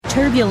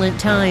Turbulent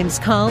times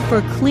call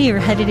for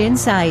clear-headed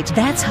insight.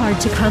 That's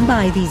hard to come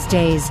by these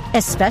days,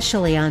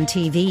 especially on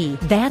TV.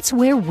 That's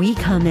where we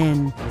come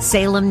in.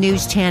 Salem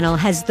News Channel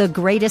has the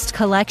greatest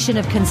collection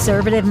of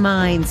conservative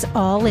minds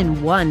all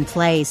in one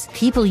place.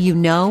 People you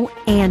know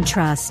and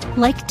trust,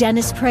 like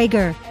Dennis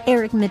Prager,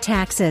 Eric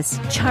Metaxas,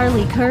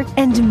 Charlie Kirk,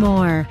 and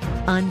more.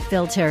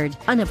 Unfiltered,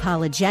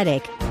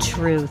 unapologetic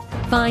truth.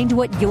 Find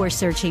what you're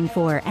searching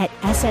for at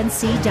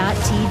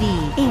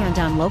snc.tv and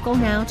on Local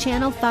Now,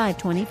 Channel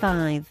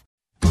 525.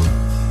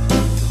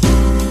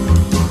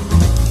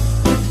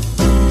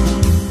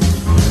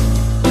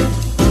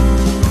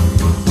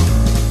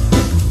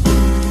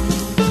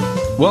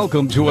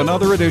 Welcome to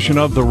another edition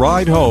of The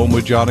Ride Home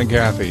with John and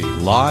Kathy,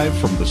 live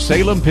from the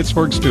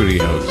Salem-Pittsburgh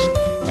studios.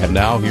 And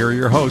now here are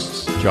your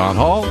hosts, John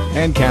Hall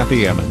and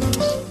Kathy Emmons.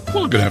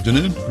 Well, good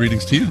afternoon.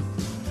 Greetings to you.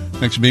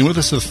 Thanks for being with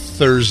us this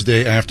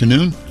Thursday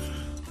afternoon.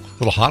 A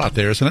little hot out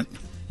there, isn't it?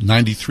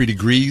 93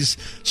 degrees.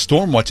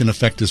 Storm watch in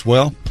effect as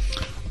well.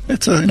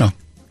 It's a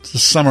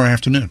summer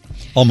afternoon.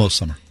 Almost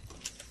summer.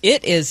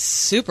 It is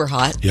super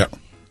hot. Yeah.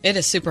 It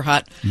is super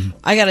hot. Mm-hmm.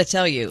 I got to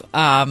tell you,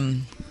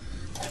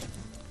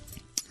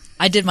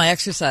 I did my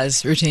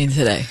exercise routine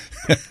today.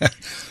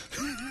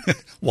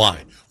 Why?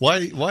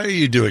 Why are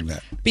you doing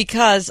that?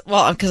 Because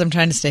I'm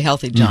trying to stay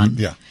healthy, John.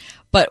 Mm-hmm. Yeah.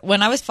 But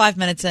when I was 5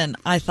 minutes in,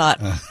 I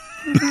thought,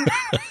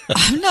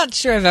 I'm not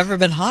sure I've ever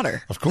been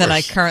hotter than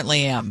I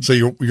currently am. So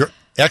you're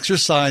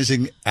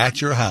exercising at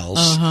your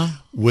house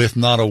with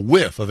not a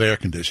whiff of air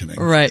conditioning.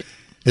 Right.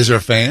 Is there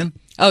a fan?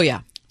 Oh,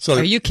 yeah. So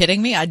are you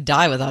kidding me? I'd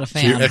die without a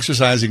fan. So you're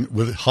exercising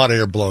with hot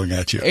air blowing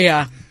at you.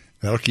 Yeah.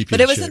 That'll keep you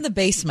But it was in the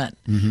basement,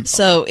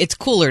 so it's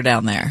cooler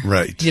down there.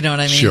 Right. You know what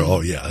I mean? Sure. Oh,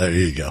 yeah. There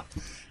you go.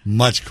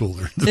 Much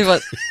cooler. It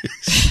was.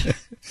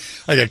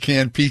 I got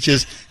canned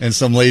peaches and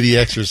some lady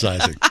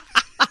exercising.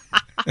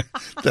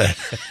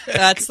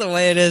 That's the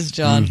way it is,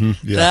 John.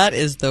 Mm-hmm, yeah. That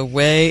is the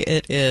way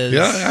it is.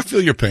 Yeah, I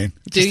feel your pain.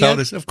 It's just how it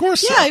is. Of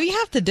course. Yeah, you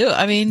have to do it.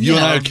 I mean, you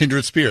and I are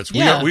kindred spirits.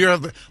 Yeah. We are.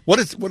 What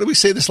did we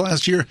say this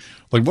last year?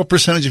 Like, what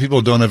percentage of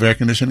people don't have air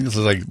conditioning?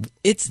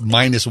 It's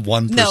minus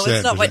 1%. No,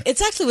 it's not.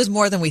 It actually was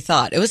more than we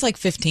thought. It was like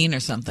 15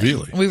 or something.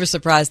 Really? We were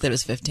surprised that it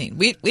was 15.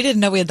 We didn't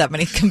know we had that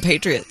many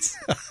compatriots.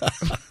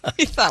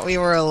 We thought we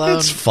were alone.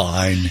 It's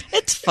fine.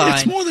 It's fine.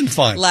 It's more than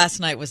fine. Last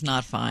night was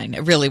not fine.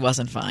 It really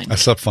wasn't fine. I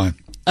slept fine.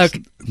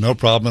 Okay. No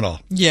problem at all.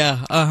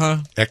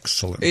 Yeah.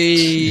 Excellent.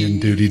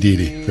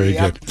 Indeedy. Very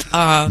good.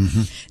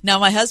 Now,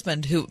 my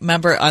husband, who,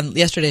 remember on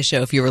yesterday's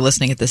show, if you were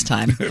listening at this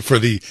time. For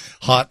the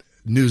hot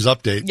news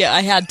update. Yeah,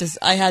 I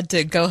had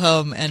to go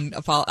home and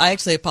I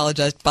actually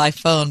apologized by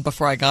phone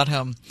before I got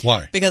home.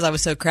 Why? Because I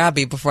was so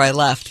crabby before I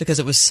left because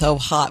it was so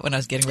hot when I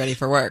was getting ready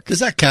for work. Does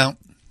that count?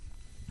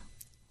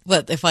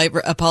 What, if I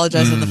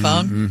apologize on the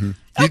phone? Mm-hmm.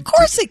 Of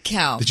course it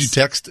counts. Did you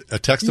text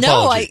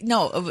apology?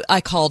 No, I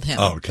called him.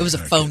 Oh, okay. It was a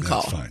phone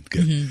call. That's fine.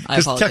 Good.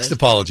 Because text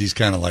apology is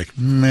kind of like,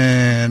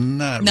 man,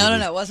 not No, really.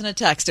 No, it wasn't a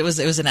text. It was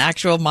an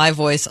actual, my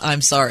voice, I'm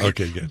sorry.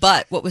 Okay, good.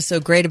 But what was so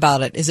great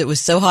about it is it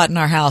was so hot in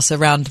our house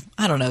around,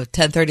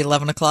 10:30,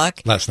 11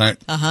 o'clock. Last night?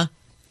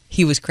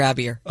 He was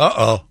crabbier.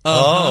 Uh-oh.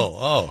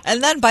 Oh.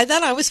 And then by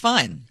then I was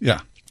fine.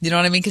 Yeah. You know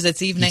what I mean? Because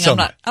it's evening.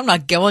 I'm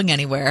not going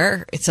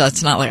anywhere. So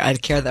it's not like I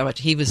care that much.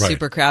 He was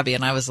super crabby,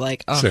 and I was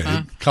like,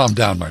 calm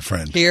down, my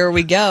friend. Here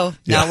we go.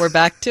 Now we're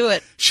back to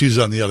it. Shoes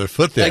on the other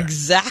foot there.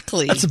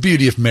 Exactly. That's the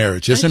beauty of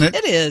marriage, isn't it?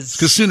 It is.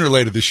 Because sooner or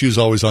later, the shoe's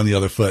always on the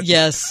other foot.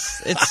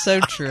 Yes. It's so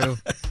true.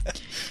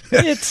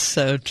 It's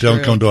so true.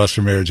 Don't come to us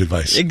for marriage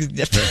advice.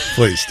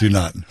 Please, do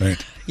not.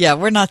 Right? Yeah,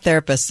 we're not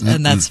therapists,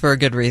 and that's for a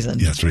good reason.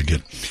 Yeah, that's very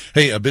good.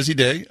 Hey, a busy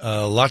day.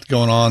 A lot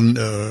going on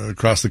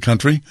across the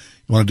country.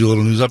 You want to do a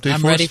little news update for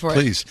us? I'm ready for it.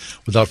 Please,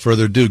 without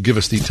further ado, give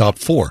us the top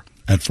 4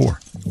 at 4.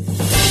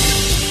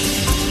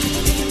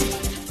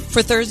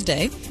 For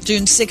Thursday,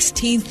 June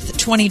 16th,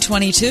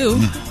 2022,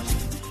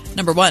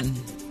 number 1.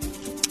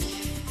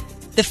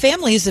 The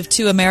families of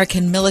 2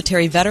 American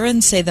military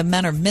veterans say the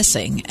men are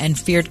missing and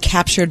feared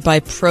captured by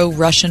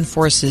pro-Russian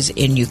forces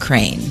in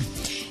Ukraine.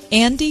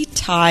 Andy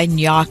Tai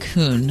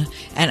Nyok-hoon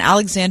and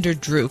Alexander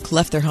Druk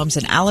left their homes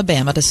in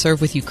Alabama to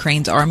serve with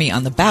Ukraine's army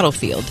on the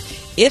battlefield.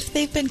 If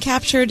they've been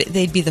captured,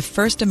 they'd be the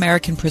first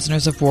American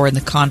prisoners of war in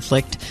the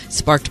conflict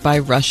sparked by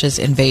Russia's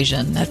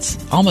invasion.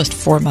 That's almost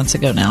 4 months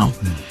ago now.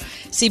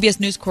 CBS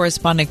News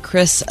correspondent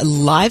Chris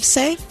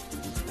Livesay.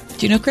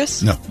 Do you know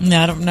Chris? No.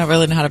 I don't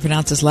really know how to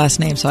pronounce his last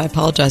name, so I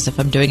apologize if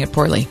I'm doing it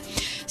poorly.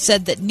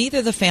 Said that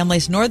neither the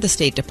families nor the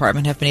State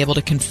Department have been able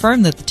to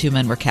confirm that the 2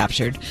 men were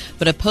captured,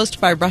 but a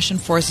post by Russian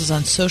forces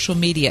on social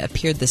media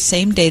appeared the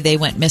same day they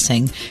went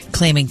missing,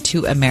 claiming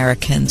 2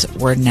 Americans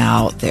were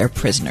now their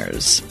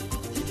prisoners.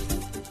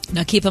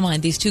 Now keep in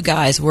mind, these 2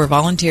 guys were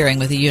volunteering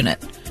with a unit.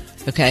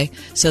 Okay,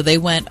 so they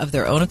went of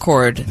their own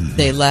accord.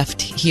 They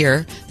left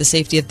here, the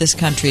safety of this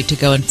country, to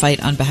go and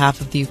fight on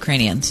behalf of the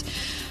Ukrainians.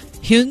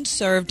 Hoon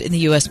served in the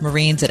U.S.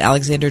 Marines, and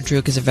Alexander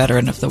Druk is a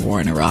veteran of the war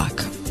in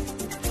Iraq.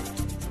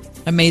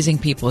 Amazing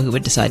people who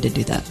would decide to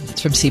do that.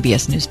 It's from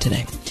CBS News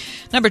Today.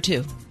 Number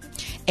 2.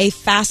 a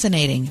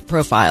fascinating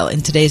profile in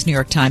today's New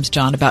York Times,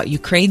 John, about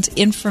Ukraine's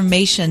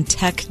information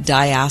tech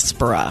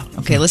diaspora.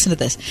 Okay, listen to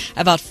this.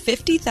 About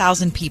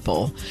 50,000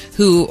 people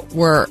who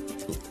were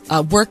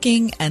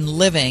working and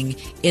living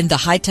in the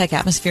high-tech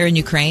atmosphere in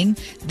Ukraine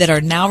that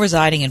are now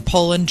residing in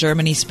Poland,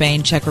 Germany,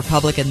 Spain, Czech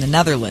Republic, and the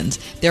Netherlands.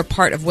 They're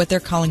part of what they're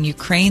calling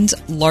Ukraine's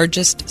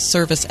largest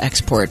service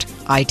export,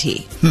 IT.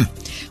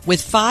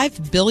 With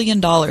 $5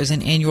 billion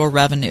in annual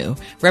revenue,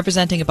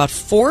 representing about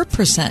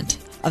 4%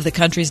 of the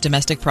country's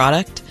domestic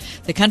product,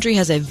 the country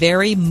has a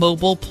very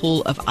mobile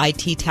pool of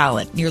IT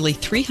talent, nearly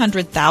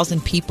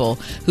 300,000 people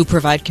who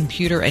provide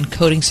computer and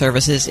coding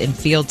services in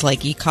fields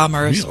like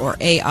e-commerce or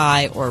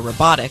AI or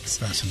robotics.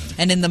 Fascinating.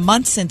 And in the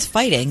months since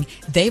fighting,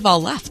 they've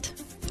all left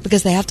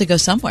because they have to go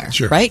somewhere,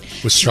 right?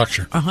 With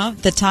structure.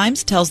 The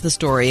Times tells the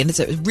story, and it's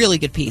a really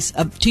good piece,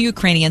 of two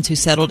Ukrainians who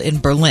settled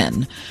in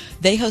Berlin.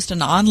 They host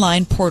an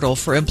online portal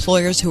for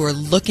employers who are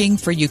looking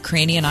for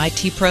Ukrainian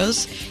IT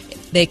pros.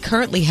 They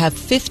currently have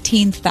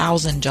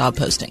 15,000 job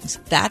postings.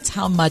 That's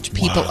how much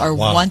people are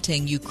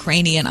wanting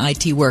Ukrainian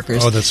IT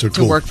workers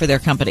to work for their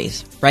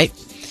companies, right?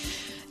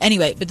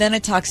 Anyway, but then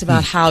it talks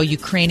about how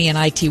Ukrainian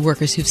IT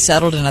workers who've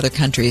settled in other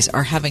countries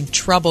are having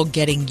trouble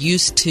getting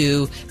used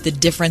to the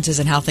differences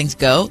in how things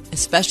go,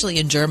 especially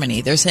in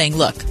Germany. They're saying,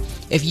 look,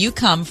 if you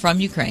come from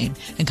Ukraine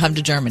and come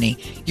to Germany,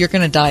 you're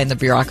going to die in the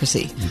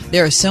bureaucracy.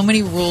 There are so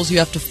many rules you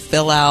have to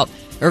fill out,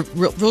 or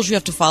rules you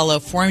have to follow,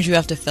 forms you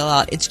have to fill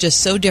out. It's just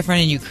so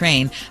different in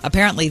Ukraine.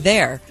 Apparently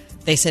there,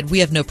 they said, we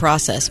have no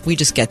process. We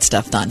just get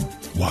stuff done.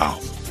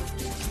 Wow.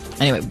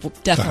 Anyway,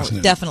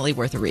 definitely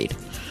worth a read.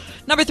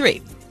 Number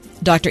 3.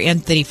 Dr.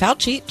 Anthony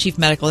Fauci, chief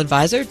medical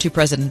advisor to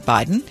President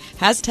Biden,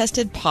 has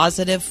tested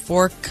positive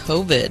for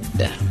COVID.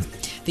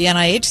 The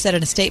NIH said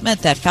in a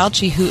statement that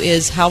Fauci, who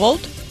is how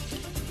old?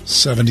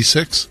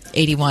 76.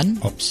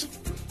 81. Oops.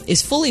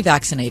 Is fully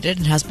vaccinated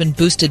and has been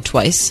boosted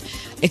twice,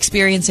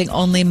 experiencing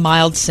only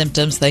mild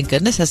symptoms, thank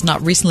goodness, has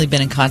not recently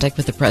been in contact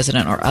with the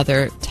president or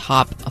other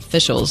top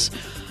officials.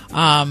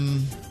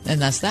 And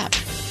that's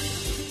that.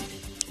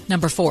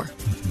 Number 4,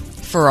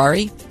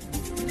 Ferrari.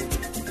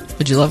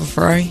 Would you love a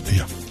Ferrari?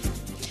 Yeah.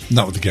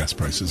 Not with the gas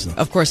prices, though.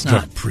 Of course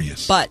not.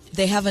 Prius. But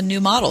they have a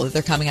new model that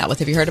they're coming out with.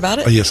 Have you heard about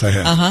it? Oh, yes, I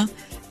have.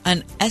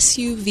 An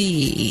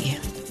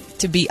SUV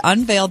to be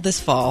unveiled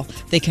this fall.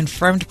 They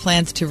confirmed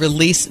plans to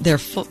release their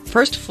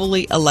first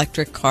fully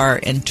electric car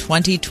in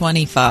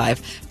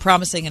 2025,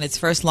 promising in its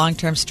first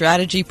long-term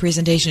strategy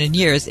presentation in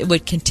years, it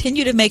would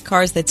continue to make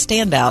cars that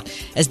stand out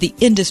as the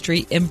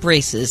industry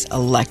embraces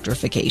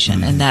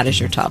electrification. And that is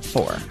your top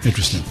 4.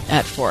 Interesting.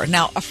 At 4.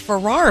 Now, a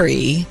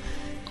Ferrari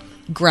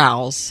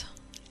growls,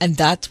 and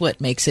that's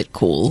what makes it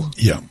cool.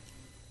 Yeah.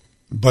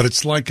 But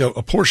it's like a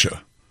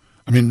Porsche.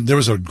 I mean, there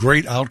was a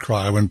great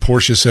outcry when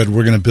Porsche said,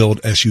 we're going to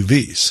build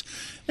SUVs.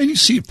 And you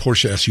see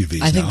Porsche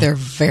SUVs I think they're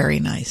very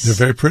nice. They're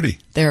very pretty.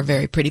 They're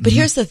very pretty. But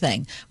here's the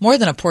thing. More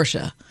than a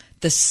Porsche,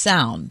 the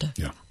sound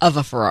of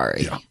a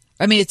Ferrari. Yeah.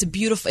 I mean, it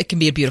can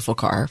be a beautiful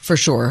car, for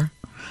sure.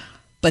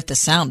 But the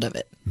sound of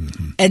it.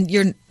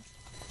 And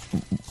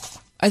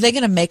are they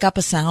going to make up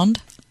a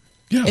sound?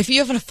 Yeah. If you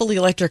have a fully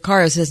electric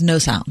car, it says no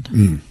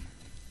sound.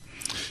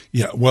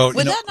 Yeah, well,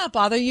 would that not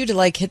bother you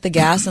to hit the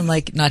gas and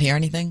not hear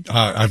anything?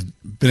 I've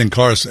been in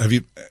cars. Have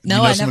you?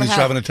 No, I never have.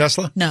 Driving a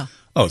Tesla? No.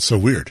 Oh, it's so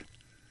weird.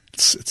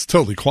 It's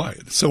totally quiet.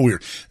 It's so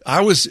weird.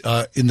 I was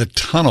in the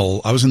tunnel.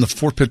 I was in the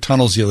Fort Pitt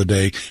tunnels the other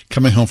day,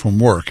 coming home from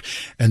work,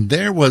 and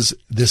there was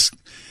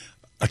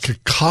a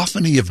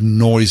cacophony of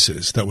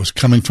noises that was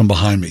coming from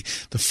behind me.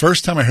 The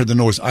first time I heard the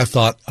noise, I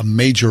thought a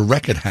major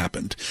wreck had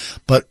happened,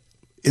 but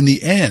in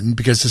the end,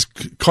 because this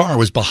car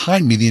was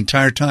behind me the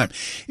entire time,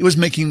 it was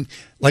making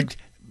like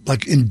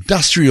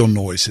industrial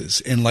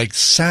noises and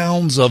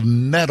sounds of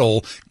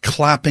metal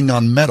clapping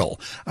on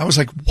metal. I was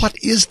like, what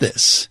is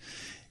this?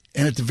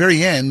 And at the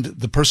very end,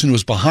 the person who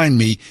was behind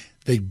me,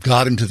 they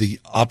got into the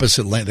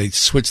opposite lane. They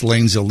switched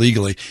lanes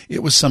illegally.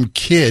 It was some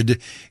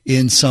kid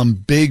in some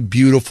big,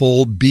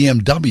 beautiful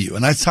BMW.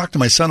 And I talked to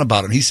my son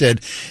about it, and he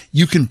said,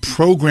 you can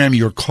program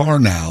your car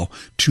now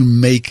to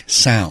make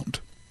sound.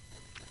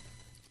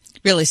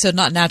 Really? So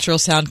not natural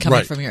sound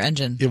coming from your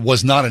engine? It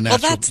was not a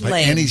natural. Well, that's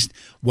lame.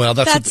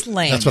 That's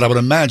lame. That's what I would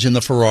imagine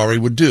the Ferrari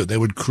would do. They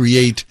would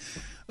create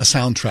a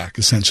soundtrack,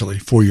 essentially,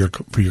 for your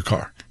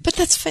car. But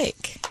that's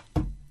fake.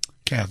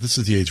 Kath, this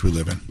is the age we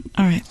live in.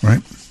 All right.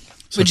 Right?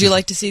 Would you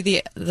like to see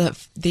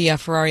the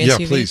Ferrari SUV?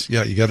 Yeah, please.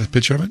 Yeah, you got a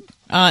picture of it?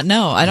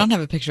 No, I don't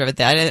have a picture of it.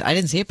 I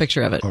didn't see a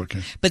picture of it.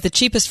 Okay. But the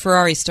cheapest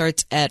Ferrari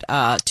starts at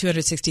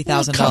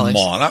 $260,000. Come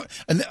on.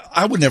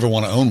 I would never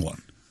want to own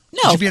one.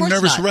 No, you'd be a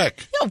nervous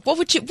wreck. No,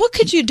 what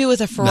could you do with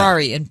a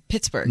Ferrari in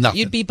Pittsburgh? Nothing.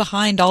 You'd be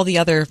behind all the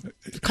other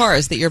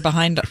cars that you're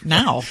behind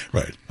now.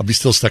 Right. I'll be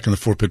still stuck in the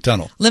Fort Pitt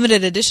tunnel.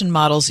 Limited edition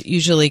models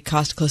usually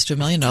cost close to $1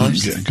 million.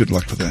 Yeah, good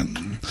luck with that.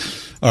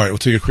 All right, we'll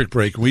take a quick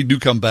break. When we do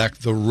come back,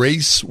 the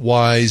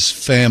Race-Wise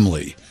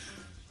family.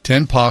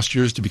 10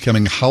 postures to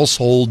becoming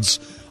households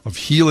of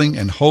healing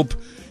and hope.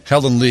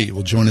 Helen Lee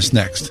will join us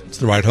next. It's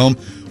The Ride Home.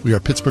 We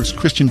are Pittsburgh's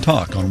Christian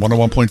Talk on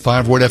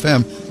 101.5 Word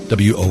FM,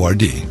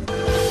 WORD.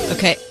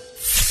 Okay.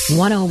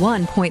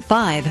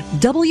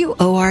 101.5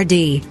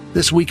 WORD.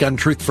 This week on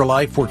Truth for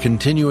Life, we're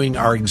continuing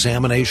our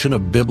examination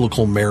of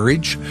biblical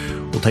marriage.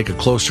 We'll take a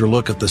closer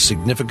look at the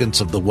significance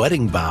of the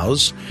wedding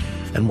vows,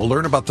 and we'll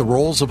learn about the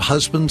roles of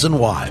husbands and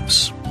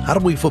wives. How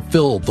do we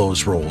fulfill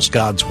those roles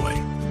God's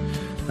way?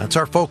 That's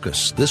our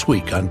focus this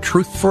week on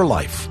Truth for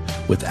Life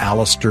with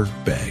Alistair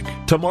Begg.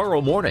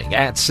 Tomorrow morning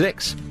at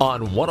 6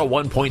 on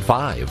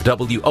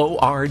 101.5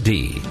 WORD.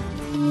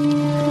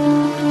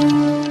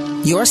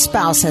 Your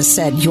spouse has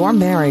said your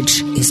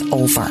marriage is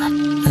over,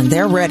 and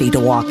they're ready to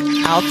walk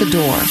out the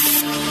door.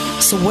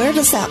 So where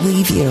does that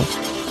leave you?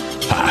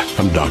 Hi,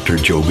 I'm Dr.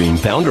 Joe Beam,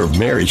 founder of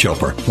Marriage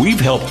Helper. We've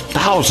helped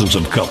thousands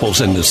of couples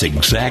in this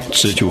exact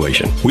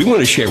situation. We want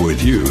to share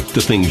with you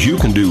the things you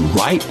can do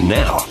right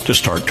now to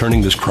start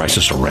turning this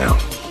crisis around.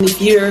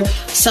 If you're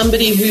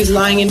somebody who's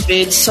lying in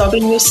bed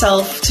sobbing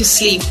yourself to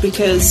sleep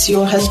because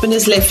your husband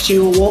has left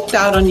you or walked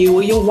out on you,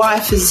 or your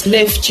wife has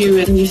left you,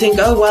 and you think,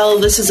 oh, well,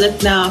 this is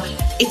it now.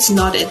 It's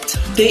not it.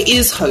 There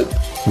is hope.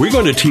 We're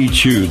going to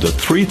teach you the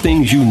 3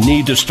 things you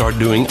need to start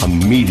doing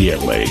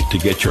immediately to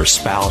get your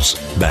spouse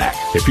back.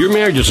 If your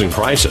marriage is in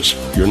crisis,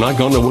 you're not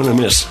going to want to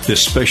miss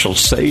this special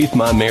Save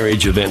My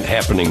Marriage event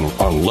happening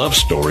on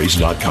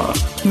lovestories.com.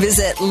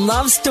 Visit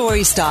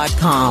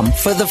lovestories.com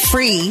for the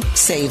free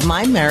Save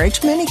My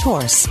Marriage mini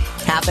course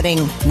happening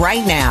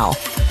right now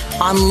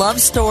on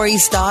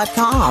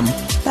lovestories.com.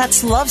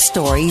 That's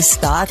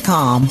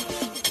lovestories.com.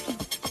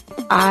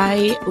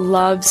 I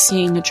love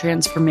seeing the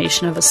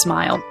transformation of a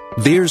smile.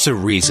 There's a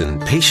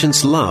reason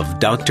patients love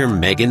Dr.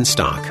 Megan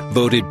Stock,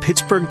 voted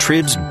Pittsburgh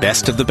Trib's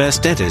Best of the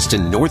Best dentist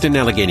in Northern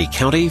Allegheny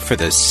County for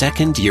the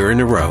 2nd year in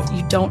a row.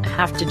 You don't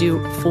have to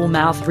do full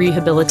mouth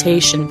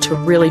rehabilitation to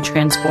really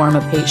transform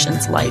a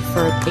patient's life.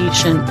 For a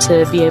patient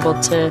to be able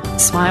to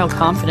smile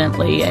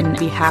confidently and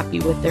be happy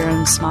with their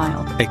own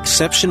smile.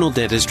 Exceptional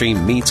dentistry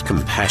meets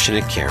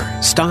compassionate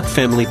care. Stock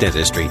Family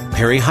Dentistry,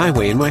 Perry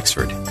Highway in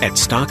Wexford, at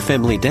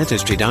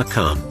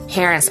stockfamilydentistry.com.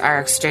 Parents are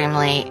an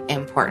extremely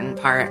important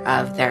part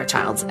of their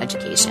child's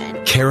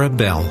education. Cara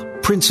Bell,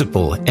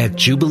 principal at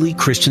Jubilee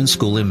Christian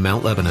School in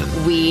Mount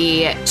Lebanon.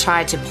 We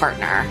try to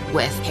partner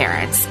with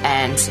parents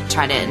and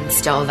try to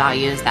instill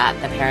values that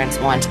the parents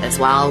want as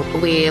well.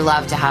 We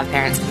love to have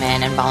parents come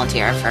in and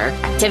volunteer for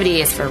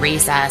activities, for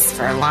recess,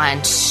 for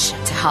lunch,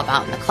 to help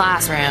out in the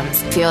classrooms.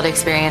 Field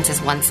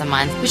experiences once a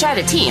month. We try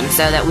to team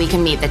so that we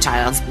can meet the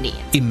child's needs.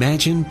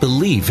 Imagine,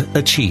 Believe,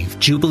 Achieve.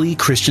 Jubilee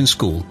Christian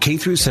School, K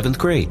through 7th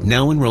grade,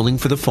 now enrolling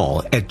for the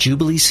fall at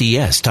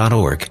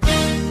jubileecs.org.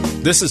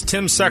 This is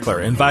Tim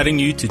Seckler inviting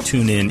you to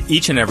tune in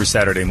each and every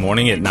Saturday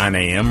morning at 9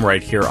 a.m.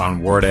 right here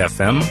on Word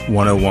FM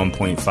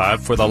 101.5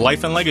 for the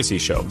Life and Legacy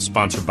Show,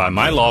 sponsored by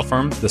my law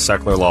firm, the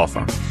Seckler Law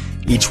Firm.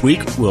 Each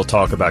week, we'll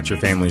talk about your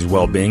family's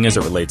well-being as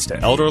it relates to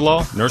elder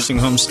law, nursing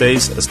home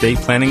stays, estate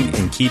planning,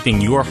 and keeping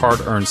your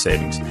hard-earned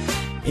savings.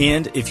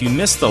 And if you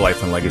missed the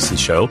Life and Legacy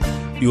Show,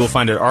 you will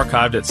find it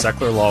archived at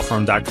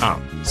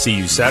SecklerLawFirm.com. See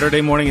you Saturday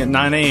morning at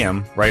 9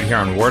 a.m. right here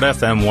on Word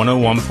FM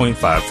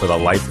 101.5 for the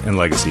Life and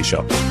Legacy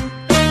Show.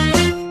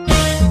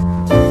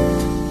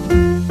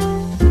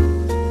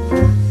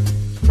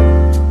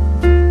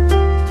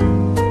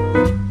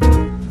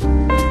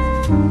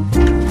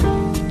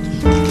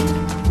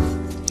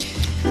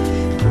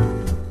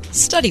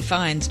 Study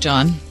finds,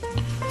 John,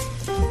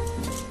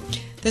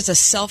 there's a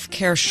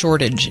self-care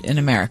shortage in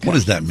America. What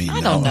does that mean?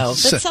 I don't know.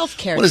 That's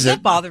self-care. What is Does it?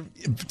 that bother?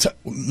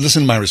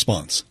 Listen to my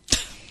response.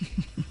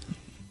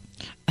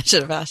 I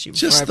should have asked you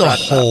before Just I the brought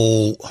it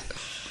whole. up.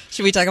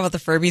 Should we talk about the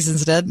Furbies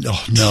instead?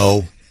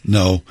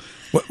 No.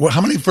 What,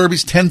 how many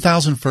Furbies?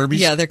 10,000 Furbies?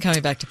 Yeah, they're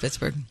coming back to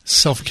Pittsburgh.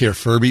 Self-care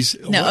Furbies?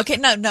 No, What? okay,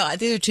 no.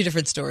 These are two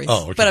different stories.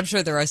 Oh, okay. But I'm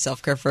sure there are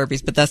self-care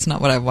Furbies, but that's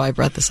not why I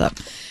brought this up.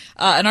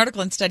 An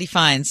article in Study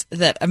finds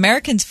that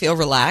Americans feel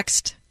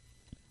relaxed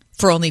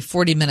for only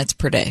 40 minutes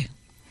per day.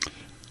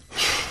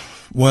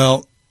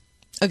 Well,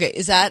 okay,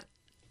 is that?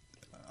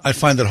 I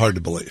find that hard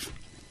to believe.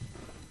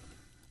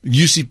 Are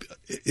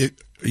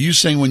you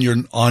saying when you're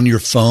on your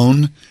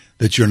phone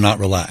that you're not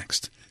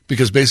relaxed?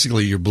 Because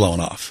basically you're blown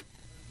off.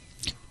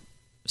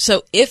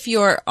 So if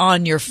you're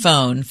on your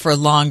phone for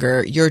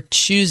longer, you're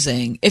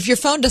choosing. If your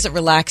phone doesn't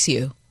relax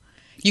you,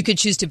 you could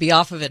choose to be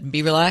off of it and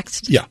be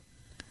relaxed? Yeah.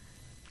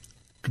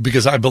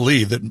 Because I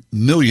believe that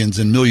millions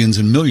and millions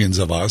and millions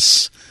of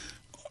us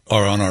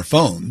are on our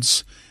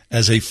phones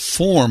as a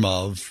form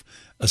of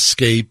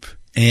escape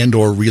and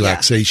or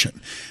relaxation.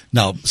 Yeah.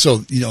 Now,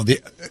 so,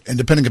 and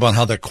depending upon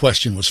how that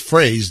question was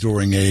phrased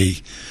during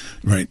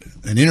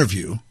an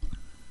interview,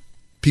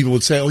 people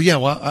would say, oh, yeah,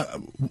 well,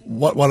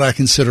 what I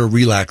consider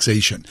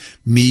relaxation,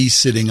 me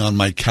sitting on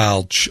my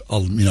couch,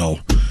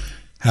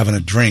 having a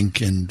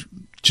drink and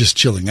just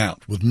chilling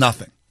out with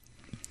nothing.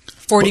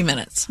 40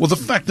 minutes. Well, the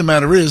fact of the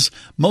matter is,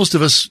 most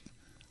of us,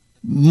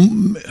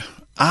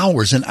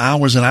 hours and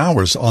hours and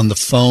hours on the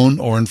phone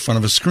or in front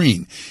of a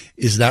screen.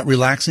 Is that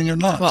relaxing or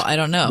not? Well, I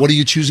don't know. What are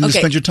you choosing to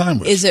spend your time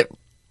with?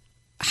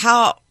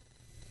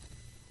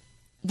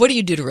 What do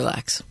you do to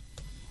relax?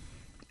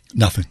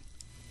 Nothing.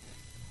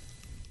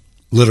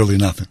 Literally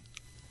nothing.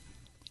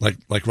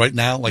 Like right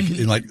now,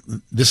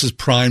 this is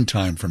prime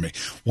time for me.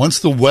 Once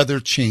the weather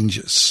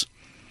changes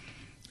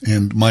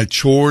and my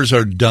chores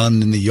are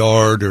done in the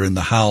yard or in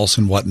the house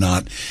and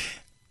whatnot,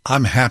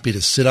 I'm happy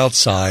to sit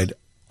outside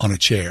on a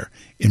chair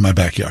in my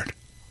backyard.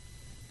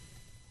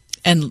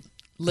 And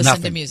listen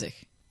Nothing. to music.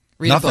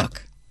 Read Nothing. a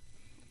book.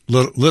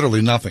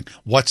 Literally nothing.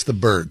 Watch the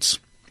birds.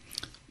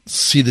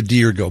 See the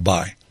deer go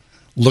by.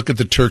 Look at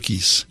the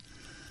turkeys.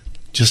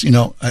 Just,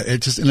 and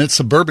it's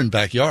suburban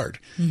backyard.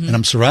 Mm-hmm. And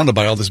I'm surrounded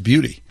by all this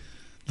beauty.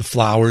 The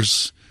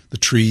flowers, the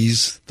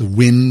trees, the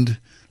wind,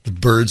 the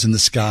birds in the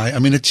sky. I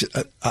mean,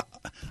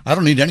 I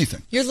don't need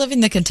anything. You're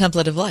living the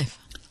contemplative life.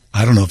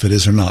 I don't know if it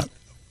is or not.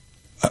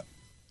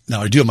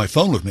 Now, I do have my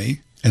phone with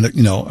me. And,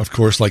 of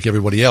course, like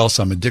everybody else,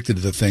 I'm addicted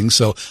to the thing.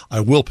 So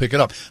I will pick it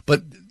up.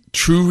 But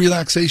true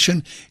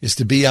relaxation is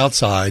to be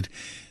outside,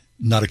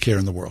 not a care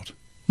in the world.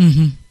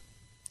 Mm-hmm.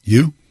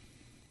 You?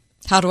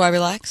 How do I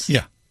relax?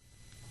 Yeah.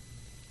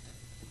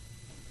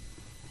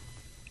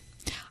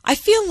 I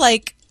feel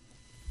like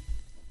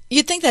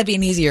you'd think that'd be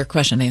an easier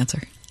question to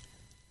answer.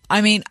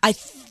 I mean,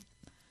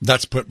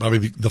 That's probably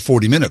the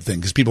 40-minute thing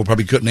because people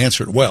probably couldn't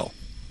answer it well.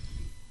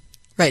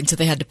 Right, and so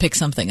they had to pick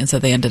something, and so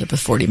they ended up with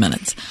 40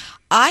 minutes.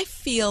 I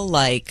feel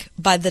like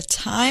by the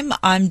time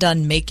I'm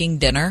done making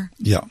dinner...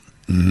 Yeah,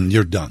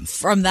 you're done.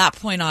 From that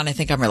point on, I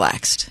think I'm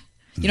relaxed.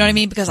 You know what I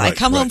mean? Because I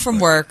come home from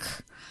work,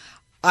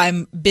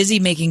 I'm busy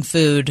making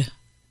food.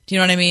 Do you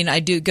know what I mean? I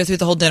do go through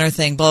the whole dinner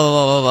thing, blah,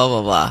 blah, blah, blah,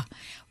 blah, blah.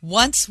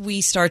 Once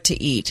we start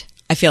to eat,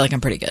 I feel like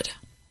I'm pretty good.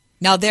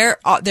 Now,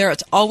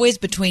 it's always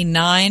between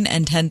 9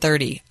 and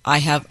 10:30, I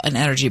have an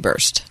energy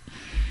burst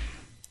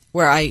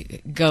where I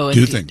go and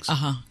do things.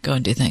 Go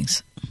and do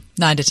things.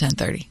 9 to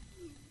 10:30.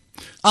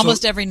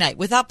 Almost every night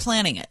without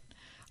planning it.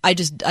 I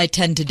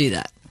tend to do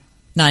that.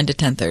 9 to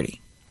 10:30.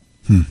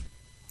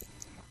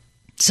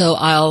 So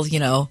I'll,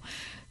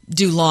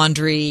 do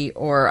laundry,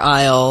 or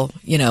I'll,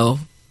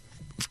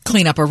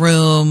 clean up a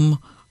room.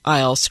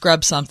 I'll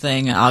scrub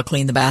something. I'll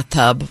clean the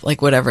bathtub,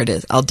 like whatever it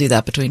is. I'll do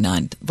that between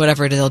 9.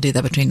 Whatever it is, I'll do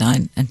that between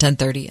 9 and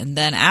 10:30. And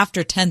then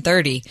after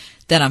 10:30,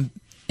 then I'm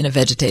in a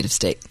vegetative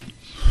state.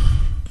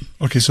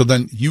 Okay, so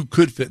then you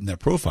could fit in that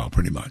profile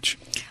pretty much.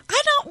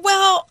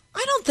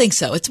 I don't think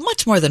so. It's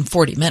much more than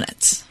 40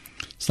 minutes.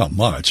 It's not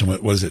much.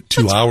 What is it,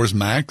 2 hours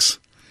max?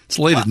 It's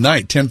late at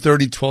night,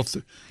 10:30,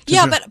 12:30.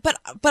 Yeah,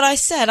 but I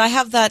said I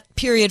have that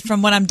period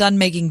from when I'm done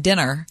making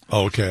dinner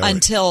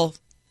until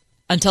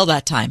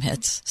that time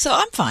hits. So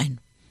I'm fine.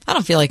 I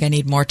don't feel like I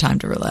need more time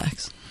to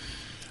relax.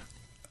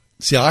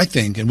 See, I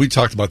think, and we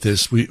talked about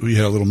this, we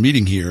had a little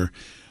meeting here.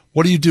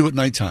 What do you do at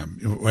nighttime?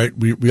 Right?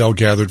 We all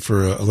gathered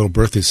for a little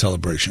birthday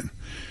celebration.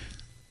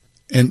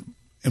 And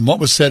what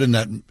was said in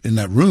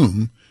that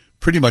room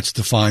pretty much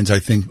defines, I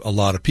think, a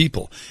lot of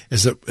people.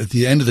 Is that at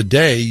the end of the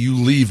day, you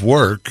leave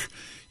work,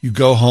 you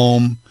go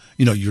home,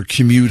 your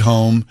commute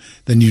home,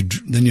 then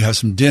you have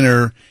some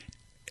dinner,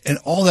 and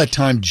all that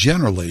time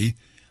generally,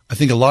 I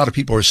think a lot of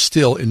people are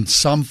still in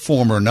some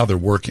form or another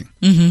working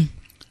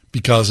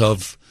because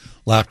of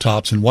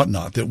laptops and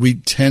whatnot, that we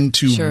tend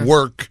to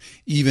work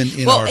even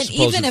in our supposed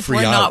free hours. Even if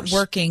we're not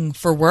working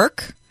for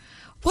work,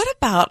 what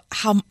about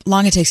how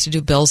long it takes to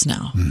do bills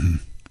now? Mm-hmm.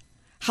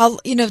 How,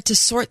 to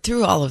sort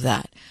through all of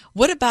that.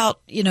 What about,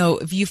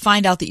 if you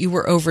find out that you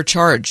were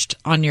overcharged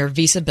on your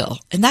Visa bill,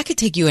 and that could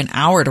take you an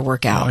hour to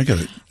work out. I got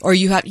it. Or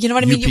you have,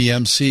 what I mean?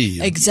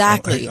 UPMC.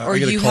 Exactly. Or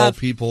you call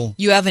people.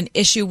 You have an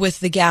issue with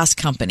the gas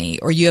company,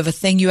 or you have a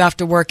thing you have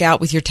to work out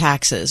with your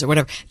taxes or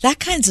whatever. That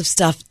kinds of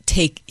stuff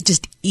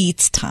just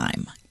eats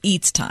time.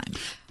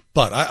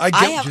 But I get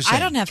what you're saying. I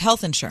don't have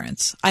health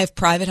insurance. I have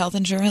private health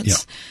insurance.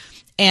 Yeah.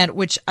 And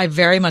which I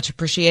very much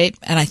appreciate,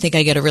 and I think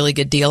I get a really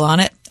good deal on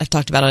it. I've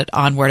talked about it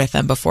on Word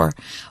FM before,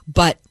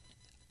 but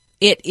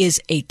it is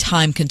a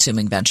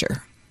time-consuming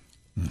venture.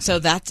 So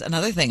that's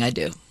another thing I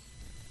do.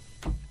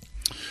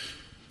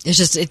 It's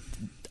just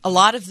a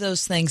lot of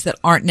those things that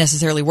aren't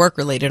necessarily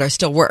work-related are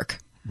still work.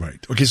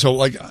 Right. Okay.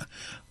 So,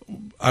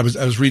 I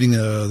was reading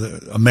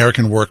the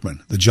American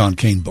Workman, the John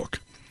Kane book.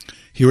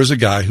 Here was a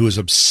guy who was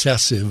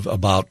obsessive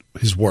about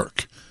his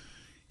work.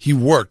 He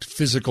worked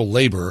physical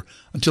labor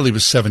until he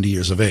was 70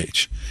 years of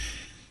age.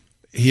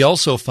 He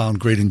also found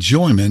great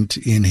enjoyment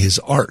in his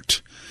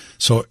art.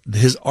 So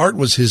his art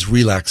was his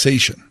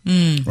relaxation,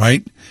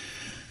 right?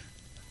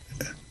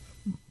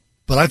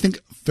 But I think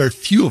very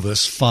few of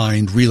us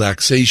find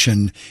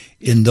relaxation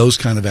in those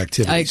kind of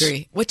activities. I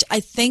agree, which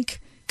I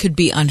think could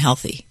be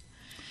unhealthy.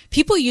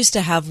 People used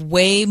to have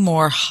way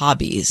more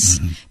hobbies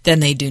than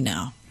they do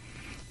now.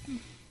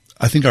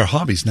 I think our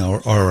hobbies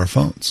now are our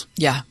phones.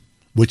 Yeah.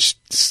 Which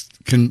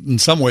can, in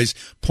some ways,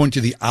 point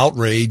to the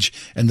outrage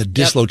and the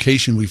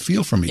dislocation we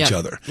feel from each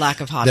other. Lack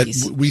of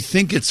hobbies. That we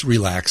think it's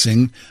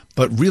relaxing,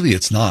 but really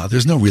it's not.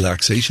 There's no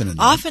relaxation in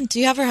that. Often, do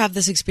you ever have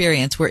this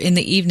experience where in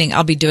the evening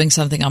I'll be doing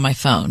something on my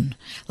phone?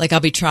 Like I'll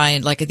be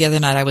trying, like the other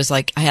night I was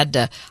like, I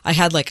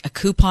had like a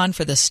coupon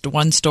for this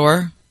one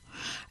store.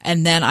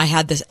 And then I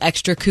had this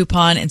extra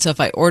coupon, and so if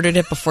I ordered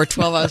it before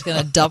 12, I was going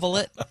to double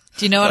it.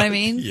 Do you know what I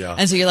mean? Yeah.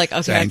 And so you're like,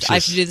 okay, I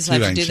have to do this, I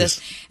have to do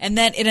this. And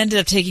then it ended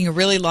up taking a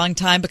really long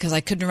time because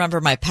I couldn't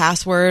remember my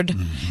password,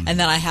 and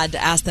then I had to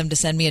ask them to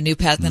send me a new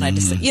password, and then I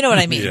just, you know what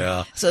I mean?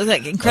 Yeah. So it's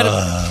like incredible.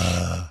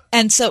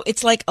 And so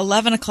it's like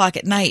 11 o'clock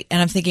at night,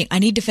 and I'm thinking, I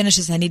need to finish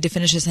this, I need to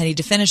finish this, I need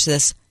to finish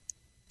this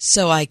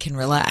so I can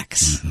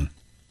relax. And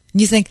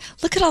you think,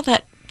 look at all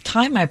that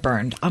time I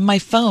burned on my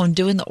phone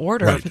doing the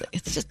order. Right.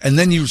 It's just, and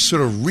then you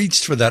sort of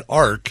reached for that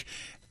arc,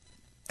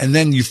 and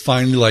then you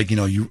finally,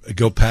 you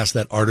go past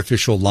that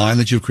artificial line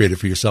that you've created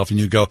for yourself, and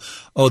you go,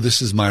 oh,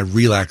 this is my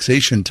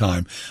relaxation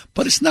time.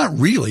 But it's not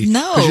really.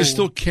 No. Because you're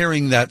still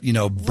carrying that,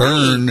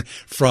 burn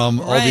from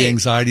all the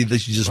anxiety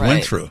that you just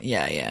went through.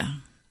 Yeah.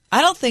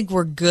 I don't think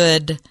we're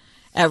good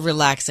at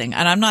relaxing.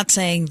 And I'm not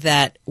saying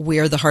that we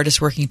are the hardest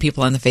working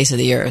people on the face of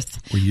the earth.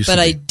 But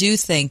I do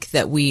think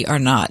that we are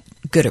not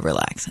good at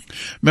relaxing.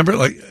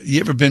 Remember, you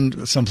ever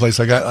been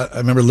someplace? I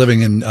remember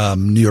living in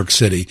New York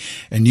City,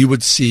 and you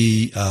would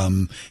see,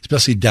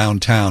 especially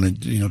downtown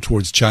and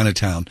towards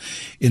Chinatown,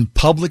 in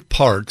public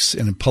parks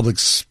and in public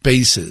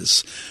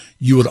spaces,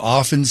 you would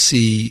often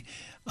see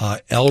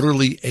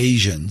elderly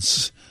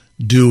Asians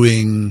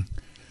doing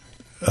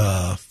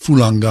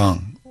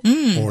Fulangang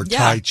or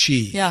Tai Chi.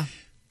 Yeah.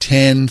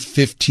 10,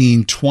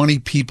 15, 20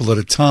 people at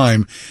a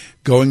time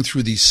going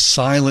through these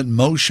silent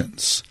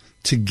motions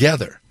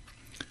together.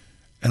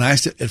 And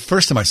at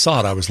first time I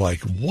saw it, I was like,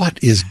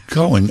 what is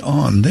going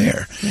on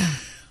there? Yeah.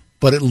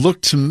 But it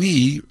looked to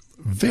me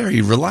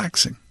very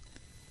relaxing.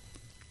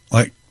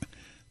 Like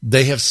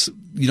they have,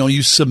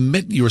 you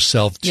submit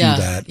yourself to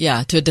that.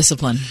 Yeah, to a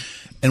discipline.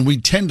 And we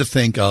tend to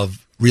think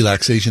of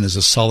relaxation as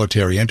a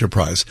solitary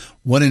enterprise,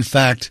 when in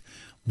fact,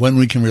 when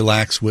we can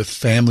relax with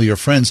family or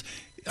friends,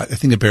 I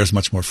think it bears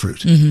much more fruit.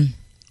 Mm-hmm.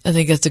 I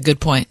think that's a good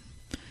point.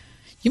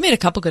 You made a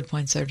couple good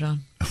points there, John.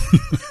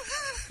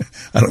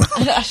 I don't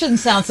know. I shouldn't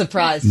sound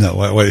surprised. No,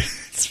 wait.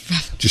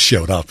 Just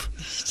showed up.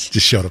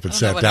 And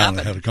sat down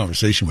and had a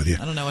conversation with you.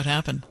 I don't know what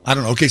happened. I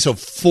don't know. Okay, so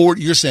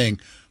you're saying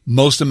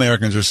most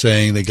Americans are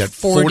saying they get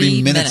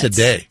 40 minutes a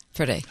day.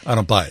 Per day. I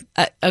don't buy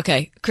it.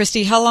 Okay.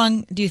 Christy, how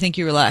long do you think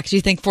you relax? Do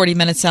you think 40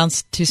 minutes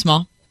sounds too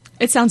small?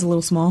 It sounds a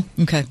little small.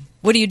 Okay.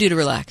 What do you do to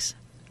relax?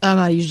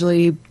 I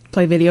usually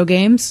play video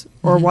games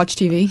or watch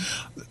TV.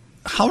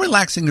 How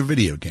relaxing are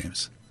video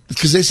games?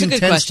 Because they seem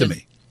tense to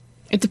me.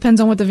 It depends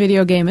on what the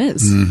video game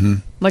is. Mm-hmm.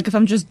 Like if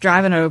I'm just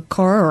driving a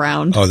car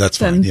around. Oh, that's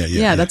fun.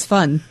 Yeah, that's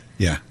fun.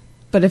 Yeah.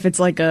 But if it's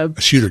like a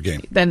shooter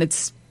game, then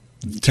it's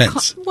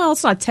tense. Well,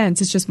 it's not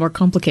tense. It's just more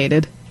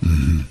complicated.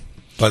 Mm-hmm.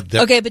 But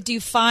do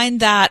you find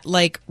that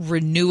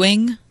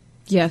renewing?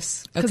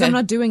 Yes, because I'm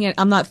not doing it.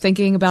 I'm not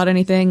thinking about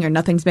anything, or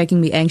nothing's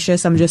making me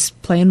anxious. I'm just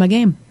playing my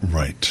game.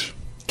 Right.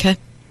 Okay.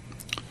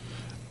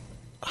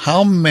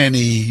 How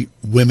many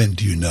women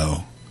do you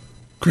know,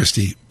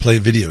 Christy, play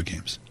video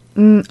games?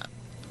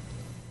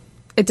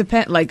 It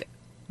depends. Like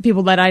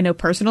people that I know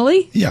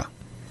personally. Yeah.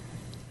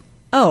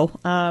 Oh,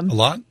 a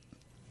lot.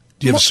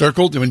 Do you have a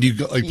circle? Do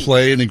you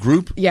play in a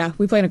group? Yeah,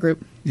 we play in a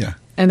group. Yeah.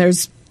 And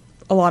there's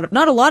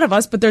not a lot of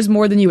us, but there's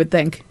more than you would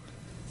think.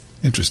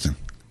 Interesting.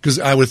 Because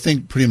I would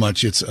think pretty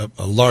much it's a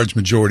large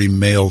majority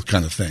male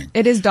kind of thing.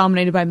 It is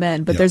dominated by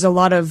men, but there's a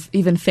lot of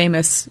even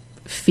famous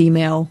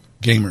female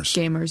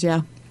gamers,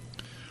 yeah.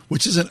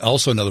 Which is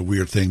also another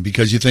weird thing,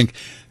 because you think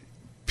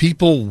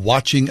people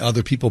watching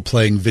other people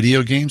playing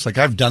video games, like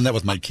I've done that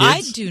with my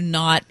kids. I do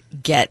not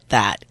get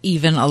that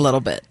even a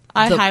little bit.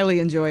 I highly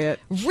enjoy it.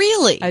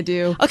 Really? I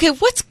do. Okay,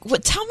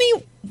 tell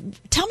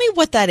me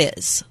what that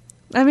is.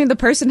 I mean, the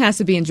person has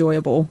to be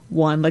enjoyable,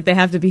 one. Like, they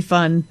have to be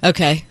fun.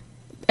 Okay.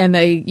 And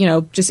they,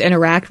 just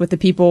interact with the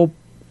people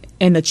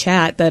in the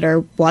chat that are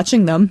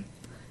watching them.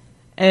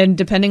 And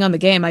depending on the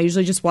game, I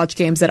usually just watch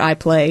games that I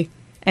play,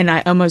 and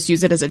I almost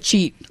use it as a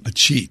cheat. A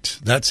cheat.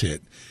 That's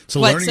it. It's a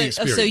learning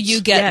experience. So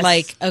you get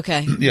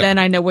okay. Yeah. Then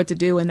I know what to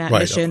do in that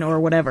mission or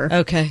whatever.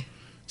 Okay.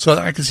 So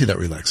I can see that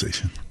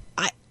relaxation.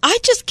 I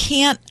just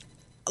can't,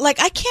 I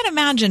can't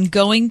imagine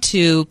going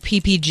to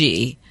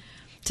PPG,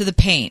 to the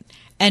Paint,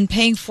 and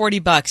paying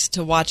 $40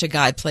 to watch a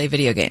guy play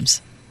video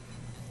games.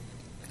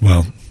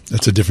 Well,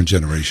 that's a different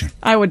generation.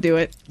 I would do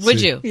it.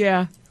 Would you?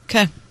 Yeah.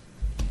 Okay.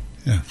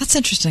 Yeah. That's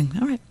interesting.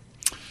 All right.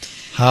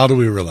 How do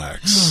we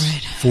relax? All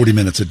right. 40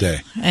 minutes a day.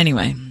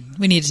 Anyway,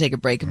 we need to take a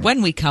break.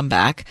 When we come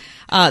back,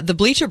 the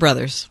Bleacher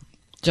Brothers,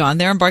 John,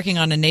 they're embarking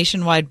on a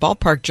nationwide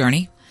ballpark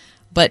journey.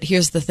 But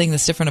here's the thing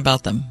that's different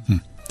about them.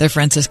 They're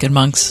Franciscan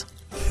monks.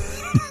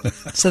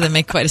 So they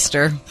make quite a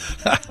stir.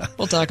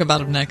 We'll talk about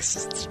them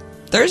next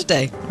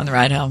Thursday on the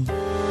ride home.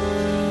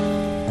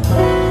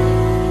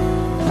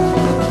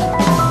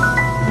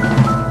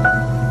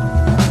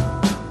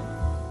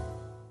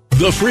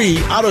 The free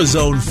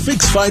AutoZone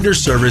Fix Finder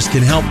service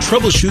can help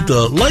troubleshoot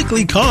the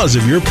likely cause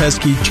of your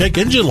pesky check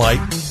engine light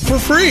for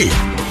free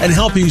and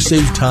help you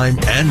save time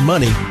and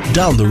money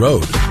down the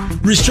road.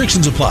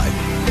 Restrictions apply.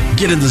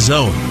 Get in the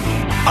zone.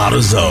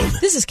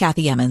 AutoZone. This is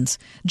Kathy Emmons.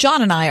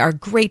 John and I are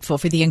grateful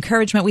for the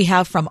encouragement we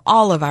have from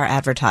all of our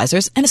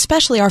advertisers, and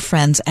especially our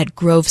friends at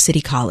Grove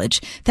City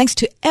College. Thanks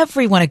to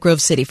everyone at Grove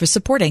City for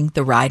supporting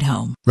the ride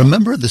home.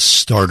 Remember the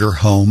starter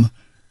home?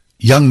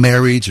 Young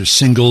marrieds or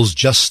singles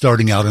just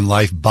starting out in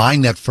life,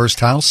 buying that first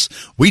house?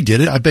 We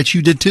did it. I bet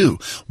you did too.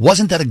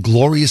 Wasn't that a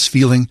glorious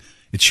feeling?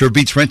 It sure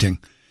beats renting.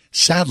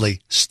 Sadly,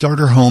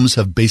 starter homes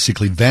have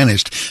basically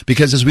vanished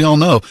because, as we all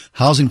know,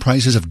 housing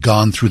prices have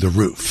gone through the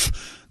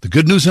roof. The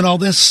good news in all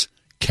this?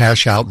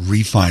 Cash out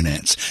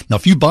refinance. Now,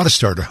 if you bought a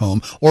starter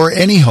home or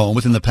any home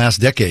within the past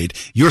decade,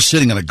 you're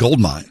sitting on a gold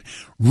mine.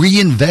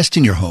 Reinvest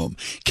in your home.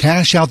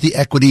 Cash out the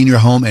equity in your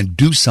home and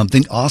do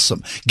something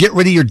awesome. Get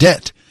rid of your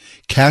debt.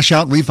 Cash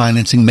out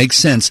refinancing makes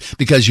sense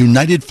because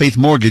United Faith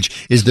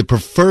Mortgage is the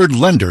preferred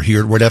lender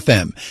here at Word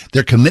FM.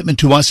 Their commitment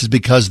to us is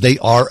because they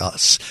are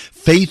us.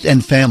 Faith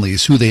and family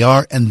is who they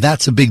are, and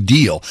that's a big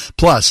deal.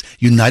 Plus,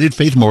 United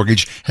Faith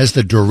Mortgage has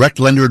the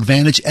direct lender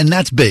advantage, and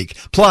that's big.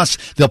 Plus,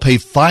 they'll pay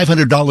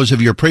 $500 of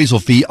your appraisal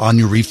fee on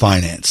your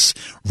refinance.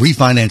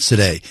 Refinance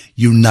today.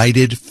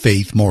 United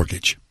Faith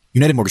Mortgage.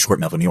 United Mortgage Corp,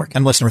 Melville, New York.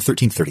 MLS number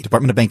 1330.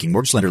 Department of Banking.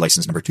 Mortgage Lender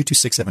License number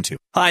 22672.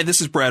 Hi,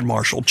 this is Brad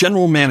Marshall,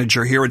 General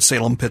Manager here at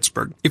Salem,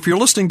 Pittsburgh. If you're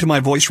listening to my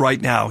voice right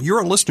now,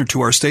 you're a listener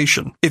to our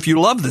station. If you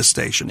love this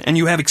station and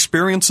you have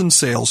experience in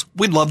sales,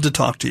 we'd love to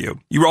talk to you.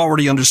 You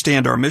already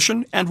understand our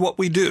mission and what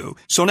we do,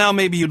 so now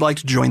maybe you'd like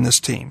to join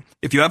this team.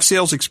 If you have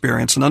sales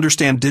experience and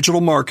understand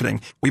digital marketing,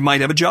 we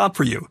might have a job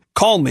for you.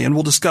 Call me and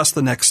we'll discuss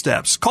the next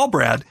steps. Call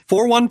Brad,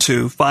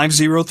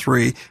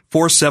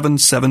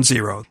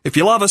 412-503-4770. If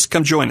you love us,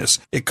 come join us.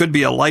 It could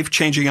be a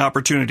life-changing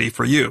opportunity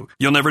for you.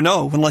 You'll never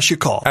know unless you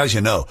call. As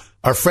you know,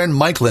 our friend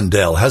Mike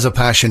Lindell has a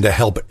passion to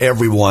help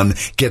everyone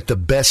get the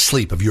best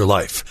sleep of your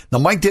life. Now,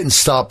 Mike didn't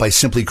stop by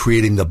simply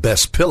creating the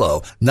best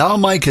pillow. Now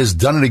Mike has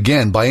done it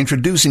again by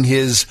introducing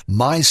his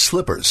My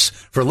Slippers.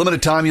 For a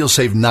limited time, you'll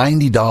save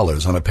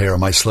 $90 on a pair of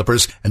My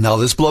Slippers. And now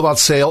this blowout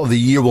sale of the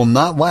year will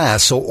not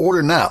last, so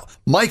order now.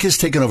 Mike has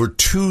taken over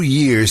 2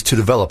 years to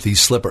develop these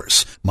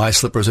slippers. My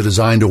Slippers are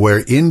designed to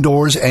wear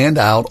indoors and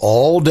out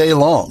all day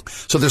long,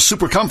 so they're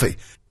super comfy.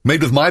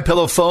 Made with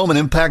MyPillow foam and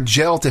impact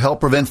gel to help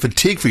prevent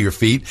fatigue for your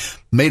feet.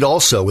 Made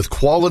also with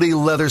quality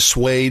leather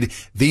suede.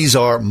 These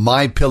are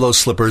MyPillow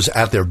slippers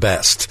at their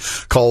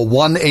best. Call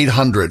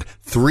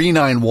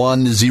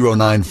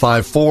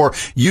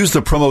 1-800-391-0954. Use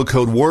the promo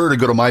code WORD or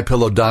go to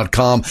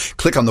MyPillow.com.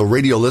 Click on the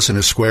radio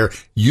listener square.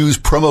 Use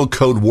promo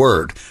code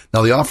WORD.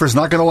 Now, the offer is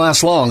not going to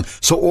last long,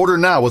 so order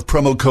now with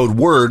promo code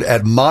WORD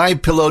at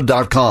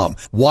MyPillow.com.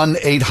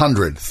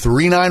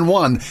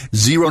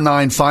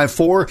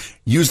 1-800-391-0954.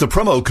 Use the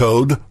promo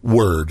code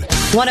WORD.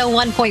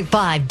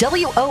 101.5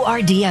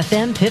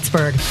 WORD-FM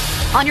Pittsburgh.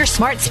 On your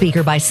smart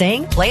speaker by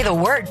saying, play the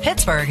word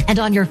Pittsburgh. And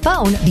on your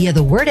phone via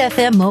the Word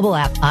FM mobile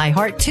app,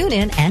 iHeart,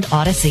 TuneIn, and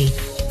Odyssey.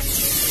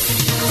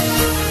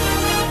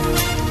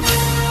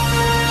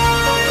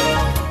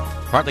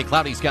 Partly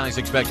cloudy skies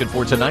expected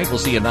for tonight. We'll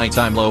see a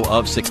nighttime low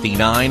of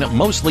 69.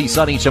 Mostly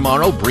sunny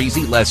tomorrow.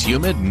 Breezy, less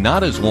humid,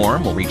 not as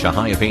warm. We'll reach a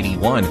high of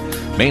 81.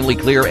 Mainly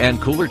clear and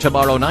cooler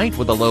tomorrow night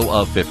with a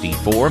low of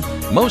 54.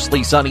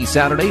 Mostly sunny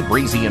Saturday.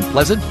 Breezy and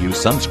pleasant.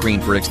 Use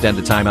sunscreen for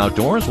extended time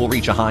outdoors. We'll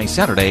reach a high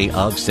Saturday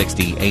of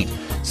 68.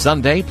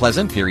 Sunday,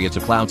 pleasant. Periods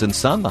of clouds and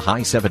sun. The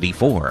high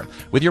 74.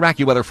 With your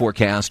AccuWeather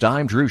forecast,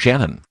 I'm Drew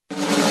Shannon.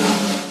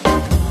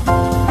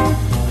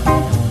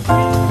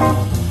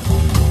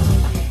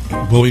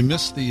 Well, we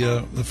missed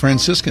the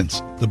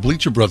Franciscans. The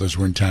Bleacher Brothers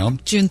were in town.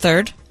 June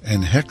 3rd.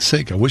 And heck's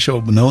sake, I wish I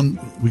would have known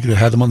we could have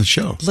had them on the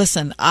show.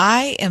 Listen,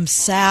 I am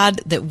sad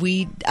that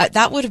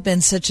that would have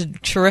been such a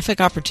terrific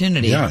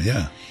opportunity.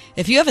 Yeah.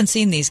 If you haven't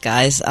seen these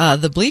guys,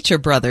 the Bleacher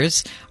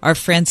Brothers are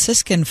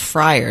Franciscan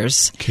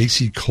friars.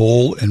 Casey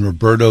Cole and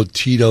Roberto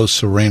Tito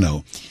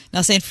Sereno.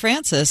 Now, St.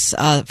 Francis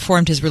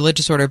formed his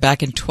religious order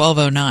back in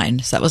 1209,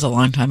 so that was a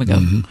long time ago.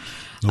 Mm-hmm.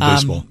 No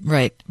baseball.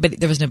 Right, but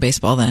there was no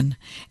baseball then.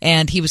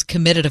 And he was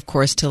committed, of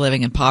course, to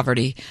living in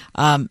poverty.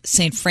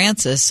 St.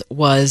 Francis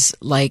was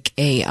like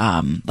a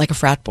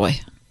frat boy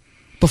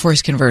before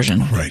his conversion.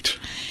 Right.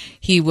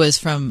 He was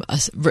from a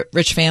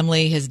rich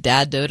family. His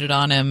dad doted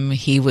on him.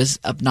 He was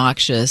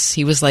obnoxious.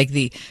 He was like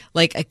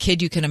a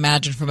kid you can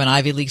imagine from an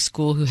Ivy League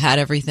school who had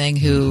everything,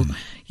 who,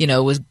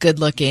 was good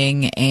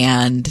looking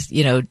and,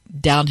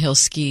 downhill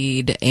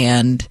skied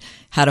and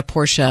had a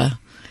Porsche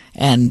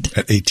and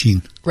at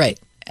 18. Right.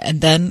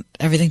 And then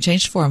everything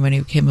changed for him when he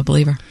became a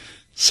believer.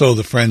 So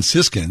the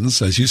Franciscans,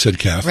 as you said,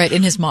 Kath. Right,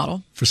 in his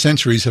model. For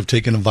centuries have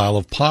taken a vow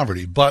of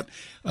poverty. But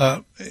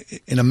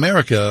in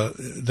America,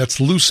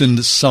 that's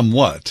loosened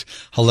somewhat.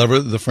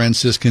 However, the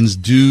Franciscans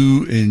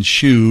do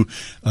eschew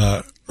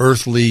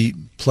earthly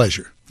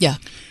pleasure. Yeah.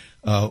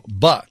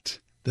 But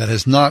that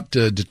has not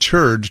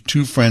deterred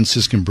two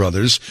Franciscan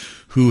brothers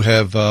who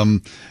have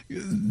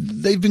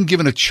they've been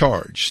given a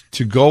charge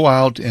to go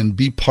out and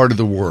be part of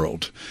the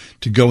world,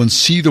 to go and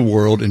see the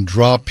world and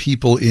draw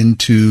people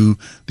into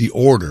the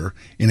order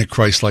in a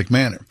Christ-like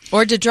manner.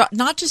 Or to draw,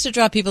 not just to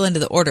draw people into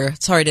the order.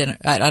 Sorry,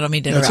 I don't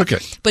mean to interrupt.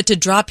 That's okay. But to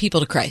draw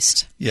people to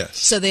Christ. Yes.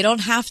 So they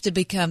don't have to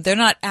become, they're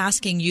not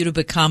asking you to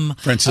become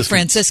a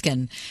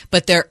Franciscan,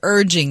 but they're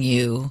urging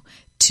you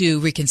to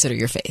reconsider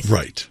your faith.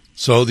 Right.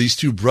 So these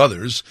two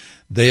brothers,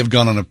 they have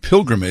gone on a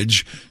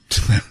pilgrimage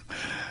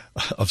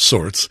of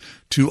sorts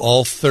to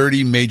all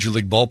 30 major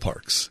league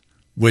ballparks,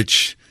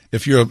 which,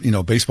 if you're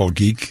a baseball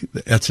geek,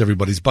 that's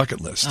everybody's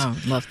bucket list. Oh,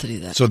 I'd love to do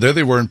that. So there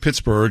they were in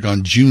Pittsburgh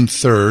on June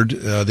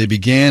 3rd. They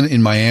began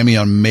in Miami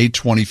on May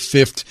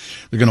 25th.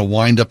 They're going to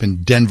wind up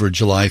in Denver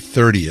July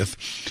 30th.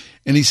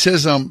 And he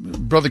says,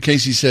 Brother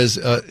Casey says,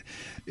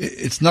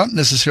 it's not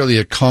necessarily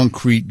a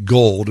concrete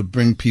goal to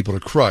bring people to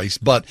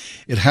Christ, but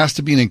it has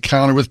to be an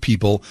encounter with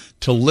people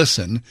to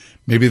listen.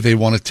 Maybe they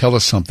want to tell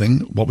us something.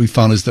 What we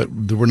found is that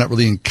we're not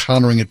really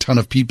encountering a ton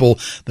of people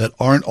that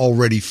aren't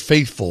already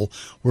faithful.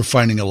 We're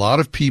finding a lot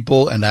of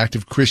people and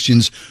active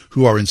Christians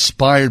who are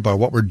inspired by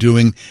what we're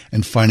doing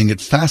and finding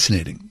it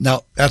fascinating.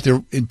 Now,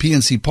 in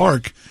PNC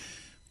Park,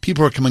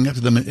 people are coming up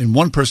to them, and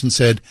one person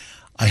said,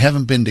 I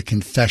haven't been to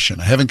confession.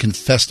 I haven't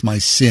confessed my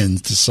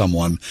sins to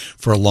someone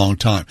for a long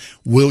time.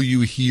 Will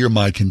you hear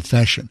my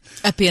confession?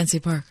 At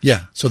PNC Park.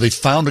 Yeah. So they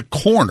found a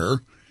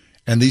corner,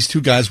 and these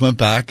two guys went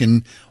back,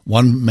 and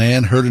one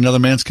man heard another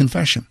man's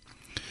confession.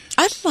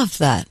 I love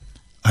that.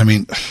 I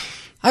mean,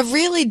 I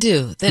really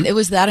do. That it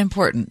was that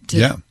important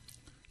to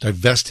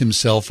divest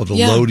himself of the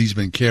load he's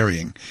been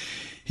carrying.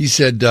 He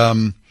said,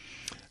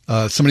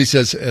 somebody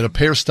says, at a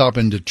pair stop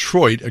in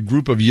Detroit, a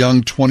group of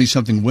young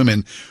 20-something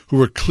women who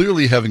were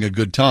clearly having a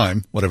good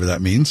time, whatever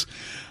that means.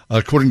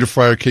 According to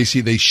Friar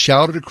Casey, they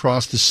shouted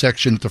across the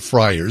section at the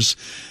Friars.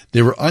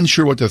 They were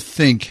unsure what to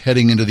think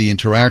heading into the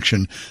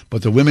interaction,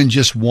 but the women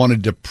just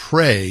wanted to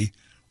pray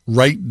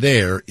right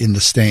there in the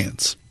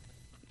stands.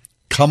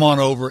 Come on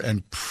over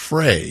and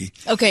pray.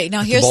 Okay,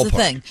 now here's the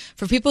thing.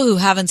 For people who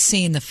haven't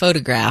seen the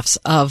photographs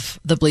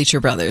of the Bleacher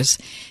Brothers,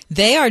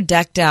 they are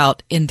decked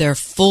out in their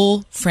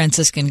full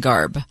Franciscan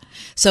garb.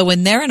 So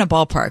when they're in a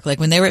ballpark, like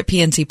when they were at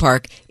PNC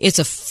Park, it's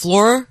a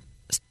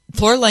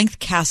floor-length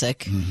cassock.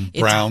 Mm-hmm.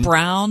 It's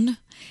brown.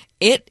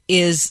 It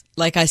is,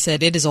 like I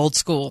said, it is old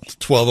school.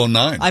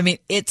 1209. I mean,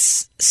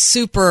 it's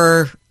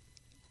super...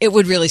 It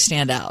would really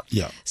stand out.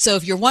 Yeah. So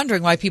if you're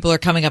wondering why people are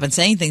coming up and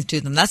saying things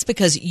to them, that's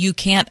because you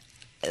can't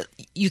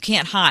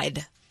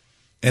hide.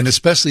 And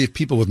especially if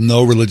people with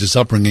no religious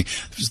upbringing,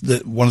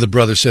 one of the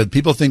brothers said,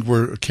 people think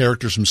we're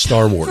characters from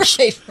Star Wars.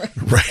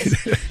 Right.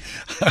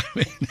 I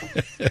mean,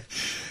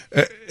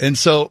 and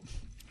so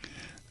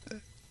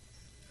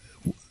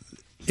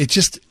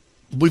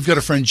we've got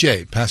a friend,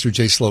 Jay, Pastor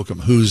Jay Slocum,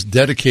 who's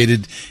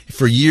dedicated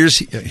for years.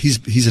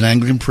 He's an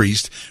Anglican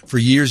priest. For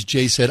years,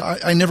 Jay said,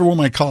 I never wore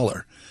my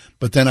collar.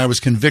 But then I was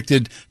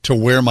convicted to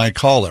wear my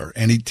collar.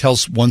 And he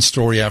tells one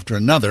story after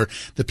another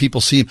that people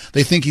see him.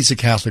 They think he's a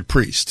Catholic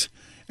priest.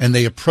 And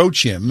they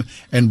approach him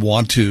and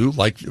want to,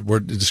 like we're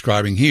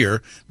describing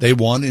here, they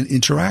want an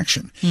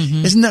interaction.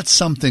 Mm-hmm. Isn't that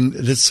something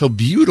that's so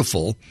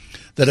beautiful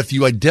that if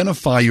you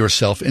identify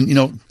yourself, and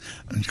of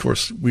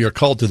course we are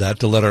called to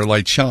that, to let our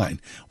light shine,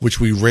 which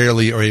we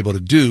rarely are able to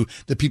do,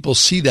 that people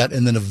see that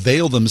and then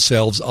avail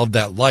themselves of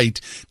that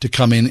light to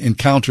come in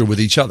encounter with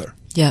each other.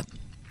 Yep.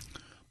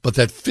 But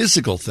that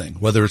physical thing,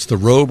 whether it's the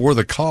robe or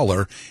the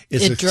collar,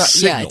 is a signal.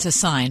 Yeah, it's a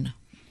sign.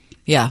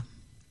 Yeah.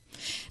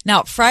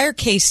 Now, Friar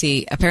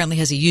Casey apparently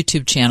has a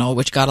YouTube channel,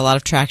 which got a lot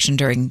of traction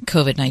during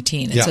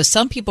COVID-19. And so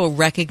some people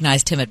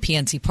recognized him at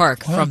PNC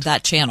Park from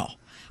that channel,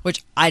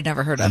 which I'd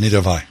never heard of. Neither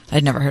have I.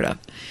 I'd never heard of.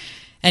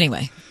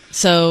 Anyway,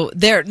 so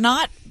they're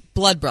not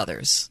blood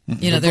brothers.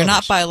 They're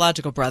not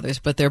biological brothers,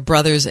 but they're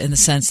brothers in the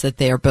sense that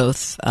they are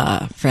both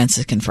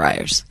Franciscan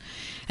friars.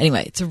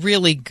 Anyway, it's a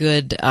really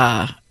good...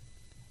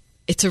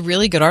 It's a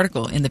really good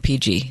article in the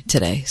PG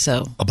today.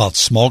 So about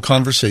small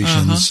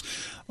conversations,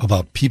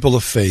 about people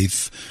of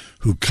faith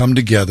who come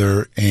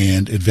together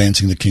and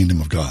advancing the kingdom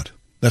of God.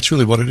 That's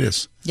really what it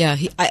is. Yeah.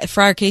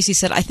 Friar Casey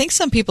said, I think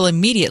some people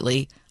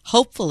immediately,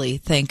 hopefully,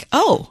 think,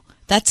 oh,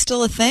 that's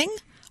still a thing?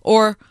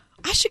 Or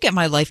I should get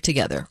my life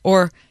together.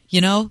 Or,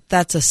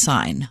 that's a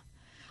sign.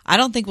 I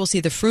don't think we'll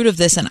see the fruit of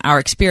this in our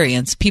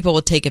experience. People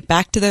will take it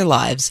back to their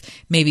lives.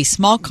 Maybe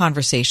small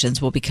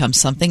conversations will become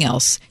something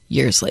else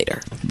years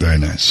later. Very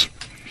nice.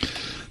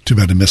 Too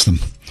bad to miss them.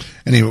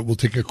 Anyway, we'll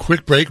take a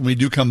quick break. When we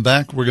do come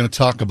back, we're going to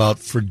talk about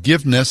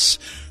forgiveness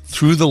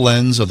through the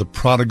lens of the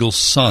prodigal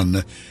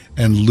son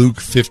and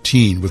Luke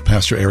 15 with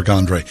Pastor Eric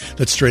Andre.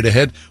 That's straight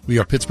ahead. We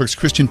are Pittsburgh's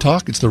Christian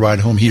Talk. It's the ride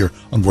home here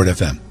on Word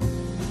FM.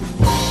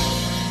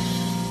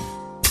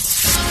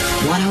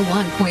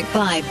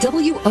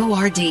 101.5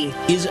 WORD.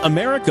 Is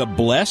America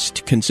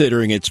blessed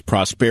considering its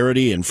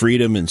prosperity and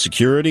freedom and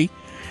security?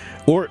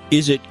 Or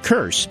is it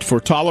cursed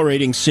for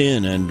tolerating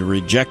sin and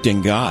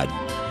rejecting God?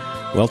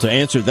 Well, to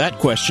answer that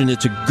question,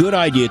 it's a good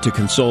idea to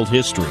consult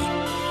history,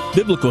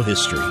 biblical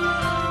history.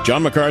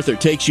 John MacArthur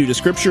takes you to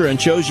Scripture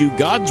and shows you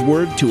God's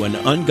Word to an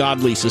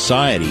ungodly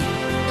society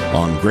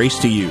on Grace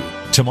to You.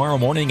 Tomorrow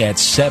morning at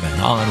 7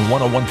 on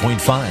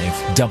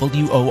 101.5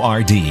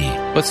 WORD.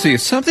 Let's see,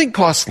 if something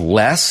costs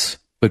less,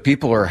 but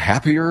people are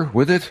happier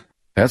with it,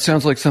 that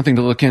sounds like something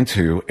to look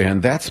into,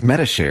 and that's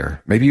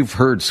Medi-Share. Maybe you've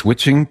heard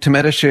switching to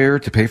Medi-Share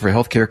to pay for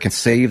healthcare can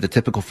save the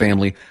typical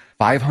family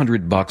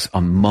 $500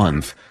 a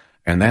month,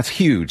 and that's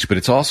huge, but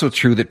it's also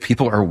true that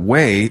people are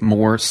way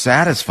more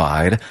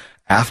satisfied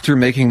after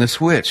making the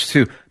switch,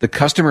 too. The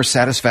customer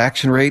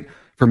satisfaction rate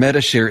for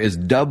Medi-Share is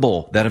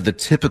double that of the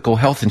typical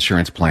health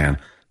insurance plan.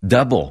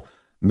 Double.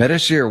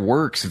 Medi-Share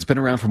works. It's been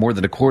around for more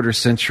than a quarter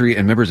century,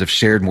 and members have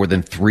shared more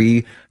than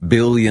 $3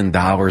 billion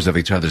of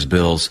each other's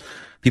bills.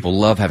 People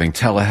love having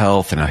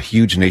telehealth and a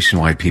huge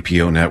nationwide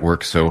PPO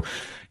network. So,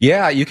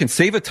 yeah, you can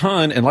save a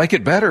ton and like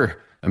it better.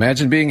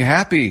 Imagine being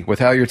happy with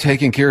how you're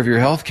taking care of your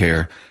health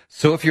care.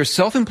 So if you're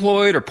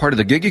self-employed or part of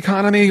the gig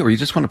economy, or you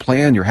just want a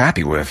plan you're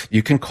happy with,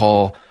 you can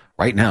call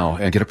right now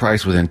and get a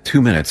price within 2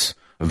 minutes.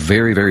 A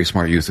very, very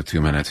smart use of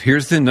 2 minutes.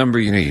 Here's the number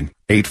you need.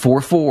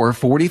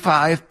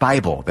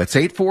 844-45-BIBLE. That's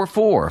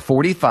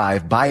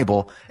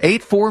 844-45-BIBLE.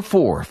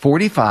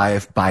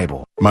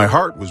 844-45-BIBLE. My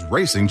heart was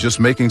racing just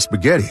making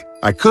spaghetti.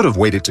 I could have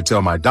waited to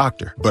tell my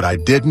doctor, but I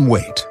didn't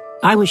wait.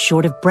 I was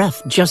short of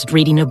breath just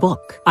reading a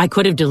book. I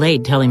could have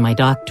delayed telling my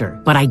doctor,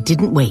 but I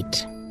didn't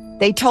wait.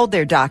 They told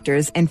their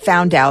doctors and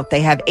found out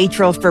they have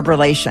atrial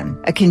fibrillation,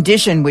 a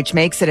condition which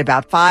makes it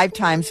about 5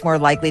 times more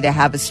likely to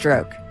have a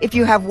stroke. If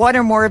you have one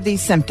or more of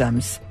these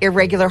symptoms,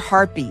 irregular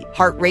heartbeat,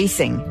 heart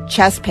racing,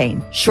 chest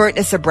pain,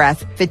 shortness of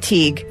breath,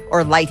 fatigue,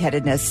 or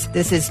lightheadedness,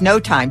 this is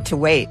no time to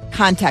wait.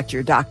 Contact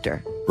your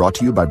doctor. Brought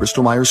to you by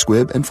Bristol-Myers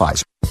Squibb and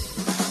Pfizer.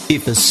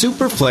 If a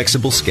super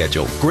flexible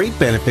schedule, great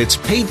benefits,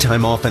 paid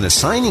time off, and a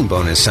signing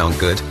bonus sound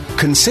good,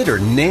 consider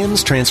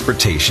NAMS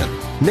Transportation.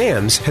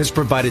 NAMS has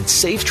provided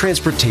safe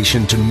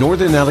transportation to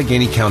Northern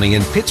Allegheny County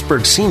and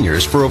Pittsburgh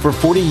seniors for over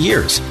 40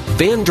 years.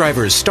 Van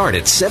drivers start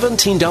at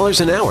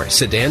 $17 an hour,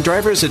 sedan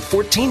drivers at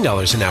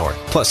 $14 an hour,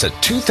 plus a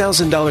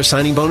 $2,000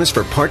 signing bonus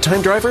for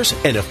part-time drivers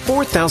and a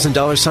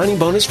 $4,000 signing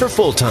bonus for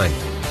full-time.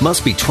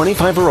 Must be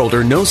 25 or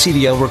older, no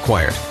CDL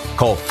required.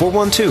 Call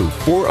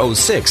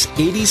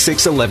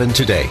 412-406-8611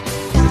 today.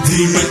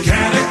 The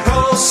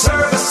Mechanical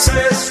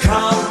Services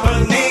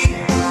Company.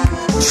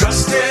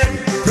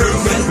 Trusted,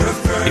 proven,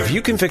 preferred. If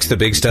you can fix the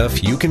big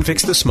stuff, you can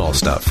fix the small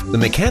stuff. The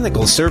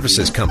Mechanical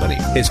Services Company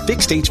has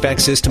fixed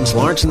HVAC systems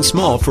large and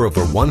small for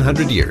over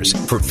 100 years.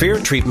 For fair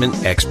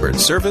treatment, expert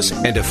service,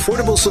 and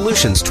affordable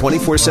solutions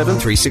 24/7,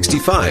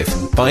 365.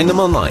 Find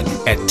them online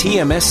at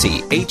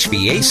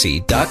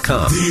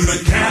tmschvac.com.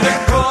 The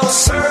Mechanical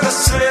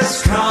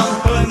Services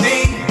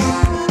Company.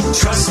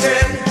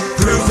 Trusted,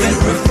 proven,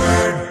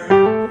 preferred.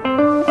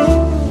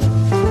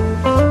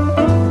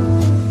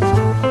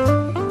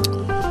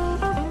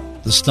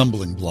 The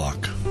stumbling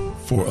block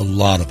for a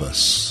lot of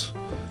us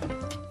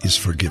is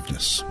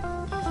forgiveness.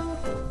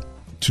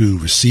 To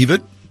receive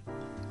it,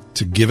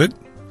 to give it,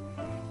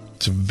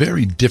 it's a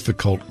very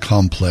difficult,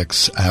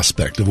 complex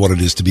aspect of what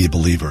it is to be a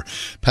believer.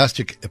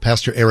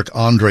 Pastor Eric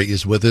Andre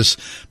is with us.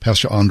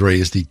 Pastor Andre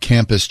is the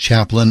campus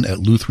chaplain at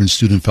Lutheran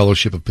Student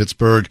Fellowship of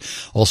Pittsburgh,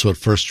 also at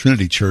First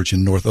Trinity Church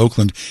in North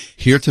Oakland,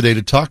 here today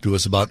to talk to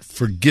us about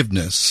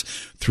forgiveness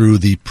through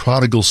the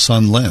prodigal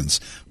son lens.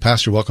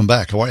 Pastor, welcome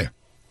back. How are you?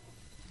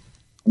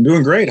 I'm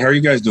doing great. How are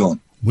you guys doing?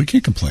 We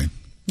can't complain.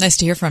 Nice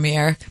to hear from you,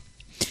 Eric.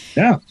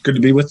 Yeah, good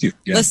to be with you.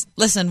 Yeah.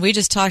 Listen, we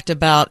just talked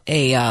about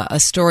a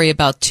story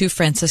about 2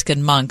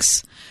 Franciscan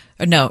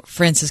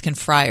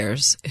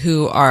friars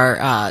who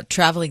are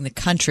traveling the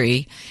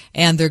country,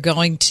 and they're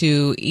going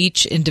to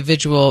each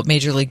individual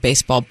Major League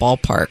Baseball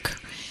ballpark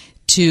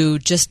to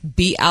just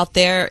be out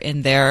there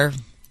in their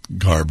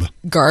garb,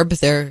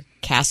 their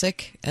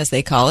cassock, as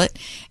they call it,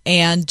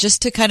 and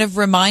just to kind of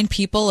remind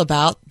people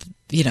about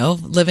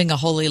living a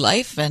holy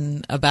life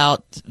and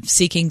about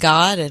seeking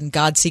God and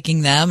God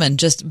seeking them and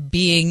just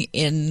being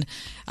in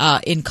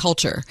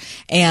culture.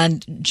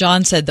 And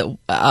John said that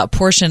a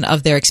portion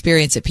of their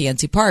experience at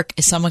PNC Park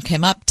is someone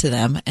came up to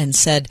them and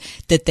said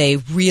that they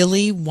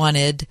really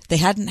they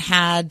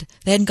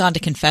hadn't gone to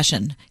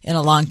confession in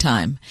a long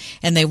time.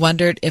 And they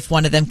wondered if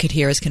one of them could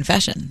hear his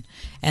confession.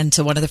 And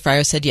so one of the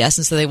friars said yes.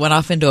 And so they went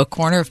off into a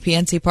corner of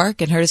PNC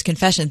Park and heard his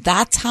confession.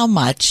 That's how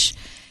much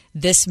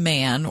this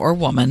man or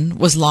woman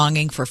was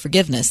longing for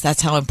forgiveness.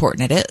 That's how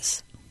important it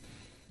is.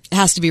 It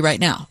has to be right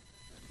now.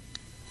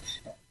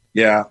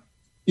 Yeah.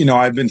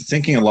 I've been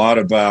thinking a lot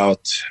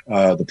about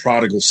the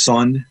prodigal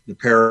son, the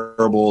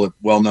parable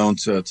well known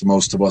to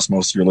most of us,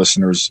 most of your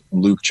listeners,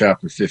 Luke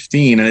chapter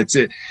 15. And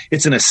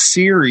it's in a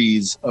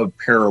series of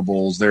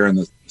parables there in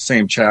the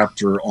same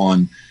chapter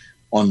on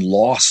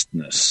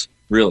lostness.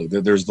 Really,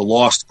 there's the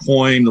lost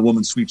coin. The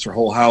woman sweeps her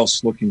whole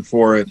house looking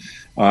for it.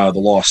 The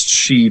lost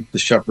sheep. The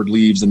shepherd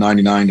leaves the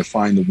 99 to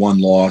find the one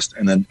lost,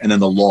 and then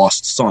the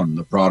lost son,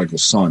 the prodigal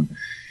son,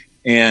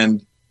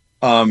 and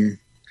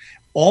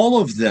all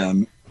of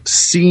them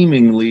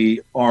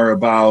seemingly are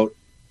about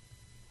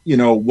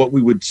what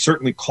we would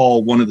certainly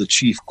call one of the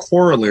chief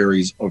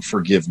corollaries of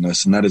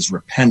forgiveness, and that is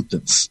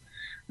repentance,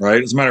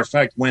 right? As a matter of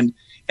fact,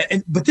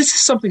 but this is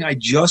something I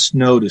just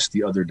noticed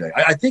the other day.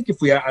 I think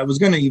I was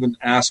going to even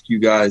ask you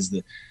guys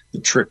the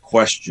trick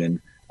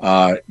question,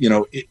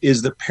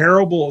 is the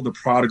parable of the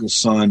prodigal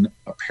son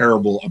a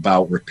parable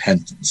about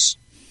repentance?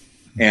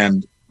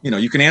 And,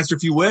 you can answer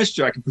if you wish,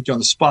 or I can put you on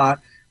the spot.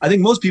 I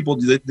think most people,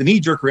 the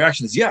knee-jerk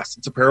reaction is, yes,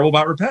 it's a parable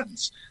about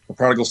repentance. The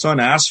prodigal son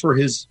asks for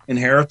his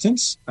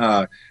inheritance,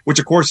 which,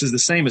 of course, is the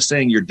same as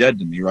saying you're dead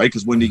to me, right?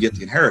 Because when do you get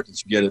the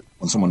inheritance? You get it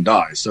when someone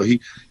dies. So he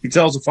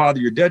tells the father,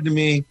 you're dead to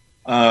me.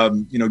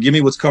 Give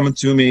me what's coming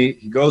to me.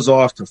 He goes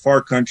off to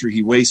far country.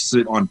 He wastes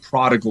it on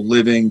prodigal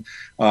living,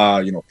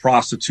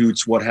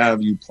 prostitutes, what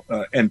have you,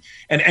 and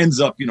ends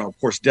up,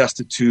 of course,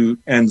 destitute,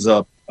 ends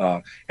up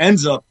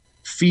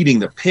feeding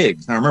the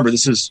pigs. Now, remember,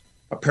 this is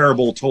a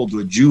parable told to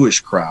a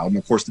Jewish crowd. And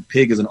of course, the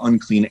pig is an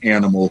unclean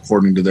animal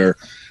according to their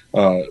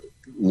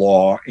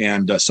law.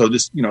 And so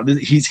this,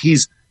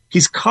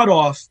 he's cut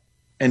off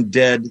and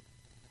dead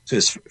to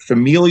his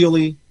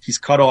familially. He's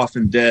cut off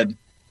and dead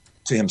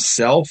to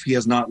himself. He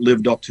has not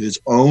lived up to his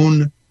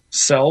own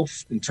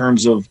self in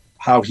terms of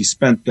how he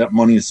spent that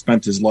money and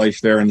spent his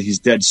life there. And he's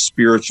dead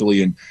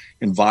spiritually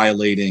and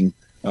violating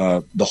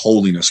the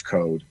holiness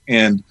code.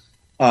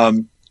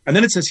 And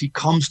then it says he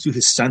comes to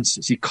his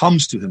senses. He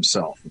comes to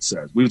himself, it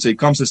says. We would say he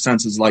comes to his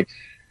senses like,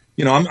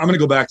 I'm going to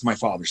go back to my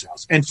father's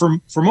house. And for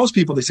most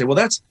people, they say,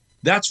 well,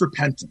 that's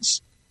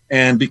repentance.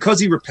 And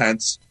because he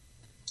repents,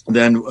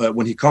 then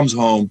when he comes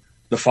home,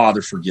 the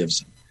father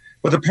forgives him.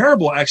 But the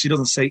parable actually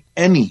doesn't say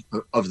any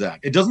of that.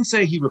 It doesn't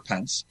say he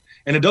repents.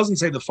 And it doesn't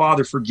say the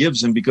father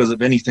forgives him because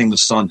of anything the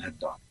son had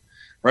done.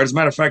 Right? As a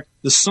matter of fact,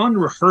 the son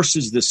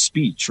rehearses this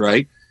speech,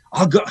 right?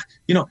 I'll go,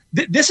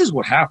 this is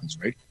what happens,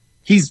 right?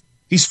 He's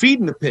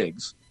feeding the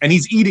pigs, and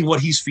he's eating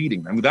what he's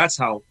feeding them. That's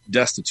how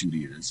destitute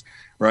he is,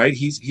 right?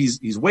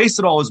 He's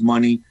wasted all his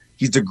money.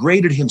 He's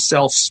degraded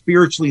himself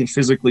spiritually and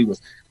physically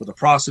with the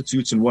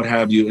prostitutes and what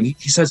have you. And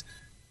he says,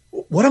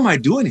 what am I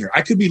doing here?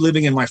 I could be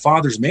living in my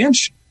father's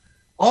mansion.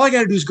 All I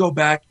got to do is go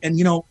back and,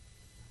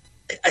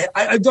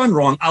 I've done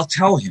wrong. I'll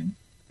tell him.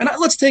 And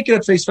let's take it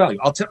at face value.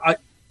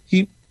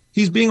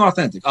 He's being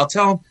authentic. I'll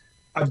tell him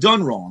I've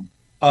done wrong.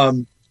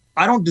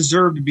 I don't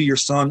deserve to be your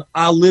son.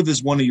 I'll live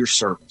as one of your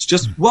servants.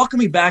 Just welcome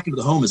me back into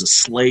the home as a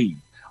slave.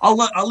 I'll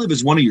live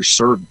as one of your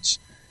servants.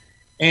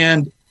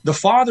 And the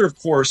father, of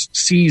course,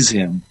 sees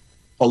him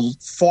a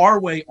far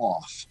way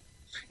off.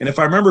 And if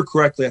I remember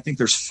correctly, I think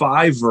there's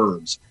 5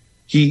 verbs.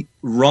 He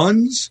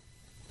runs.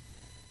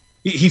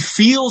 He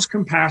feels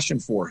compassion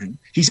for him.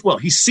 He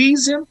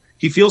sees him.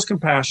 He feels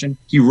compassion.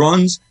 He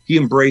runs. He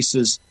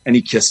embraces, and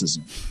he kisses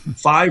him.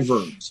 5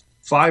 verbs.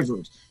 5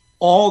 verbs.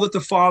 All that the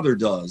father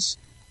does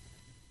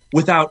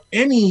without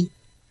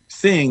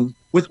anything,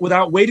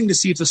 without waiting to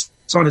see if the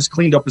son has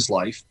cleaned up his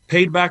life,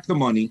 paid back the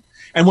money.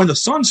 And when the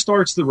son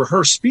starts the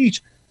rehearsed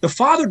speech, the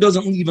father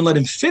doesn't even let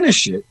him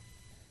finish it.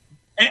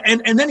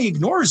 And then he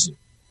ignores it.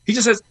 He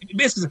just says,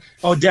 basically,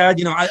 oh, Dad,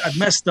 I've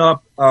messed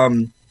up.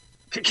 Can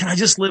I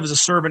just live as a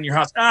servant in your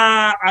house?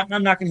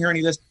 I'm not going to hear any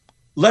of this.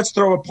 Let's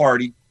throw a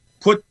party.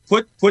 Put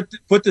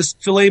this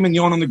filet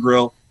mignon on the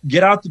grill.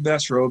 Get out the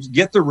best robes.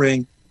 Get the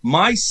ring.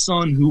 My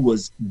son who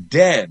was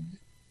dead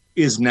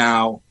is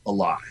now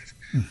alive.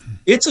 Mm-hmm.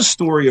 It's a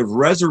story of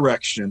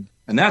resurrection,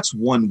 and that's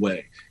one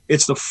way.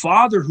 It's the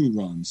father who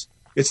runs.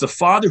 It's the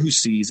father who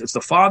sees. It's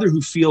the father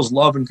who feels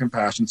love and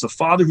compassion. It's the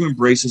father who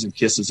embraces and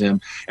kisses him.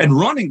 And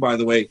running, by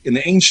the way, in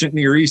the ancient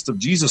Near East of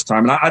Jesus'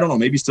 time, and I don't know,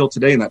 maybe still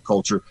today in that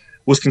culture,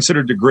 was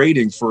considered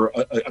degrading for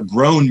a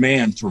grown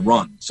man to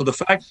run. So the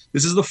fact,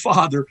 this is the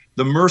father,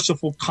 the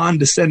merciful,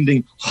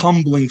 condescending,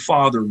 humbling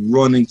father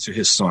running to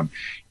his son.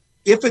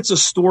 If it's a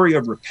story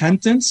of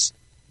repentance,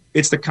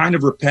 it's the kind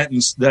of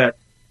repentance that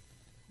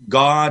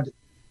God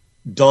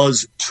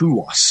does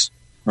to us,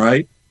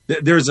 right?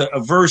 There's a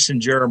verse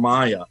in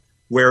Jeremiah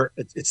where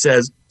it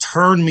says,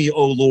 turn me,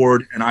 O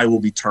Lord, and I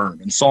will be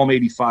turned. And Psalm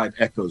 85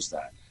 echoes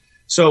that.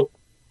 So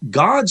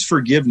God's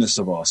forgiveness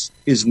of us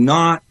is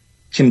not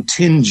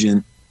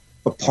contingent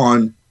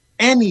upon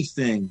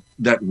anything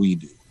that we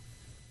do.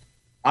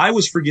 I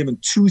was forgiven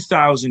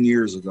 2,000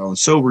 years ago, and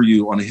so were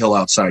you on a hill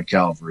outside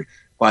Calvary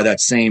by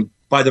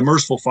the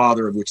merciful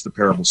Father of which the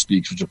parable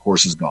speaks, which of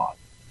course is God.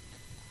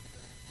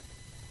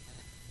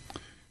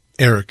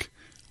 Eric,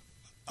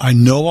 I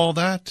know all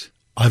that.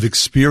 I've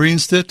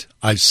experienced it.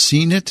 I've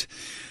seen it.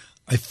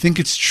 I think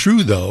it's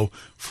true, though,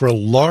 for a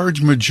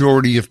large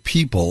majority of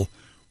people,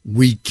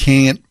 we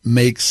can't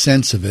make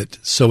sense of it,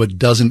 so it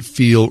doesn't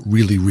feel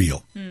really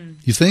real.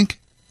 You think?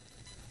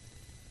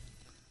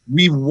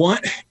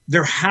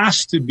 There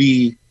has to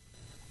be,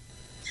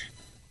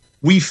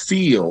 we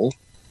feel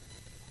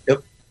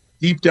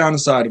deep down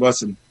inside of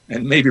us and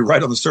maybe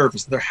right on the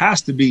surface, there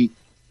has to be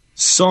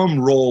some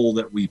role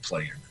that we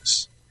play in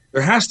this.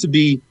 There has to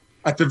be,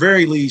 at the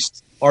very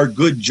least, our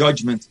good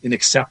judgment in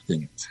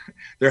accepting it.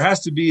 There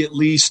has to be at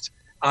least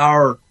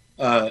our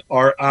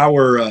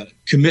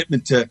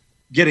commitment to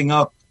getting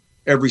up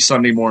every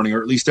Sunday morning,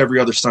 or at least every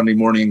other Sunday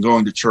morning, and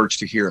going to church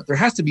to hear it. There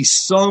has to be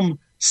some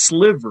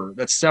sliver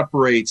that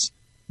separates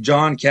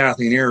John,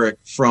 Kathy, and Eric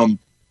from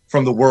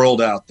the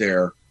world out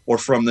there, or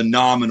from the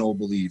nominal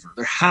believer.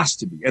 There has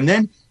to be. And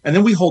then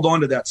we hold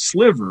on to that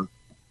sliver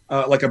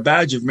like a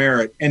badge of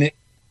merit. And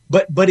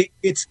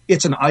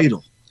it's an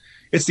idol.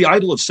 It's the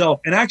idol of self.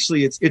 And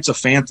actually, it's a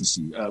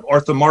fantasy.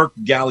 Arthur Mark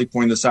Galley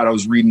pointed this out. I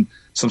was reading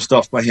some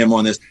stuff by him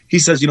on this. He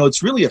says,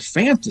 it's really a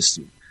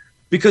fantasy.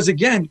 Because,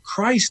 again,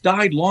 Christ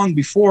died long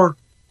before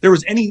there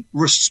was any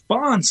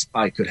response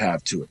I could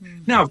have to it.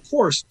 Mm-hmm. Now, of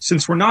course,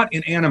 since we're not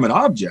inanimate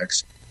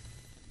objects,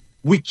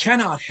 we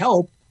cannot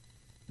help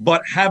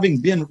but having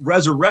been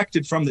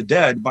resurrected from the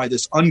dead by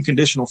this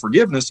unconditional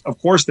forgiveness, of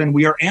course, then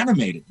we are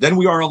animated. Then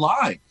we are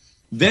alive.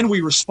 Then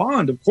we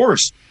respond, of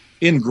course,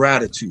 in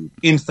gratitude,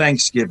 in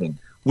thanksgiving.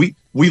 We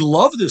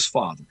love this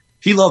Father.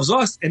 He loves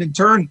us, and in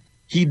turn,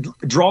 he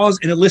draws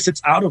and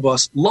elicits out of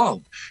us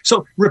love.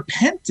 So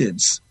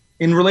repentance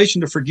in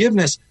relation to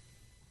forgiveness,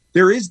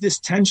 there is this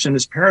tension,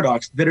 this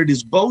paradox, that it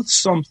is both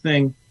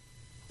something,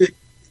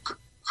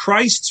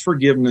 Christ's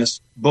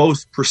forgiveness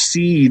both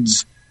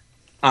precedes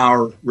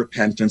our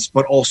repentance,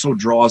 but also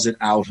draws it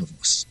out of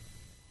us.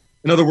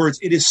 In other words,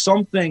 it is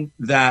something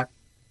that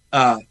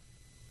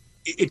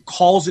it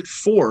calls it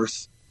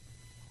forth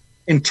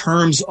in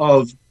terms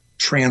of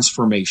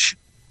transformation.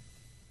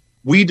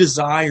 We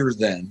desire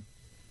then,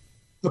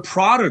 the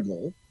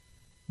prodigal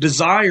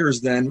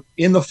desires then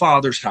in the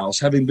Father's house,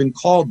 having been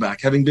called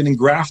back, having been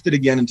engrafted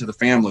again into the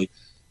family.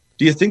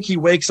 Do you think he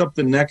wakes up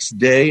the next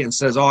day and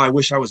says, I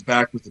wish I was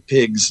back with the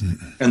pigs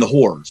and the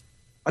whores?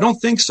 I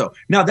don't think so.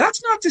 Now,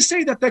 that's not to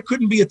say that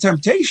couldn't be a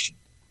temptation,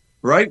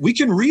 right? We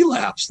can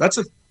relapse. That's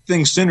a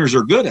thing sinners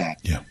are good at.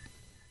 Yeah.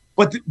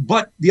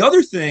 But the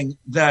other thing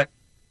that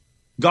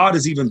God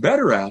is even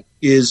better at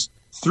is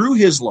through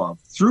his love,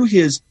 through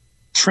his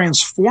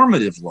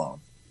transformative love,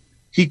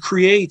 he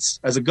creates,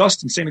 as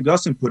St.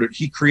 Augustine put it,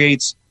 he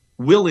creates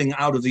willing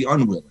out of the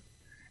unwilling.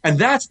 And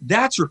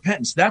that's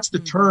repentance. That's the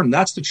turn.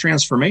 That's the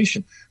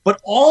transformation. But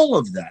all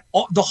of that,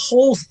 the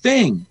whole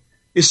thing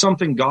is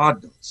something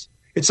God does.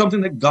 It's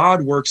something that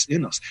God works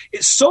in us.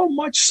 It's so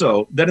much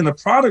so that in the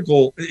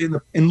prodigal,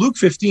 in Luke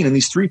 15, in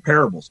these three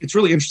parables, it's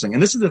really interesting.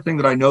 And this is the thing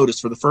that I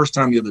noticed for the first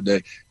time the other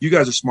day. You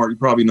guys are smart. You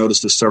probably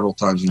noticed this several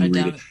times when you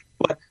read it.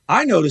 But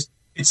I noticed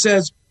it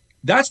says,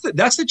 that's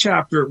the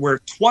chapter where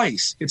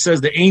twice it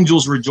says the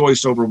angels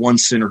rejoice over one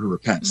sinner who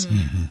repents.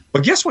 Mm-hmm.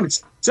 But guess what?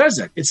 It says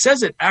that. It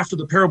says it after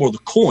the parable of the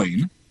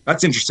coin.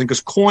 That's interesting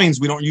because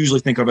coins we don't usually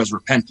think of as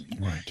repenting.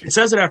 Right. It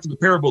says it after the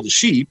parable of the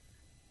sheep.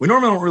 We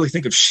normally don't really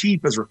think of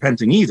sheep as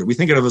repenting either. We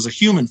think of it as a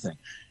human thing.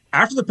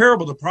 After the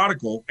parable of the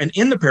prodigal, and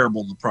in the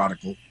parable of the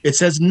prodigal, it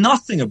says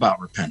nothing about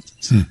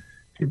repentance.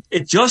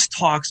 It just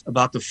talks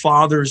about the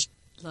Father's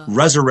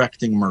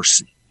resurrecting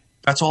mercy.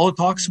 That's all it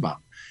talks about.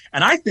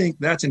 And I think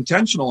that's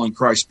intentional on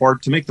Christ's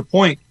part to make the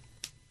point,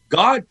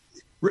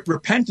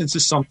 repentance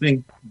is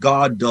something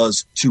God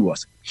does to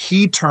us.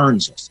 He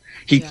turns us.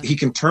 He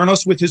can turn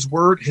us with his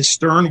word, his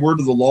stern word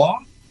of the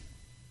law.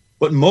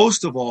 But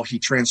most of all, he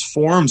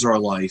transforms our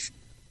life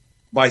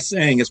by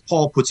saying, as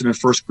Paul puts it in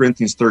 1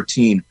 Corinthians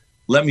 13,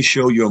 let me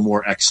show you a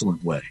more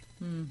excellent way.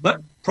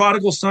 But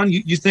prodigal son,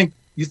 you think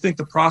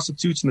the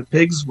prostitutes and the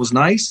pigs was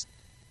nice?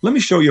 Let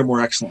me show you a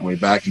more excellent way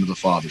back into the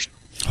Father's.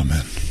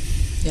 Amen.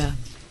 Yeah.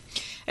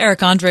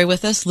 Eric Andre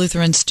with us,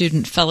 Lutheran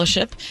Student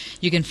Fellowship.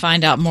 You can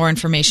find out more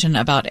information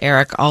about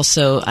Eric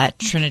also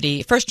at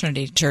First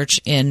Trinity Church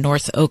in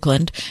North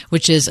Oakland,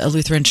 which is a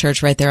Lutheran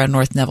church right there on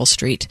North Neville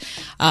Street,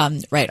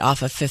 right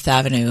off of Fifth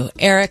Avenue.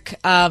 Eric,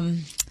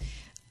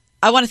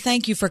 I want to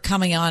thank you for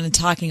coming on and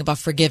talking about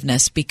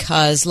forgiveness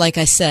because, like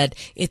I said,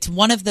 it's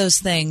one of those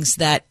things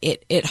that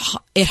it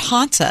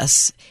haunts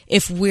us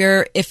if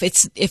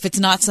it's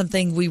not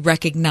something we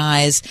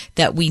recognize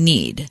that we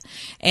need,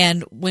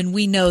 and when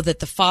we know that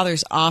the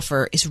Father's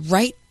offer is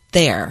right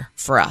there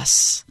for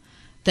us,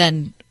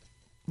 then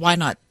why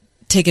not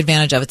take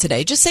advantage of it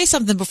today? Just say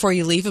something before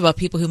you leave about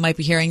people who might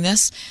be hearing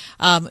this,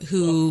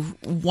 who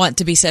want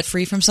to be set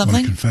free from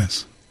something.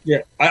 Confess.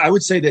 Yeah, I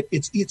would say that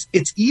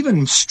it's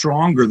even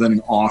stronger than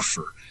an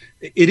offer.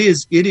 It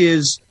is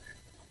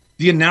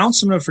the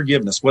announcement of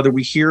forgiveness, whether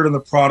we hear it in the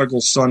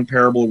prodigal son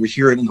parable, or we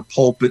hear it in the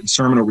pulpit and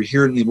sermon, or we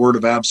hear it in the word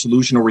of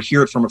absolution, or we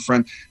hear it from a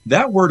friend.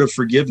 That word of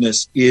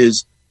forgiveness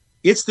it's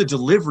the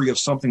delivery of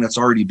something that's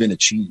already been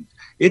achieved.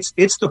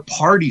 It's the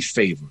party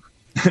favor.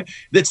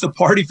 That's the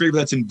party favor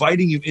that's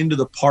inviting you into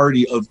the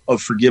party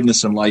of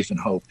forgiveness and life and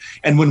hope.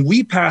 And when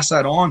we pass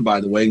that on,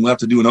 by the way, and we'll have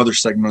to do another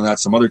segment on that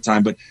some other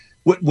time, but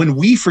when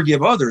we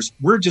forgive others,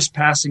 we're just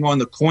passing on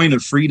the coin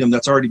of freedom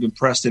that's already been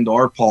pressed into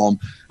our palm.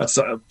 That's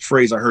a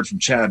phrase I heard from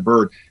Chad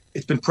Bird.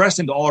 It's been pressed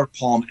into our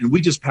palm, and we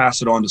just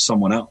pass it on to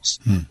someone else.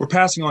 We're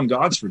passing on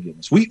God's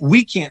forgiveness.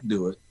 We can't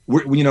do it.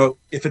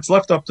 If it's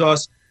left up to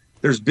us,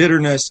 there's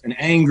bitterness and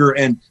anger,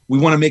 and we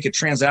want to make it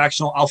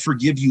transactional. I'll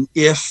forgive you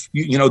if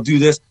you do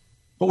this.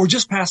 But we're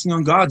just passing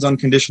on God's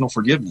unconditional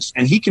forgiveness,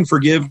 and he can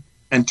forgive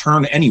and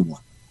turn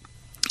anyone.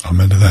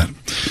 Amen to that.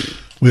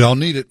 We all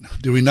need it,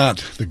 do we not?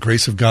 The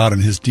grace of God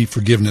and his deep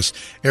forgiveness.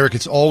 Eric,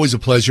 it's always a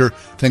pleasure.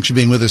 Thanks for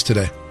being with us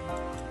today.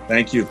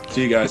 Thank you.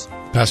 See you guys.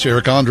 Pastor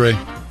Eric Andre,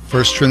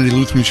 First Trinity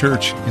Lutheran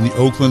Church in the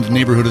Oakland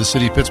neighborhood of the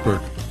city of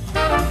Pittsburgh.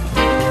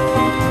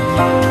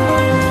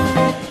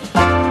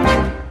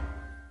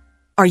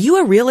 Are you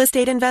a real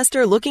estate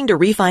investor looking to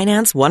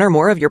refinance one or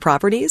more of your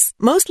properties?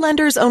 Most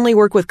lenders only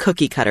work with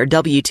cookie-cutter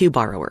W-2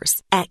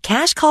 borrowers. At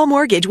Cash Call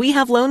Mortgage, we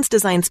have loans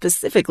designed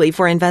specifically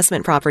for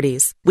investment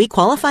properties. We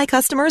qualify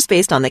customers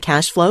based on the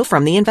cash flow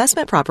from the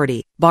investment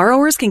property.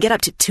 Borrowers can get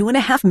up to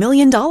 $2.5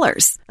 million.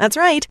 That's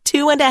right,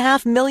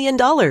 $2.5 million.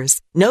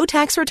 No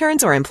tax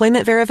returns or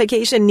employment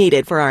verification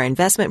needed for our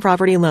investment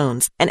property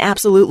loans, and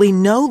absolutely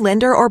no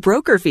lender or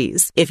broker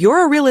fees. If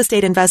you're a real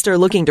estate investor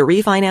looking to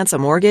refinance a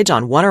mortgage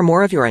on one or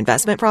more of your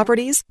investment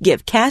properties,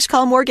 give Cash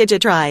Call Mortgage a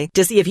try.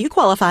 To see if you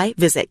qualify,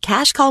 visit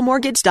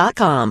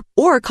cashcallmortgage.com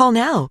or call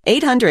now,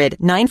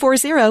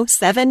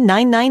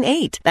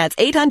 800-940-7998. That's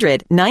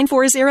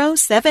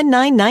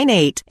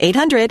 800-940-7998.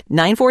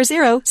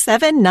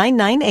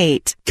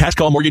 800-940-7998. Cash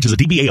Call Mortgage is a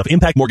DBA of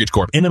Impact Mortgage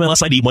Corp.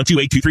 NMLS ID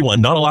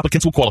 128231. Not all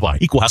applicants will qualify.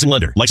 Equal housing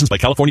lender. Licensed by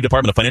California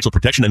Department of Financial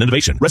Protection and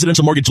Innovation.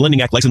 Residential Mortgage Lending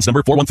Act license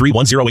number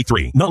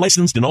 4131083. Not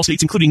licensed in all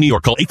states including New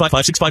York. Call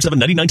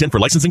 855-657-9910 for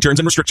licensing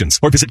terms and restrictions.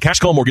 Or visit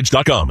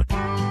cashcallmortgage.com.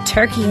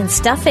 Turkey and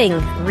stuffing,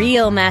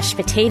 real mashed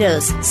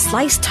potatoes,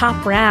 sliced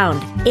top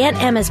round, Aunt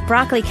Emma's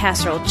broccoli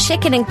casserole,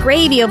 chicken and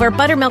gravy over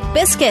buttermilk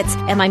biscuits.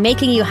 Am I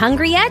making you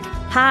hungry yet?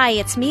 Hi,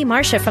 it's me,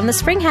 Marcia, from the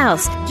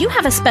Springhouse. Do you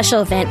have a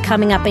special event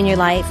coming up in your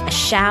life? A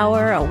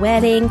shower, a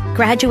wedding,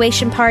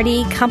 graduation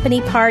party,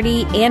 company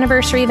party,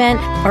 anniversary event,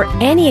 or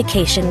any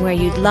occasion where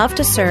you'd love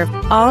to serve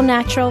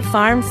all-natural,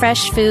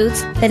 farm-fresh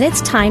foods? Then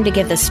it's time to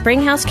give the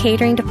Springhouse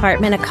Catering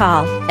Department a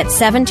call at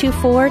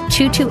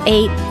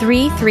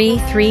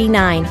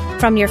 724-228-3339.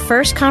 From your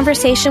first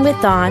conversation with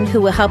Dawn,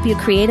 who will help you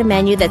create a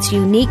menu that's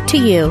unique to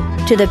you,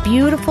 to the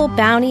beautiful,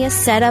 bounteous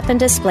setup and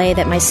display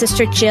that my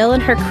sister Jill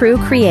and her crew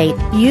create,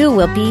 you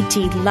will be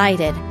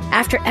delighted.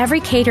 After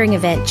every catering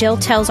event, Jill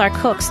tells our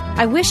cooks,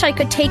 I wish I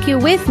could take you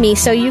with me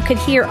so you could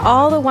hear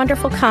all the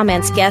wonderful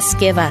comments guests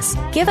give us.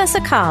 Give us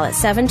a call at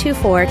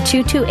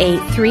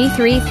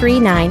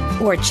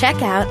 724-228-3339 or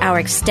check out our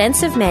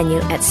extensive menu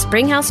at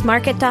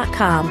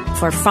springhousemarket.com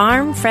for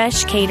farm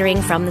fresh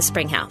catering from the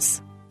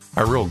Springhouse.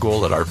 Our real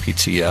goal at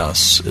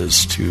RPTS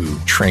is to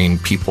train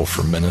people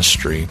for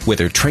ministry.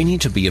 Whether training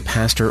to be a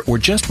pastor or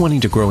just wanting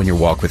to grow in your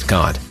walk with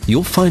God,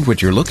 you'll find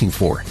what you're looking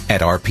for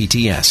at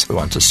RPTS. We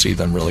want to see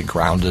them really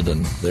grounded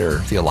in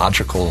their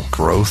theological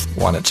growth.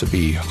 We want it to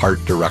be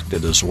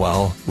heart-directed as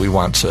well. We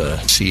want to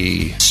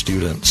see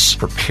students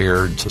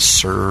prepared to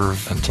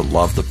serve and to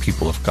love the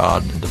people of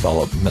God and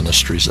develop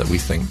ministries that we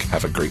think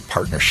have a great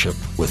partnership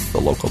with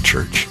the local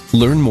church.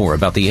 Learn more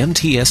about the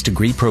MTS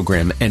degree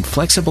program and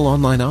flexible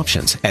online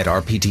options at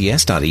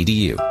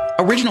rpts.edu.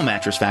 Original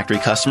Mattress Factory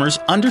customers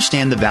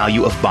understand the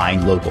value of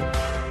buying local.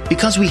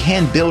 Because we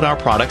hand build our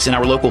products in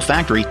our local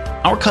factory,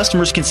 our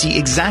customers can see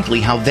exactly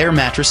how their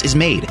mattress is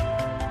made.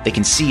 They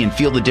can see and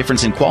feel the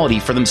difference in quality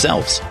for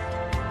themselves.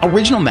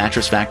 Original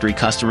Mattress Factory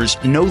customers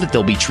know that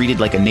they'll be treated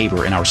like a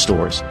neighbor in our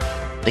stores.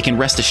 They can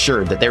rest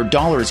assured that their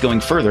dollar is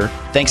going further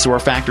thanks to our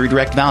factory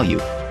direct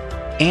value.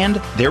 And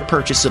their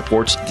purchase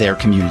supports their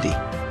community.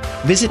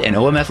 Visit an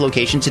OMF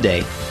location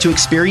today to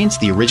experience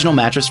the Original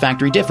Mattress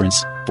Factory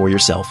difference for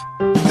yourself.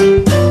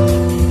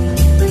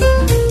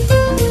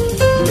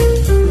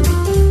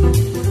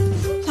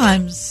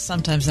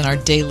 Sometimes in our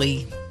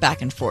daily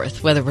back and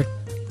forth, whether we're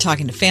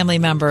talking to family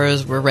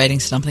members, we're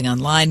writing something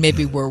online,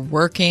 maybe we're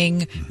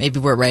working, maybe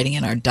we're writing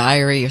in our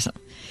diary or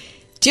something.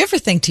 Do you ever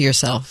think to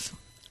yourself,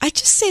 I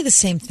just say the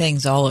same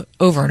things all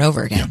over and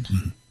over again? Yeah.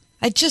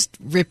 I just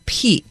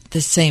repeat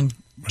the same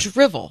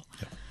drivel.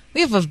 Yeah.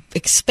 We have an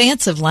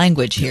expansive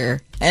language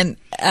here, and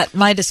at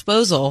my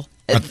disposal,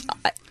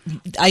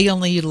 I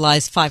only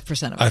utilize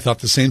 5% of it. I thought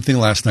the same thing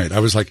last night. I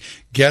was like,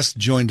 guest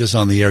joined us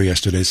on the air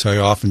yesterday, so I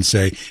often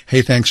say,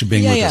 hey, thanks for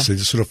being with us. I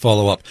just sort of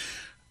follow up.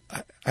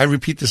 I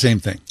repeat the same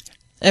thing.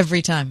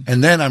 Every time.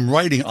 And then I'm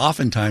writing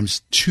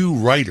oftentimes to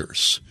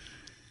writers.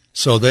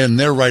 So then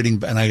they're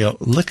writing, and I go,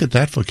 look at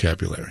that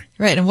vocabulary.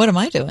 Right, and what am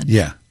I doing?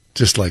 Yeah,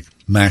 just like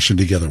mashing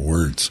together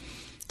words.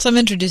 So I'm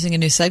introducing a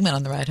new segment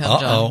on the ride home,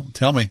 John. Uh-oh,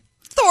 tell me.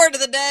 The word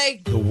of the day.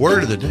 The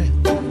word of the day.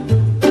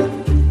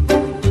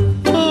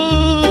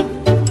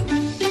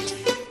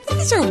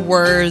 These are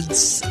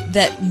words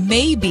that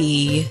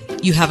maybe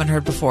you haven't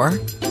heard before,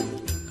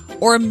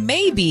 or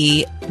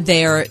maybe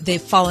they've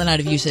fallen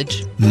out of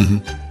usage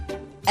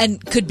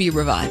and could be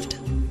revived.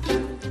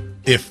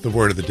 If the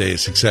word of the day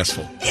is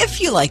successful.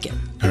 If you like it.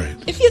 All right.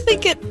 If you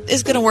think it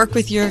is going to work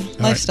with your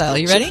lifestyle.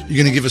 You ready? So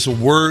you're going to give us a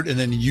word and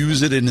then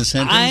use it in a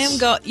sentence? I am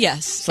yes.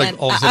 It's like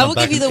all of a sudden I will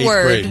give you the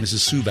word. Grade,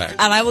 Mrs. Subak.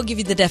 And I will give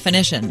you the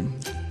definition.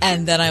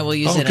 And then I will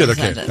use it in a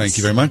sentence. Thank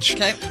you very much.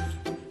 Okay.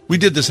 We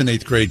did this in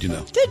 8th grade, you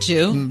know. Did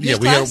you? Yeah,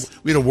 we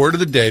had a word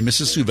of the day,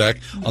 Mrs. Subak,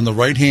 on the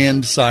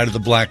right-hand side of the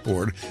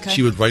blackboard. Okay.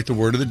 She would write the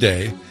word of the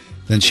day.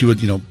 then she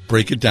would,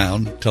 break it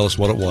down, tell us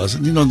what it was,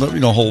 and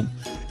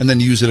and then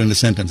use it in a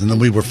sentence. And then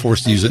we were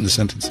forced to use it in a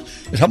sentence.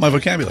 It helped my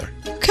vocabulary.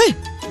 Okay.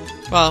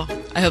 Well,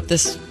 I hope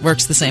this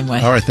works the same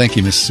way. All right, thank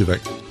you, Mrs.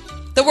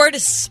 Suvek. The word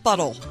is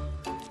sputtle.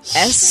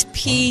 Spuddle.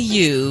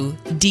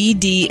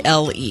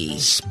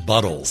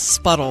 Sputtle.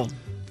 Sputtle.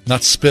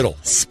 Not spittle.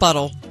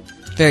 Sputtle.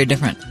 Very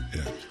different.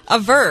 Yeah. A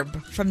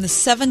verb from the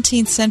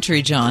 17th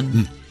century,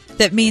 John,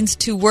 that means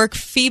to work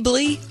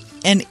feebly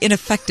and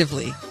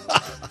ineffectively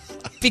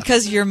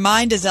because your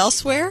mind is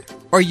elsewhere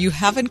or you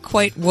haven't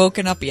quite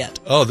woken up yet.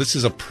 Oh, this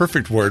is a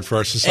perfect word for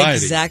our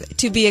society. Exactly.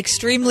 To be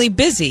extremely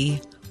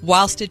busy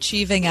whilst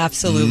achieving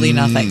absolutely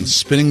nothing.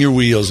 Spinning your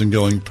wheels and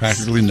going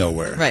practically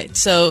nowhere. Right.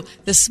 So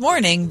this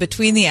morning,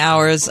 between the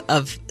hours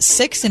of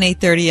 6 and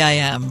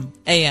 8:30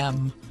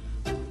 a.m.,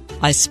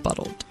 I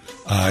sputtled.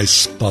 I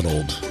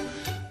sputtled.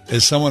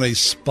 Is someone a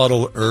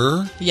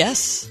sputtler?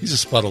 Yes. He's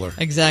a sputtler.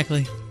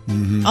 Exactly.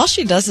 Mm-hmm. All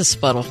she does is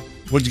sputtle.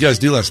 What did you guys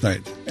do last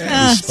night?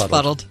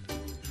 Sputtled.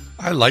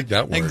 I like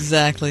that word.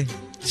 Exactly.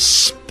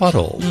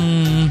 Sputtle.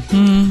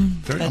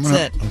 Mm-hmm. That's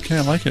it. Okay,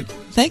 I like it.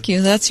 Thank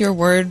you. That's your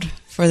word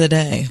for the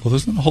day. Well,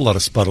 there's not a whole lot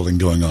of sputtling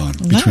going on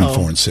between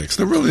 4 and 6.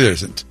 There really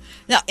isn't.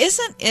 Now,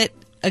 isn't it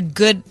a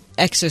good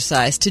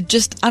exercise to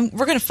just...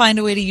 we're going to find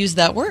a way to use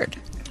that word.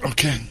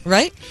 Okay.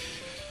 Right?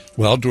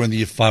 Well, during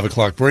the 5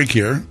 o'clock break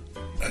here,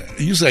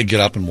 usually I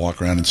get up and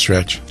walk around and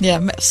stretch. Yeah.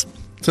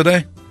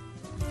 Today,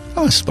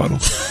 I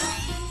sputtle.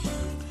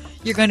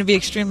 You're going to be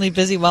extremely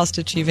busy whilst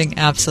achieving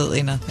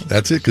absolutely nothing.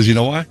 That's it, because you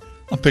know why?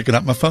 I'm picking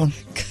up my phone.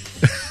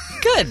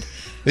 Good.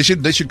 They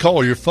should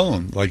call your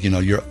phone, like,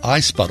 your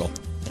iSputtle.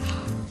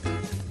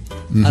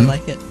 Mm-hmm. I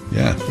like it.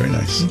 Yeah, very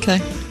nice. Okay.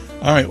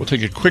 All right, we'll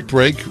take a quick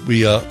break.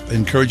 We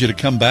encourage you to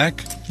come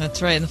back.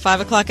 That's right. In the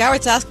 5 o'clock hour,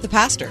 it's Ask the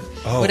Pastor.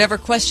 Oh. Whatever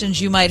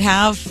questions you might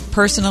have,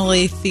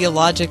 personally,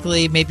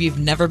 theologically, maybe you've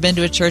never been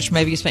to a church,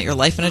 maybe you spent your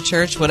life in a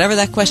church, whatever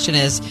that question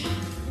is.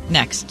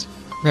 Next,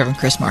 Reverend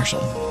Chris Marshall.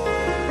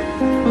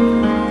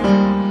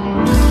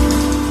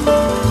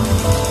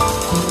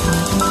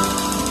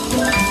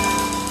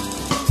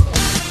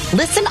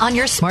 Listen on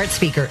your smart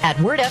speaker at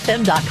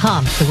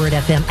wordfm.com, the Word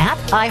FM app,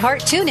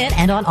 iHeart, TuneIn,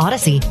 and on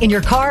Odyssey. In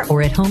your car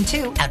or at home,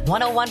 too, at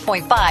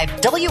 101.5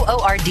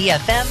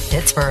 WORD-FM,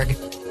 Pittsburgh.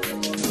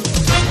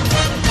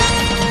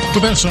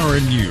 With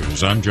SRN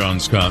News, I'm John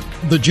Scott.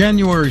 The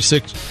January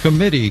 6th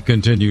committee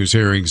continues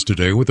hearings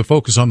today with a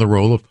focus on the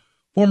role of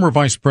former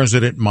Vice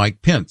President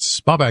Mike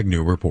Pence. Bob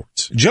Agnew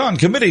reports. John,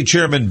 Committee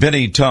Chairman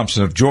Benny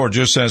Thompson of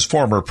Georgia says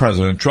former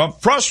President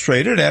Trump,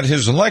 frustrated at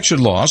his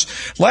election loss,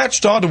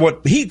 latched onto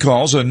what he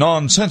calls a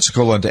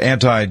nonsensical and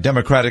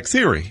anti-democratic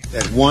theory.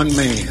 That one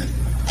man,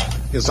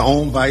 his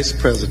own vice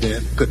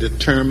president, could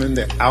determine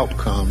the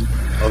outcome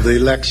of the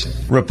election.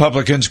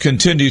 Republicans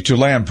continue to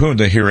lampoon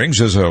the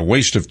hearings as a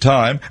waste of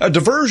time, a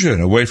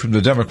diversion away from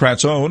the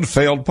Democrats' own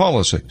failed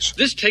policies.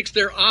 This takes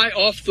their eye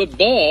off the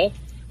ball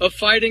of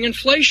fighting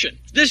inflation.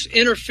 This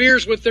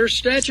interferes with their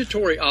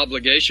statutory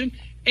obligation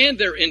and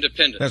their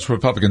independence. That's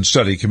Republican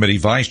Study Committee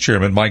Vice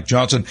Chairman Mike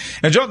Johnson.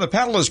 And John, the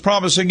panel is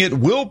promising it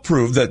will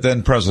prove that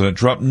then President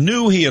Trump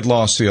knew he had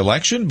lost the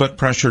election, but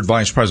pressured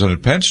Vice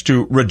President Pence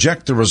to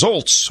reject the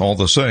results all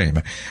the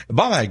same.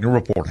 Bob Agnew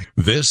reporting.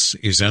 This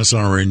is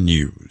SRN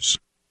News.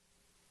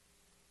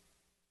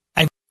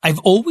 I've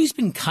always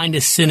been kind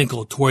of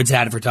cynical towards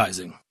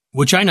advertising,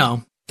 which I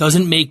know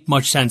doesn't make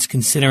much sense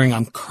considering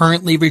I'm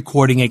currently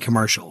recording a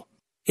commercial.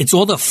 It's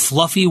all the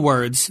fluffy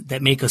words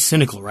that make us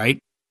cynical, right?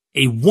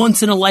 A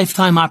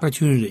once-in-a-lifetime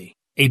opportunity,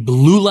 a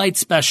blue light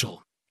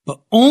special, but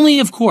only,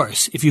 of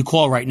course, if you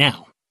call right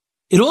now.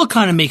 It all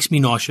kind of makes me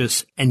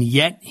nauseous, and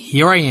yet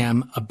here I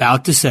am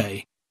about to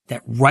say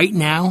that right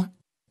now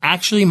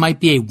actually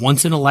might be a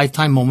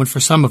once-in-a-lifetime moment for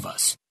some of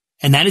us,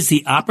 and that is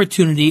the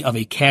opportunity of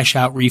a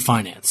cash-out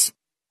refinance.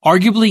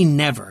 Arguably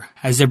never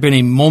has there been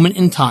a moment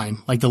in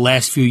time like the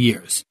last few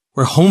years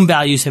where home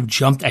values have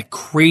jumped at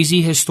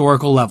crazy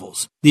historical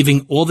levels,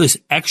 leaving all this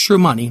extra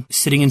money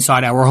sitting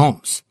inside our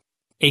homes.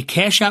 A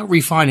cash-out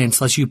refinance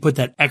lets you put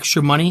that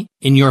extra money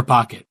in your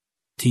pocket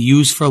to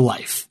use for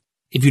life.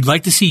 If you'd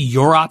like to see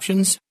your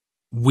options,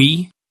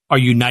 we are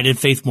United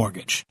Faith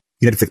Mortgage.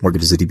 United Faith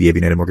Mortgage is a DBA of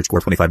United Mortgage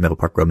Corp. 25 Melville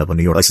Park Road, Melville,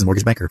 New York. Licensed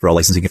mortgage banker. For all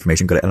licensing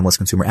information, go to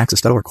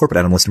NMLSConsumerAccess.org.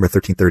 Corporate NMLS number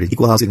 1330.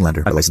 Equal housing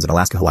lender. Licensed in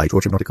Alaska, Hawaii,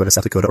 Georgia, North Dakota,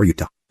 South Dakota, or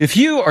Utah. If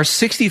you are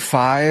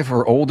 65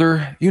 or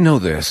older, you know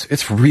this.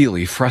 It's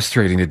really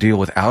frustrating to deal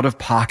with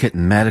out-of-pocket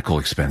medical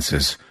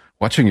expenses.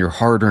 Watching your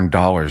hard-earned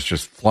dollars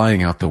just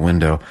flying out the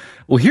window.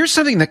 Well, here's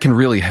something that can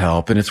really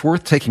help, and it's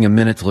worth taking a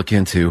minute to look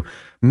into.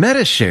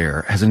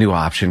 Medi-Share has a new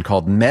option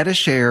called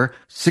Medi-Share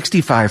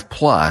 65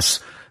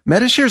 Plus.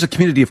 Medi-Share is a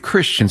community of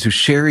Christians who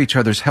share each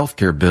other's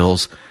healthcare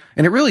bills,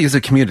 and it really is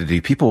a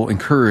community. People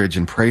encourage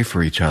and pray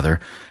for each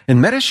other.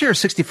 And Medi-Share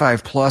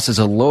 65 Plus is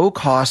a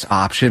low-cost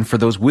option for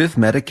those with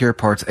Medicare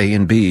Parts A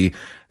and B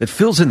that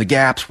fills in the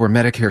gaps where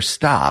Medicare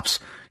stops.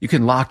 You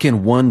can lock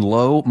in one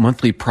low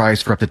monthly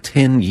price for up to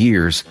 10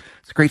 years.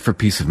 It's great for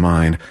peace of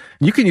mind.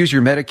 You can use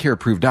your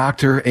Medicare-approved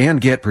doctor and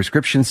get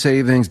prescription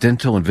savings,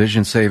 dental and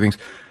vision savings.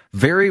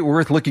 Very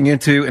worth looking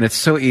into, and it's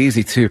so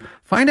easy to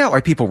find out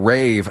why people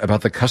rave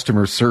about the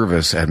customer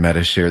service at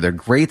Medi-Share. They're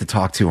great to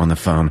talk to on the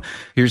phone.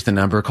 Here's the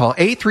number. Call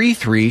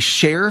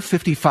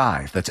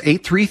 833-SHARE-55. That's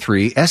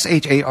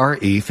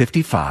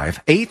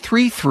 833-SHARE-55.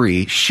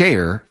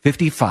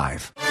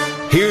 833-SHARE-55.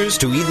 Here's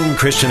to Eden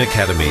Christian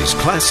Academy's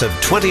class of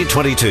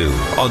 2022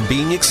 on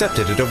being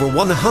accepted at over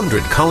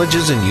 100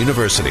 colleges and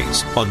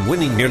universities, on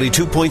winning nearly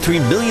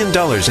 $2.3 million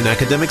in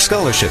academic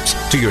scholarships,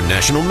 to your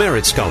National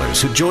Merit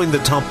Scholars who joined the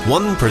top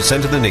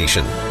 1% of the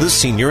nation, the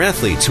senior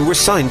athletes who were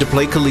signed to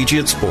play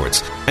collegiate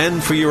sports,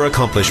 and for your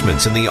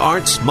accomplishments in the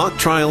arts, mock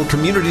trial,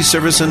 community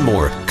service, and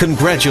more.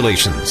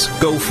 Congratulations.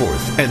 Go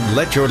forth and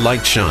let your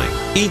light shine.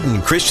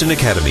 Eden Christian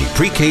Academy,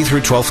 pre-K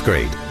through 12th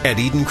grade at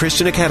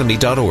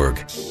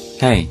EdenChristianAcademy.org.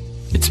 Hey.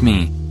 It's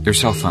me, your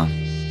cell phone.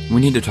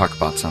 We need to talk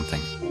about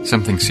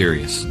something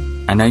serious.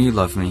 I know you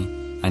love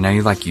me. I know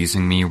you like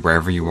using me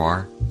wherever you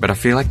are, but I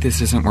feel like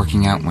this isn't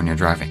working out when you're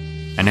driving.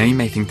 I know you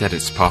may think that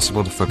it's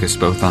possible to focus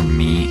both on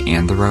me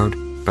and the road,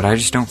 but I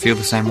just don't feel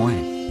the same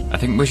way. I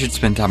think we should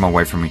spend time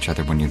away from each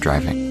other when you're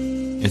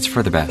driving. It's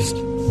for the best.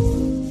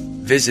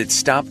 Visit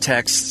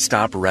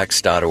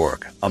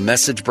StopTextStopWrecks.org. A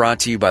message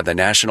brought to you by the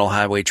National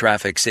Highway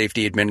Traffic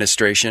Safety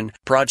Administration,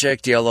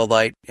 Project Yellow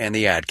Light, and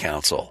the Ad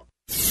Council.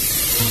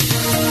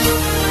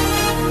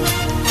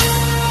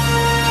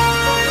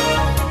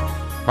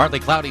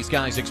 Partly cloudy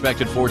skies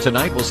expected for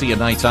tonight. We'll see a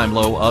nighttime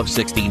low of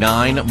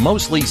 69.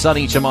 Mostly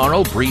sunny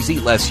tomorrow. Breezy,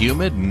 less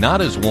humid,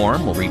 not as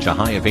warm. We'll reach a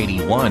high of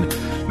 81.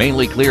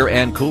 Mainly clear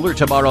and cooler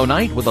tomorrow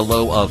night with a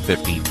low of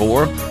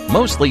 54.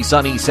 Mostly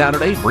sunny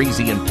Saturday.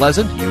 Breezy and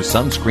pleasant. Use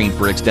sunscreen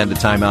for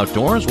extended time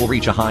outdoors. We'll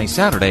reach a high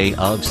Saturday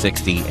of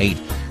 68.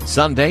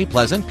 Sunday,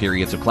 pleasant.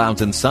 Periods of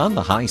clouds and sun.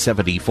 The high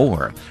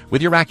 74.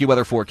 With your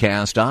AccuWeather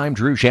forecast, I'm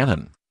Drew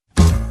Shannon.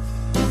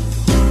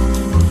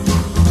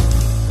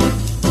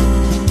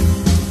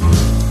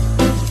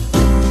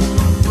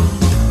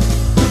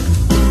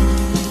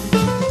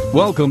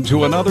 Welcome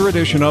to another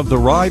edition of The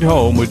Ride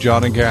Home with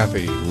John and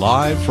Kathy,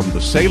 live from the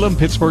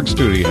Salem-Pittsburgh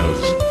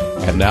studios.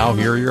 And now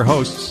here are your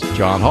hosts,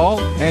 John Hall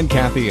and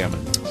Kathy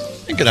Emmons.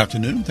 And good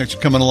afternoon. Thanks for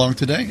coming along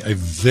today. A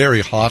very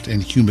hot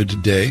and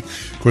humid day.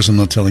 Of course, I'm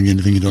not telling you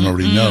anything you don't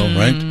already know,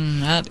 right?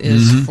 That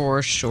is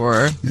for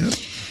sure. Yep.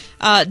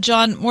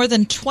 John, more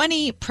than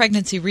 20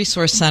 pregnancy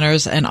resource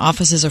centers and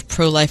offices of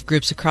pro-life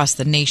groups across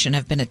the nation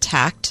have been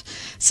attacked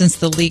since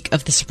the leak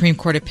of the Supreme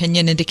Court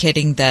opinion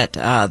indicating that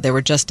there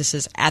were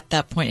justices at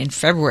that point in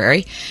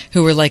February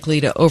who were likely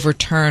to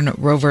overturn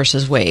Roe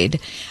versus Wade.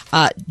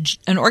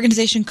 An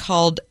organization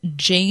called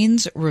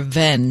Jane's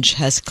Revenge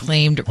has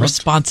claimed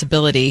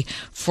responsibility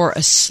for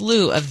a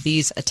slew of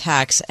these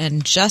attacks.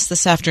 And just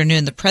this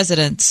afternoon, the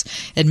president's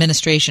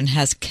administration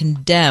has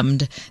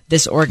condemned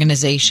this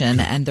organization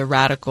and the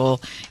radical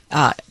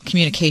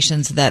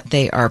communications that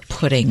they are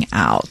putting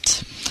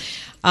out.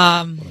 What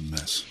a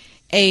mess.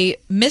 A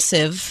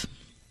missive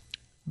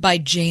by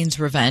Jane's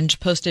Revenge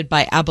posted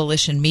by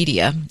Abolition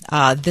Media.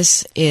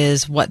 This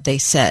is what they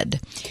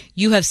said.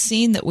 You have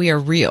seen that we are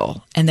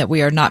real and that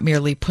we are not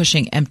merely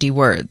pushing empty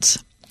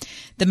words.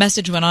 The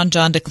message went on,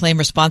 John, to claim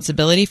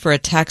responsibility for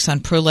attacks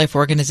on pro-life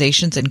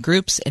organizations and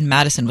groups in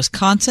Madison,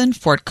 Wisconsin,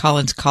 Fort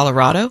Collins,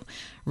 Colorado,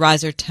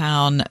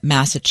 Reisterstown,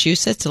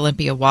 Massachusetts,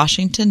 Olympia,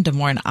 Washington, Des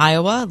Moines,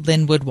 Iowa,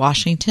 Linwood,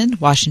 Washington,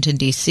 Washington,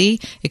 D.C.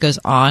 It goes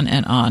on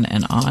and on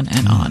and on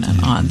and on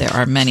and on. There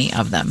are many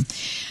of them.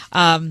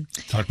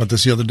 Talked about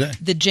this the other day.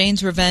 The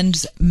Jane's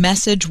Revenge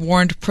message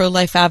warned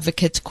pro-life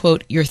advocates,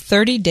 quote, your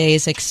 30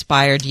 days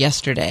expired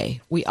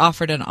yesterday. We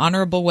offered an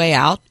honorable way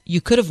out.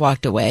 You could have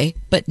walked away,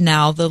 but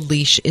now the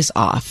leash is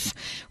off.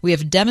 We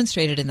have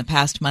demonstrated in the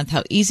past month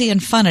how easy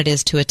and fun it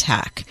is to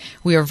attack.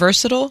 We are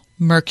versatile,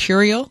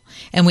 mercurial,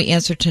 and we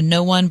answer to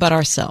no one but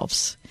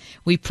ourselves.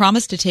 We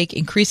promise to take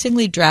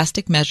increasingly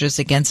drastic measures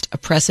against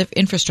oppressive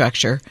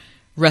infrastructure.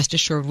 Rest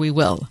assured we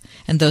will.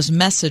 And those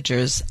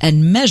messengers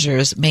and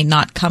measures may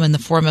not come in the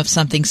form of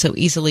something so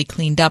easily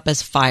cleaned up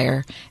as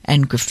fire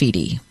and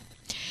graffiti.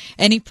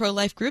 Any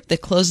pro-life group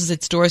that closes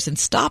its doors and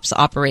stops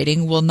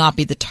operating will not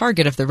be the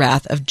target of the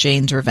wrath of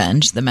Jane's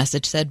Revenge, the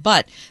message said.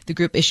 But the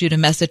group issued a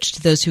message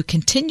to those who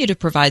continue to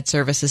provide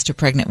services to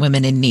pregnant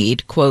women in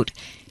need, quote,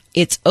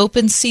 it's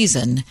open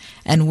season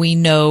and we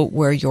know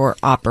where your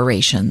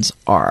operations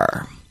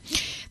are.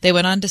 They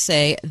went on to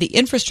say, the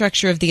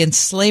infrastructure of the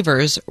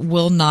enslavers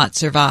will not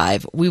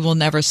survive. We will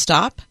never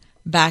stop,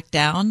 back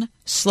down,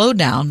 slow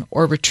down,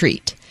 or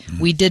retreat.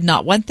 We did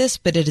not want this,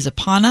 but it is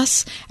upon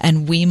us,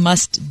 and we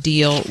must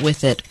deal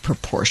with it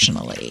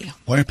proportionally.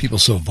 Why are people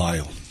so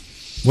vile?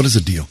 What is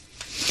the deal?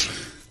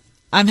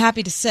 I'm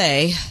happy to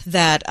say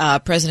that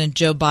President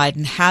Joe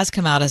Biden has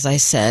come out, as I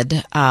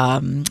said,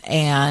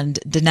 and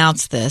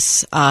denounced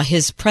this.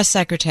 His press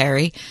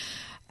secretary,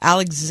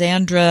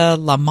 Alexandra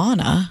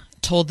Lamana,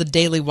 told the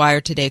Daily Wire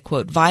today,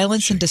 quote,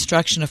 violence and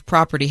destruction of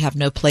property have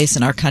no place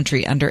in our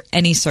country under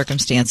any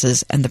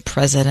circumstances, and the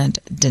president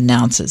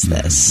denounces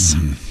this.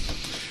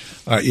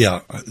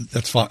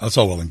 That's fine. That's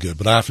all well and good,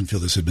 but I often feel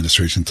this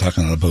administration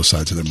talking out of both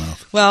sides of their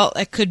mouth. Well,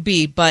 it could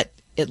be, but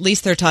at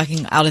least they're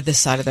talking out of this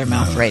side of their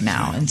mouth right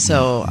now. And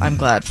so I'm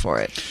glad for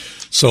it.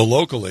 So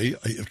locally,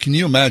 can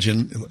you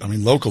imagine,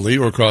 locally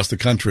or across the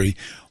country,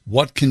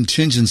 what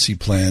contingency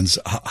plans,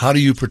 how do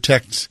you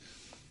protect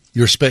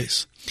your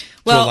space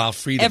to allow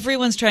freedom?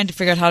 Everyone's trying to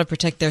figure out how to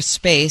protect their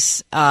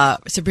space.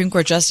 Supreme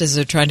Court justices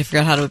are trying to figure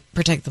out how to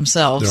protect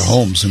themselves. Their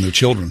homes and their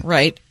children.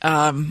 Right.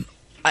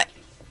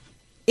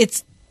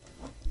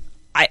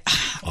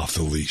 Off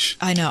the leash.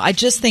 I know. I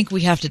just think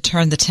we have to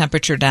turn the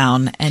temperature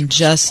down and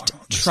just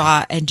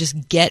try and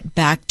just get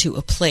back to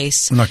a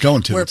place. We're not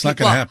going to. It's not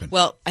going to happen.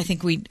 Well, I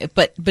think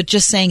but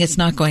just saying it's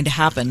not going to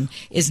happen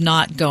is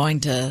not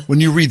going to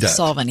when you read that,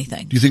 solve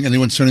anything. Do you think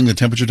anyone's turning the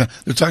temperature down?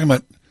 They're talking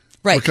about,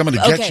 we're coming to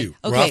get you.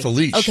 We're off the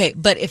leash. Okay,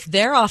 but if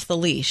they're off the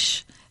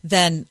leash,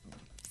 then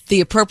the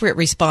appropriate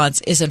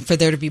response isn't for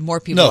there to be more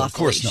people off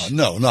the leash. No, of course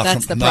not. No,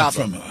 that's the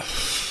problem. No.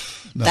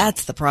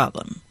 That's the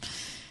problem.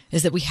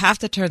 Is that we have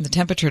to turn the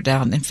temperature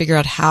down and figure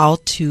out how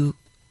to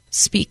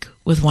speak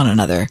with one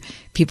another,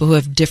 people who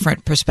have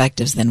different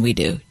perspectives than we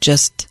do.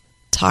 Just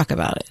talk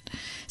about it.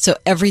 So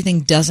everything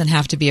doesn't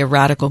have to be a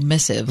radical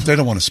missive. But they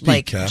don't want to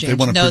speak, Kath. They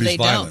want to produce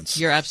violence.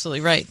 You're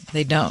absolutely right.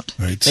 They don't.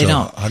 Right. They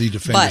don't. How do you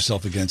defend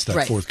yourself against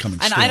that forthcoming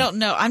storm? And I don't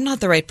know. I'm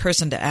not the right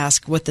person to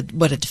ask what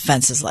a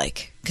defense is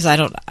like,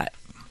 because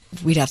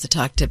we'd have to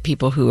talk to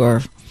people who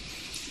are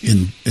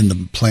in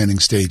the planning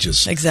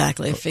stages.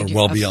 Exactly.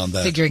 Well beyond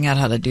that. Figuring out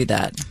how to do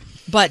that.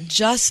 But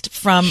just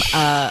from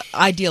an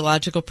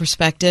ideological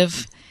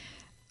perspective,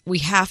 we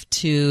have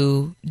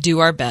to do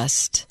our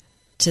best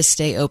to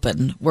stay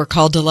open. We're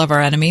called to love our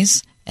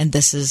enemies, and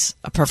this is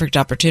a perfect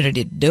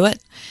opportunity to do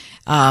it.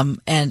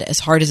 And as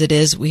hard as it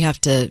is, we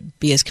have to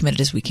be as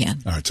committed as we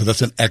can. All right, so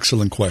that's an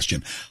excellent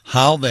question.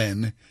 How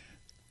then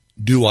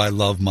do I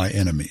love my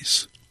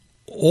enemies?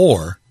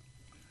 Or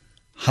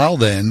how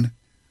then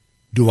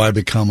do I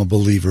become a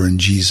believer in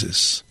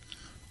Jesus?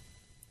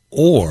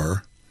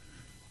 Or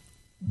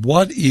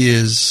what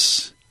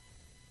is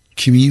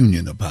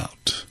communion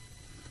about?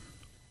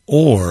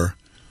 Or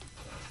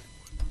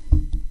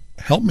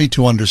help me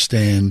to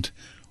understand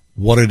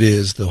what it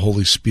is the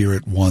Holy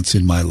Spirit wants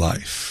in my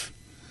life.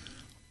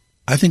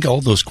 I think all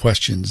those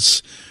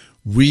questions,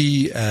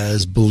 we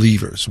as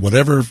believers,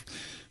 whatever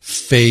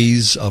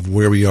phase of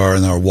where we are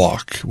in our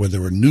walk,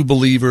 whether we're new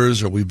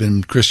believers or we've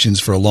been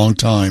Christians for a long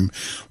time,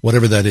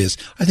 whatever that is,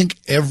 I think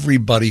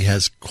everybody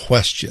has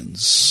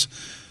questions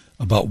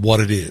about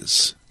what it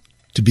is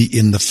to be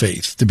in the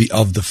faith, to be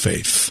of the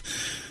faith.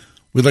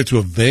 We'd like to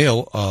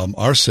avail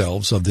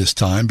ourselves of this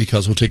time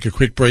because we'll take a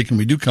quick break, and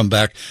we do come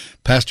back.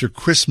 Pastor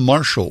Chris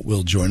Marshall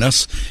will join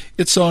us.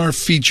 It's our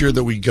feature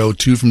that we go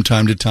to from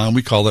time to time.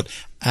 We call it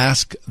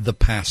Ask the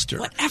Pastor.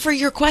 Whatever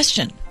your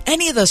question,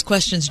 any of those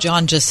questions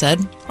John just said,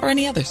 or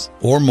any others.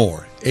 Or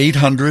more.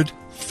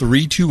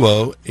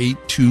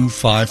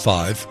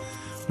 800-320-8255.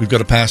 We've got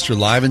a pastor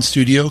live in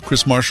studio.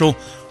 Chris Marshall,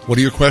 what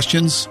are your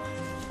questions?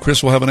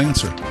 Chris will have an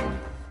answer.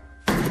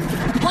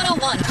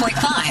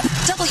 101.5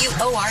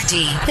 WORD.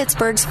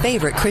 Pittsburgh's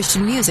favorite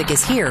Christian music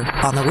is here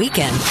on the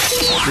weekend.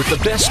 With the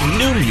best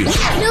new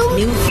music.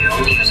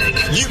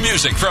 New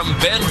music from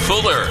Ben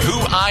Fuller, Who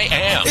I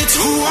Am. It's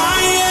who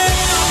I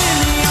am in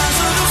the eyes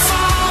of the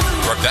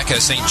Father.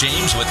 Rebecca St.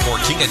 James with For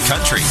King and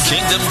Country,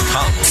 Kingdom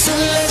Come. So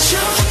let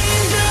your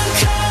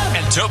kingdom come.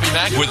 And Toby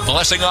Mac with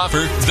Blessing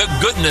Offer, The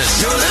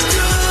Goodness. You're the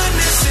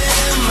goodness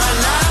in my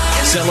life.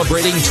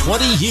 Celebrating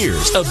 20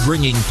 years of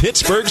bringing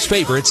Pittsburgh's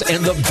favorites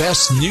and the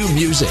best new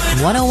music.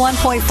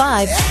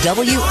 101.5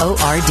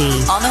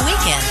 WORD. On the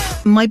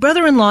weekend. My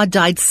brother-in-law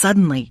died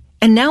suddenly,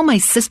 and now my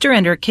sister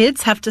and her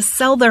kids have to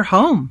sell their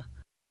home.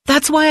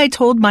 That's why I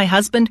told my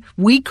husband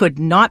we could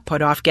not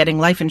put off getting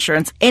life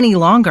insurance any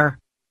longer.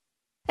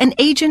 An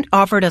agent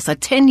offered us a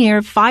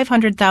 10-year,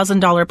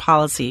 $500,000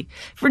 policy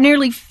for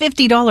nearly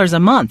 $50 a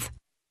month.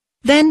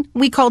 Then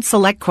we called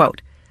SelectQuote.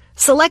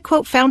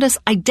 SelectQuote found us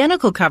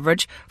identical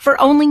coverage for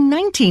only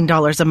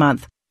 $19 a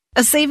month,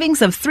 a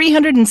savings of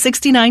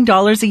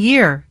 $369 a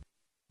year.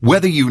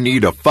 Whether you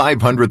need a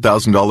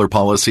 $500,000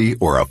 policy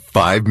or a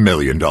 $5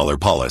 million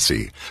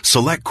policy,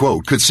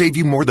 SelectQuote could save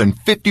you more than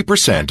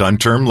 50% on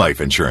term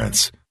life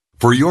insurance.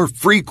 For your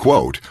free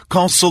quote,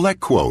 call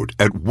SelectQuote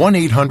at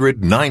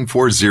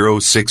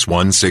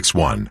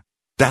 1-800-940-6161.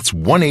 That's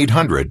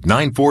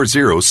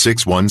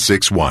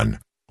 1-800-940-6161.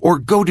 Or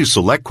go to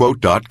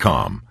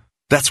SelectQuote.com.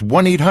 That's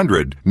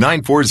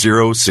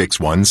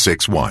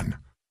 1-800-940-6161.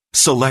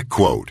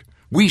 SelectQuote.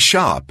 We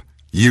shop.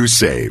 You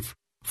save.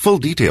 Full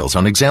details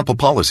on example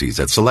policies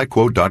at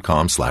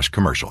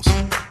SelectQuote.com/commercials.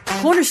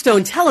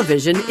 Cornerstone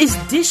Television is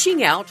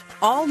dishing out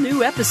all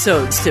new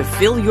episodes to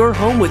fill your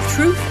home with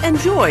truth and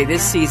joy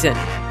this season.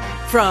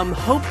 From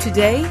Hope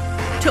Today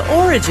to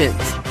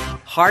Origins,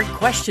 Hard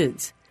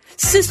Questions,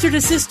 Sister to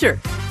Sister,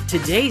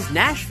 Today's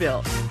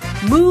Nashville,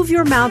 Move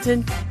Your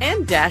Mountain,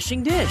 and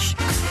Dashing Dish.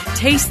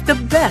 Taste the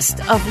best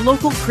of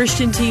local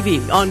Christian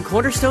TV on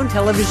Cornerstone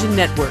Television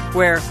Network,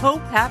 where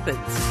hope happens.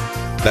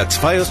 That's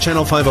FiOS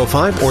Channel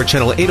 505 or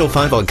Channel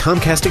 805 on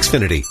Comcast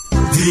Xfinity.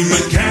 The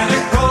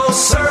Mechanical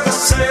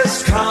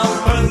Services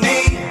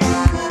Company.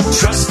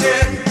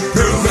 Trusted,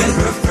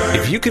 proven,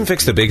 If you can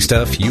fix the big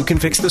stuff, you can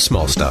fix the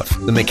small stuff.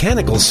 The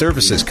Mechanical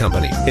Services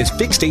Company has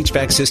fixed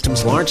HVAC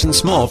systems large and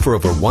small for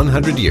over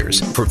 100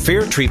 years. For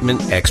fair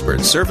treatment,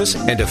 expert service,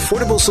 and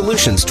affordable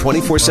solutions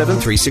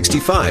 24/7,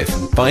 365.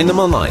 Find them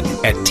online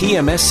at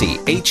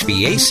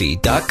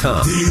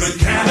tmschvac.com. The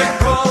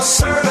Mechanical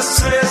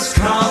Services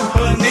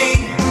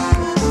Company.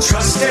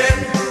 Trusted,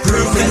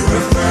 proven,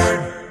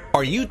 preferred.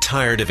 Are you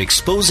tired of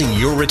exposing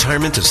your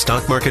retirement to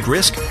stock market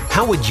risk?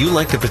 How would you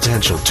like the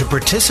potential to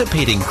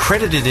participate in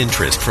credited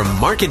interest from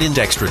market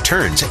indexed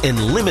returns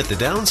and limit the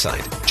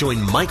downside? Join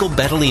Michael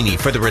Battolini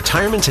for the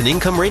Retirement and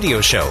Income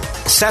Radio Show,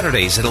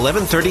 Saturdays at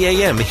 11:30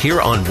 a.m.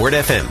 here on Word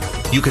FM.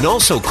 You can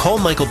also call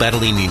Michael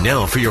Battolini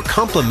now for your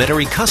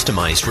complimentary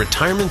customized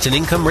Retirement and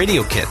Income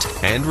Radio Kit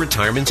and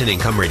Retirement and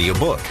Income Radio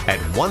book at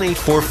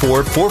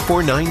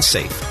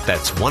 1-844-449-SAFE.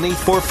 That's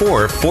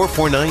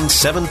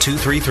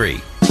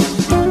 1-844-449-7233.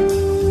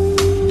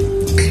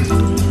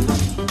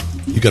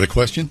 You got a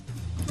question?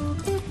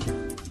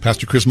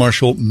 Pastor Chris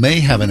Marshall may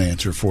have an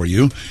answer for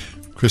you.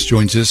 Chris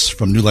joins us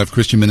from New Life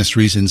Christian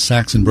Ministries in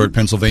Saxonburg,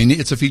 Pennsylvania.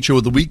 It's a feature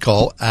of the week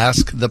called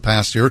Ask the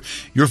Pastor.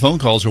 Your phone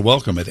calls are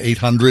welcome at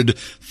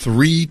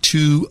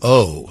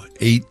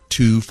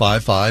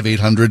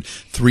 800-320-8255,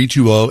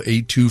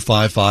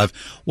 800-320-8255.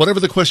 Whatever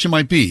the question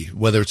might be,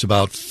 whether it's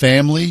about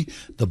family,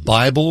 the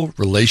Bible,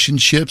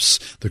 relationships,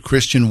 the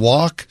Christian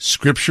walk,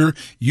 Scripture,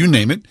 you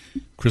name it.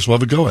 Chris will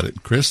have a go at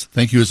it. Chris,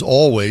 thank you as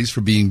always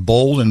for being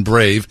bold and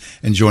brave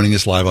and joining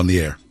us live on the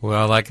air.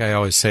 Well, like I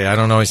always say, I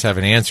don't always have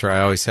an answer. I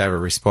always have a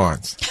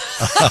response.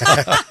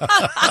 I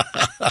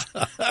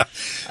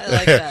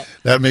like that.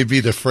 That may be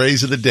the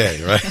phrase of the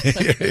day, right?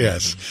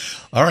 Yes.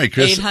 All right,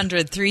 Chris.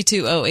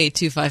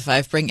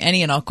 800-320-8255. Bring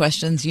any and all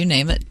questions. You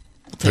name it.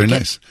 Very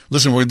nice.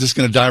 Listen, we're just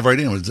going to dive right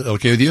in. Is it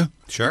okay with you?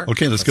 Sure.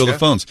 Okay, let's go to the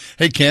phones.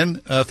 Hey,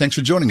 Ken, thanks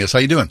for joining us. How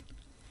you doing?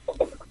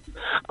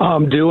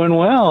 I'm doing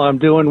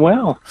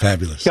well.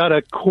 Fabulous. Got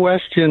a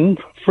question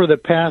for the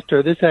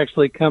pastor. This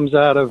actually comes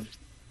out of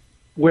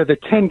where the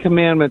Ten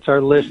Commandments are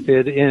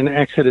listed in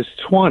Exodus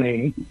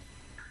 20.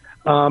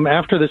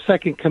 After the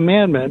second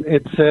commandment,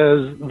 it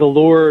says the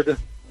Lord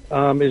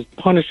is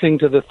punishing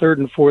to the third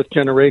and fourth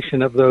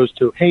generation of those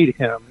who hate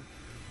him.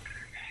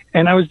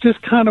 And I was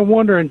just kind of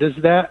wondering,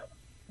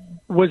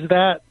 was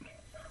that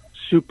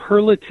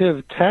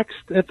superlative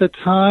text at the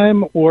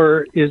time,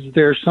 or is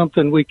there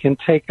something we can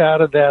take out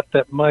of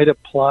that might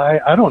apply,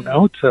 I don't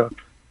know, to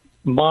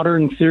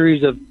modern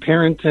theories of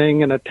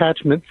parenting and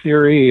attachment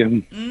theory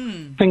and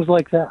things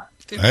like that?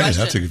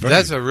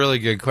 That's a really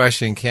good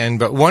question, Ken.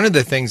 But one of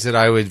the things that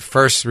I would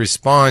first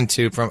respond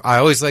to I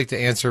always like to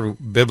answer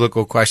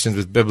biblical questions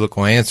with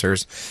biblical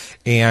answers.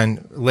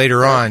 And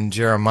later on,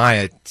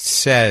 Jeremiah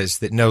says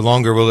that no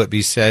longer will it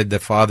be said the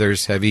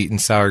fathers have eaten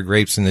sour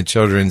grapes and the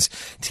children's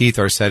teeth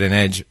are set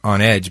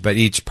on edge, but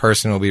each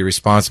person will be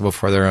responsible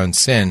for their own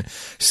sin.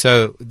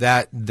 So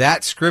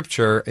that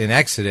scripture in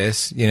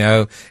Exodus,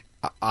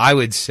 I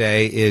would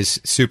say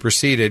is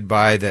superseded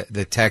by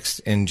the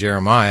text in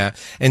Jeremiah.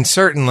 And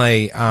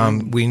certainly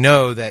we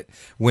know that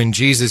when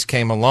Jesus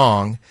came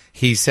along,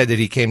 he said that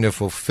he came to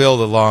fulfill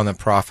the law and the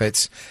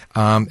prophets,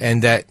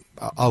 and that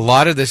a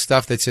lot of the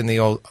stuff that's in the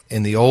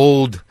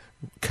old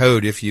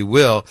code, if you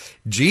will,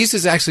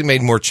 Jesus actually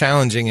made more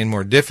challenging and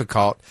more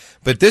difficult.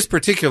 But this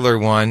particular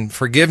one,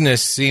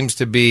 forgiveness seems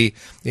to be,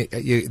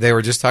 they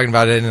were just talking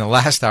about it in the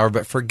last hour,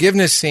 but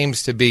forgiveness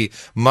seems to be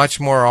much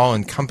more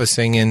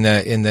all-encompassing in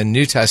the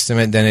New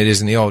Testament than it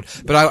is in the Old.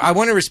 But I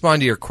want to respond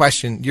to your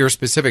question, your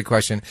specific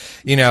question.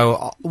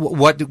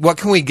 What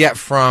can we get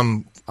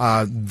from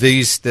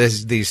these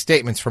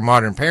statements for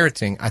modern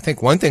parenting? I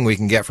think one thing we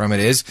can get from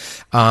it is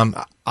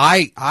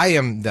I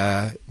am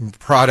the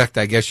product,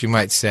 I guess you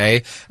might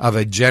say, of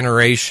a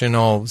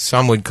generational,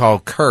 some would call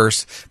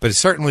curse, but it's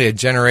certainly a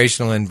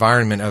generational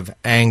environment of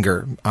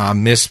anger,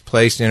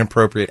 misplaced,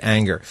 inappropriate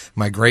anger.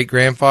 My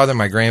great-grandfather,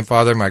 my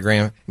grandfather,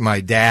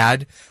 my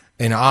dad,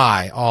 and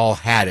I all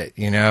had it,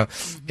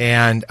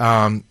 and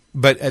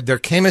but there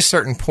came a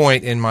certain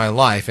point in my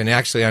life, and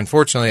actually,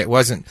 unfortunately, it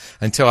wasn't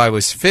until I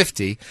was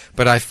 50,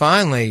 but I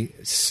finally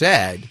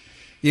said,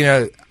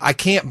 I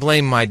can't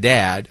blame my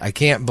dad. I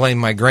can't blame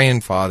my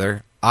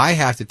grandfather. I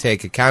have to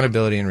take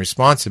accountability and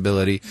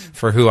responsibility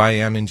for who I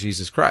am in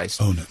Jesus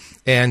Christ. Oh, no.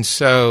 And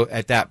so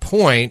at that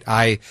point,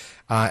 I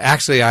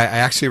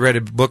actually read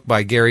a book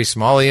by Gary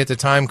Smalley at the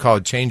time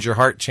called Change Your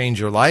Heart, Change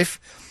Your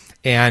Life.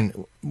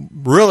 And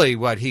really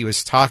what he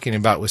was talking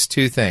about was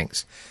two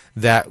things.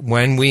 That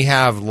when we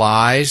have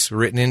lies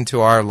written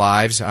into our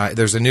lives,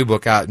 there's a new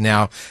book out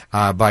now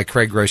by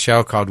Craig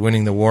Groeschel called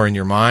Winning the War in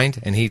Your Mind,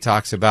 and he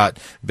talks about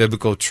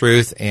biblical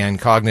truth and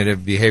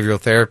cognitive behavioral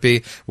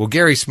therapy. Well,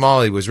 Gary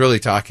Smalley was really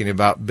talking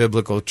about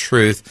biblical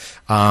truth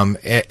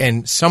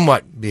and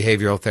somewhat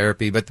behavioral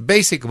therapy, but the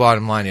basic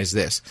bottom line is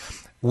this.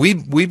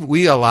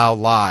 We allow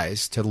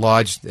lies to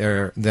lodge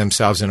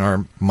themselves in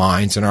our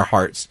minds and our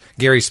hearts.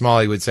 Gary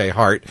Smalley would say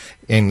heart,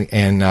 and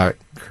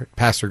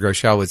Pastor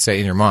Groeschel would say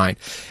in your mind.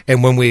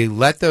 And when we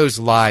let those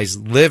lies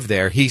live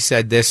there, he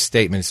said this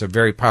statement, it's a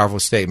very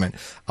powerful statement,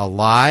 a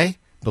lie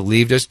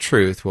believed as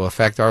truth will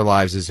affect our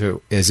lives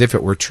as if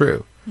it were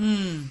true.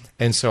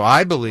 And so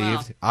I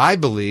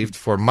believed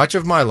for much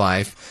of my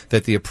life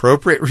that the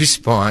appropriate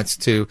response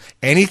to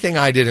anything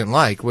I didn't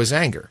like was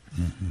anger,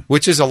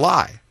 which is a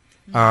lie.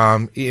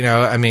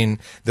 I mean,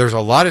 there's a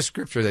lot of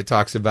scripture that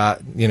talks about,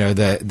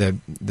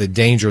 the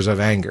dangers of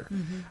anger.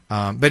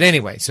 But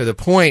anyway, so the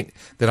point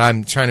that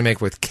I'm trying to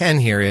make with Ken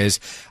here is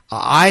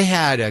I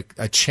had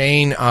a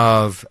chain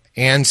of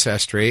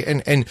ancestry,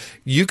 and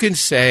you can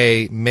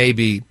say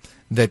maybe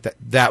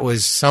that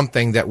was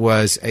something that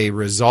was a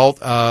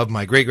result of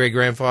my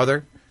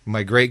great-great-grandfather,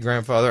 my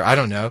great-grandfather, I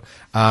don't know.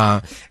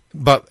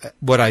 But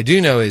what I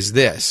do know is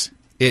this.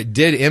 It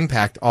did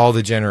impact all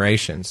the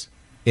generations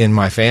in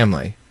my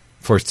family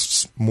for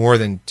more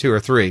than 2 or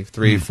 3,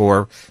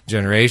 4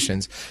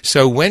 generations.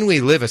 So when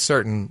we live a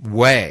certain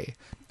way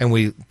and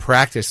we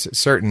practice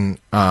certain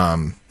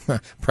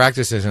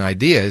practices and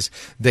ideas,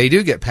 they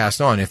do get passed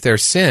on. If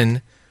there's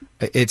sin,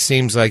 it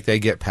seems like they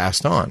get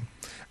passed on.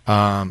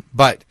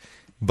 But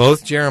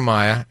both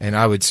Jeremiah and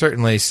I would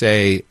certainly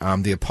say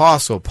the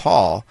Apostle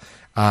Paul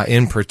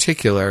in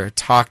particular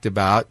talked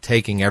about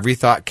taking every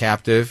thought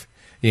captive,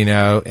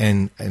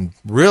 and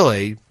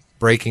really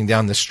breaking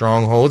down the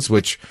strongholds,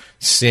 which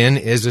sin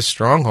is a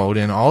stronghold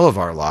in all of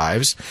our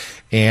lives.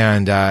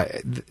 And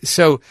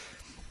so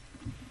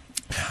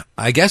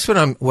I guess what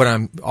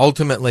I'm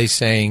ultimately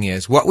saying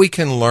is what we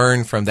can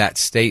learn from that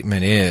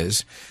statement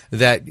is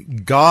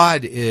that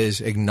God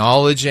is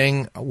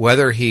acknowledging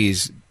whether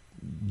he's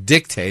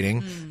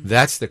dictating,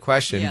 that's the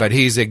question, but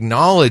he's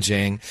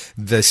acknowledging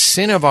the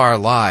sin of our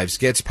lives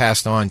gets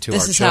passed on to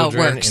our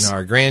children and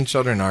our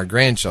grandchildren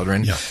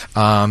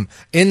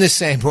in the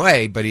same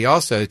way, but he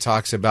also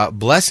talks about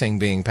blessing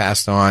being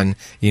passed on,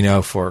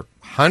 for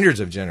hundreds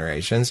of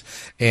generations.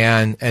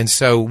 And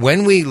so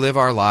when we live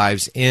our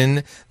lives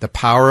in the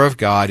power of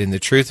God, in the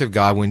truth of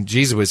God, when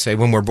Jesus would say,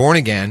 when we're born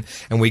again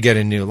and we get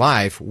a new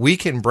life, we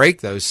can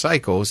break those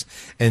cycles,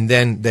 and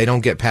then they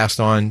don't get passed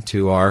on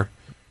to our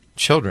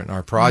children,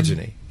 our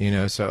progeny,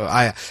 so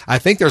I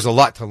think there's a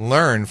lot to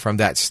learn from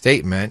that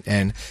statement,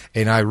 and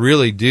I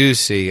really do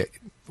see it.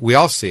 We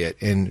all see it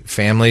in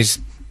families,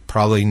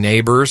 probably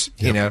neighbors,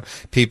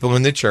 people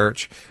in the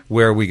church,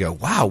 where we go,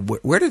 wow,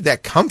 where did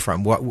that come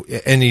from? But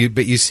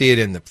you see it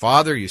in the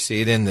father, you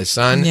see it in the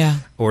son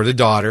or the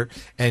daughter,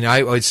 and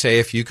I would say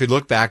if you could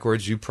look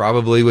backwards, you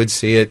probably would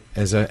see it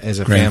as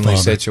a family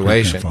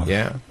situation.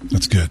 Yeah,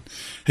 that's good.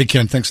 Hey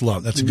Ken, thanks a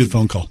lot. That's a good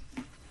phone call.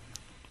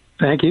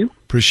 Thank you.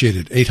 Appreciate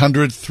it.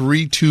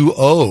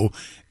 800-320-8255,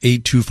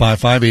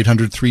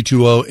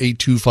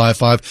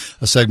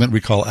 800-320-8255, a segment we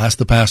call Ask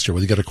the Pastor,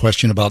 where you got a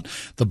question about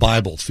the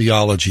Bible,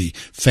 theology,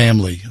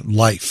 family,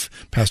 life.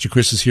 Pastor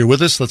Chris is here with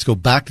us. Let's go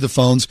back to the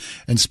phones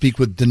and speak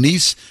with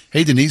Denise.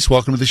 Hey, Denise,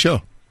 welcome to the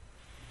show.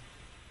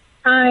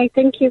 Hi,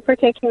 thank you for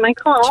taking my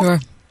call. Sure.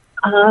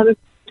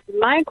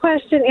 My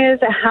question is,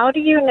 how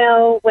do you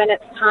know when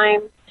it's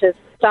time to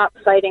stop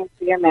fighting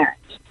for your marriage?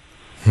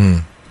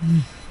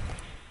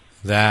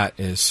 That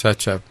is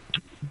such a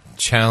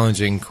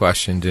challenging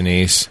question,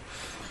 Denise.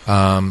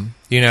 There's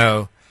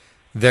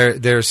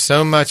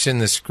so much in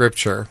the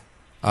Scripture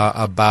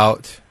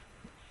about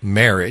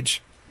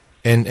marriage,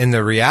 and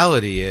the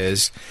reality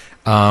is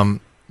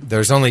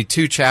there's only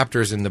 2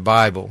 chapters in the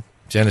Bible,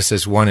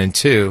 Genesis 1 and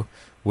 2,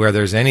 where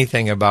there's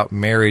anything about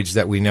marriage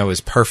that we know is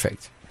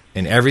perfect.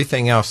 And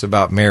everything else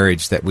about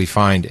marriage that we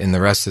find in the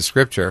rest of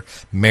Scripture,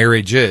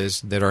 marriages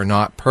that are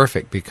not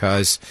perfect,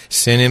 because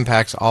sin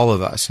impacts all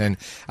of us. And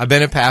I've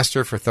been a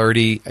pastor for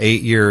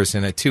 38 years,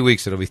 and in 2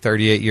 weeks it'll be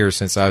 38 years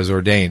since I was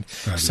ordained.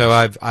 So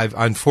I've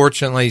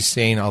unfortunately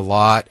seen a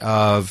lot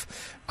of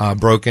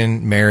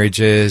broken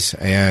marriages,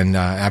 and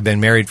I've been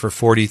married for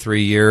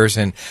 43 years,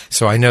 and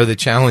so I know the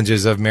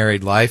challenges of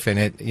married life.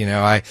 And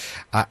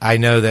I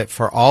know that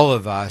for all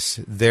of us,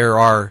 there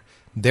are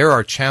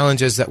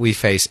challenges that we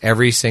face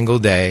every single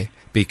day,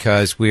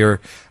 because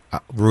we're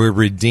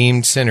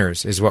redeemed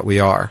sinners is what we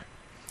are.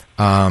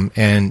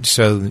 And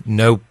so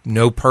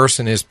no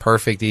person is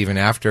perfect even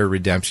after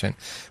redemption.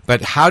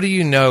 But how do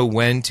you know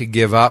when to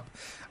give up?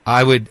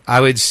 I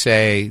would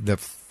say the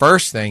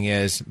first thing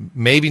is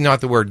maybe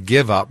not the word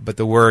give up, but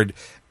the word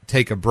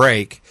take a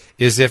break,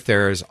 is if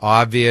there is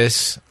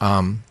obvious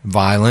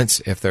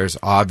violence, if there's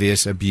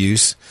obvious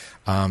abuse.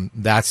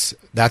 That's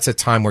a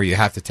time where you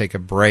have to take a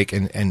break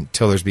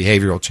until there's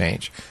behavioral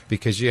change,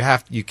 because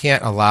you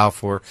can't allow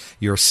for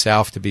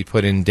yourself to be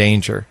put in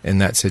danger in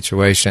that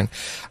situation.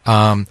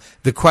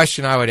 The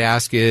question I would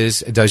ask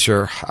is, does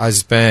your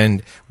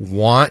husband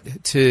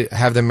want to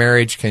have the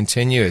marriage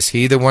continue? Is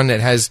he the one that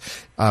has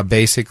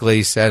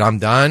basically said, I'm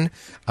done?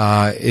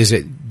 Is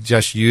it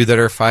just you that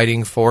are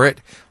fighting for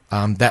it?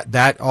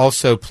 That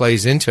also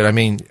plays into it. I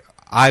mean,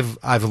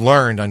 I've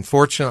learned,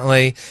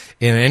 unfortunately,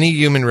 in any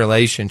human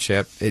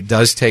relationship, it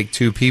does take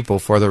 2 people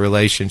for the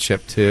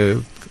relationship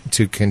to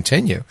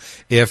continue.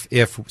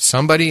 If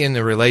somebody in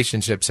the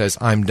relationship says,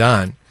 I'm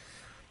done,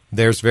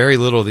 there's very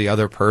little the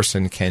other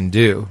person can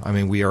do. I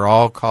mean, we are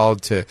all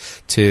called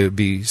to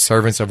be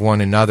servants of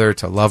one another,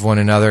 to love one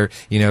another.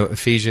 You know,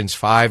 Ephesians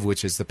 5,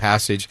 which is the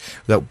passage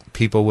that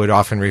people would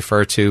often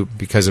refer to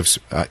because of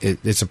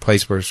it's a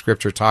place where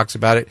Scripture talks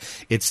about it.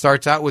 It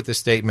starts out with the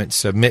statement,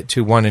 submit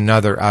to one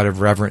another out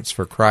of reverence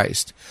for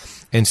Christ.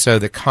 And so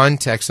the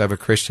context of a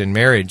Christian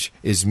marriage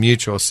is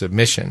mutual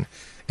submission.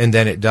 And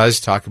then it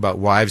does talk about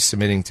wives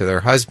submitting to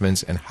their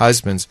husbands and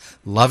husbands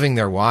loving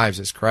their wives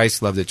as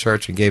Christ loved the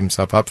church and gave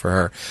himself up for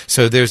her.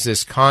 So there's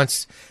this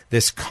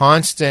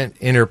constant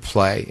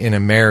interplay in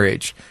a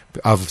marriage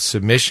of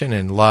submission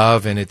and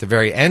love. And at the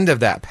very end of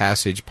that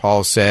passage,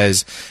 Paul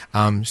says,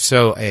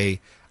 so a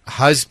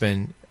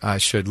husband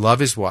should love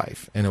his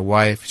wife and a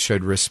wife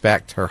should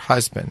respect her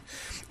husband.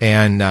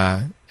 And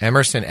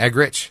Emerson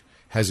Eggerichs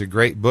has a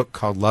great book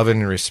called Love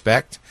and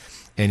Respect.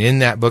 And in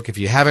that book, if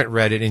you haven't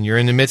read it and you're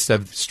in the midst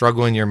of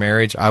struggle in your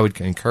marriage, I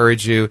would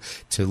encourage you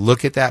to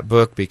look at that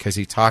book because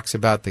he talks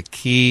about the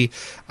key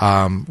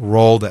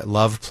role that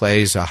love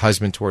plays a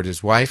husband toward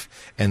his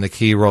wife and the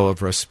key role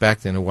of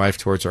respect in a wife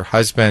towards her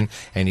husband.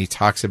 And he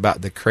talks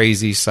about the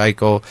crazy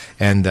cycle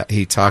and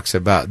he talks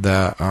about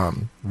the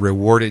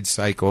rewarded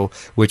cycle,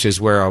 which is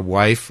where a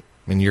wife,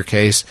 in your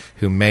case,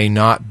 who may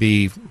not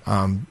be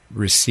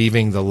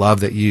receiving the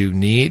love that you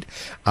need,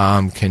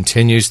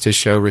 continues to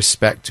show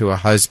respect to a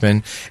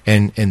husband.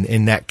 And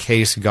in that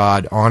case,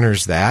 God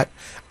honors that.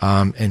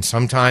 And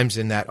sometimes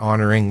in that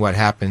honoring, what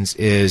happens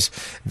is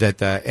that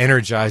the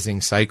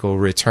energizing cycle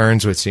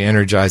returns, which the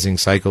energizing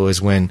cycle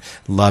is when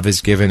love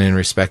is given and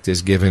respect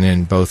is given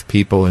and both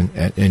people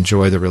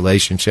enjoy the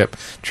relationship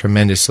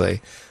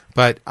tremendously.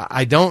 But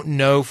I don't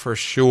know for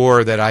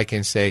sure that I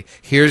can say,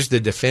 here's the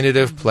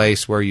definitive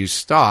place where you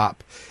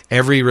stop.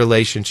 Every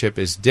relationship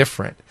is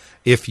different.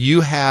 If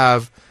you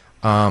have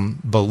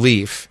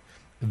belief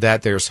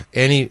that there's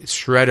any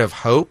shred of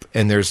hope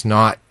and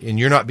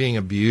you're not being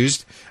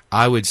abused,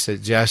 I would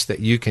suggest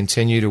that you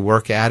continue to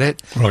work at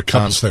it. Or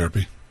couples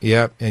therapy.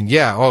 Yep. And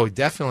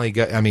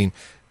definitely.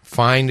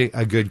 Find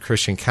a good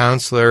Christian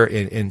counselor.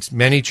 In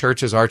many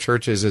churches, our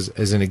churches,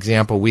 as an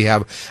example, we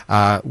have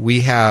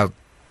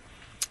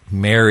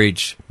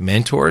marriage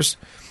mentors,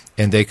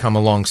 and they come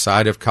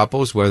alongside of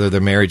couples, whether their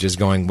marriage is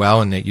going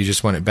well and that you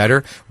just want it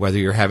better, whether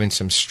you're having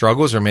some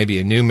struggles or maybe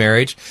a new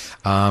marriage.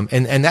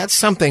 And that's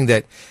something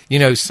that,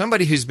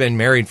 somebody who's been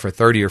married for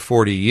 30 or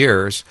 40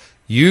 years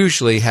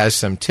usually has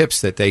some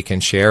tips that they can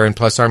share. And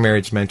plus our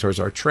marriage mentors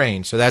are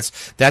trained. So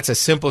that's a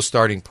simple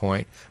starting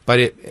point.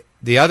 But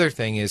the other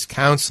thing is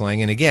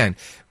counseling. And again,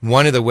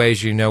 one of the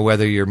ways you know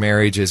whether your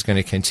marriage is going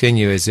to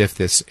continue is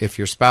if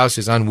your spouse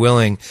is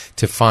unwilling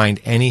to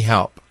find any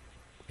help,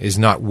 is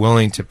not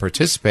willing to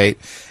participate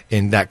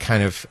in that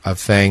kind of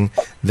thing,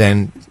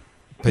 then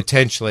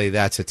potentially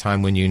that's a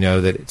time when you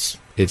know that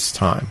it's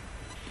time.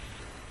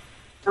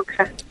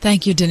 Okay.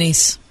 Thank you,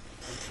 Denise.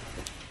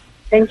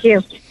 Thank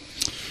you.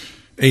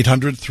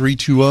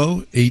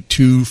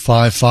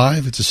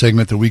 800-320-8255. It's a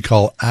segment that we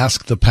call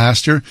Ask the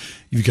Pastor.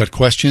 If you've got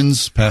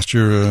questions,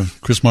 Pastor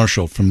Chris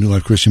Marshall from New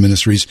Life Christian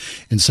Ministries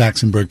in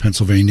Saxonburg,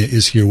 Pennsylvania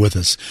is here with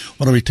us.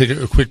 Why don't we take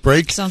a quick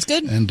break? Sounds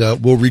good. And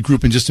we'll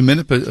regroup in just a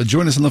minute, but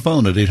join us on the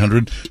phone at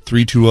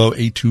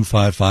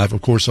 800-320-8255.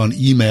 Of course, on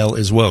email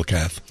as well,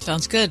 Kath.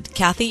 Sounds good.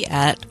 Kathy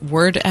at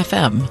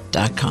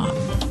wordfm.com.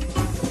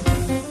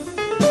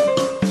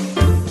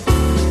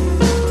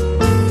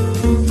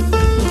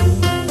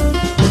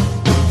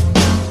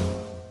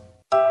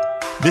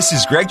 This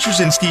is Greg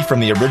Trzynski from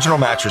the Original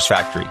Mattress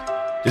Factory.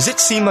 Does it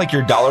seem like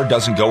your dollar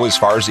doesn't go as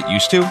far as it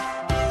used to?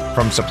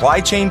 From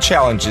supply chain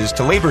challenges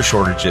to labor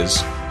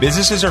shortages,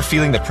 businesses are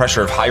feeling the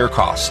pressure of higher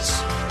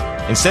costs.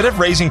 Instead of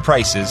raising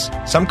prices,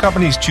 some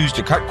companies choose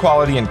to cut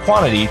quality and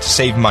quantity to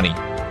save money.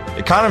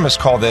 Economists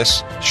call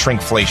this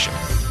shrinkflation.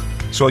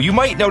 So you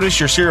might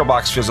notice your cereal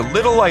box feels a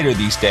little lighter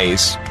these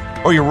days,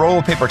 or your roll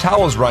of paper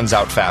towels runs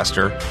out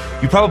faster.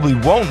 You probably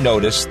won't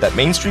notice that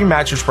mainstream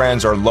mattress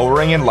brands are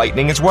lowering and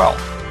lightening as well.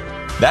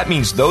 That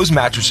means those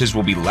mattresses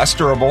will be less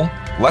durable,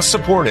 less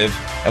supportive,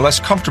 and less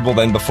comfortable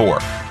than before.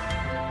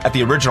 At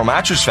the Original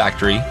Mattress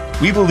Factory,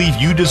 we believe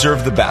you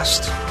deserve the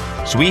best.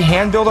 So we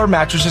hand-build our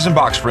mattresses and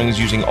box springs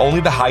using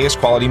only the highest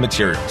quality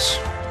materials.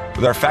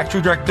 With our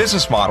factory direct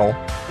business model,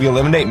 we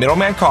eliminate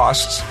middleman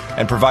costs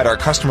and provide our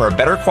customer a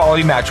better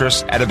quality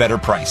mattress at a better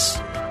price.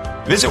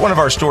 Visit one of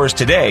our stores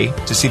today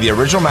to see the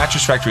Original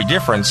Mattress Factory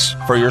difference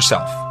for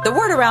yourself. The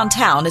word around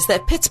town is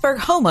that Pittsburgh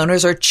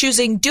homeowners are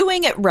choosing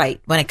doing it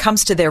right when it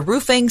comes to their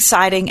roofing,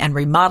 siding, and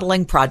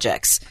remodeling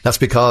projects. That's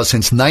because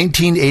since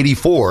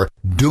 1984,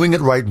 doing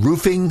it right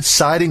roofing,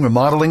 siding,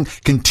 remodeling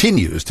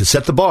continues to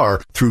set the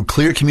bar through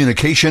clear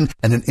communication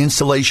and an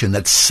installation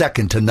that's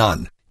second to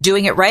none.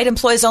 Doing It Right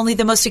employs only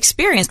the most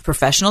experienced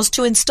professionals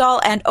to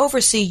install and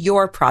oversee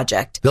your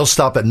project. They'll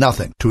stop at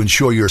nothing to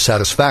ensure your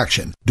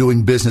satisfaction,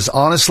 doing business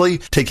honestly,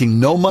 taking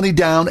no money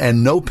down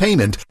and no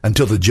payment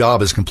until the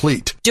job is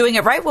complete. Doing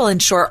It Right will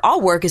ensure all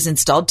work is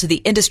installed to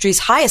the industry's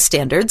highest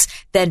standards,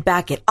 then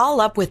back it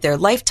all up with their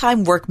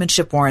lifetime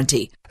workmanship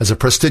warranty. As a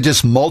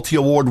prestigious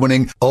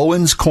multi-award-winning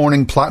Owens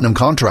Corning Platinum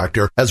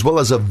contractor, as well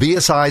as a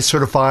VSI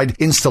certified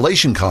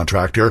installation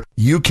contractor,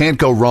 you can't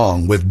go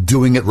wrong with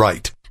Doing It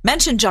Right.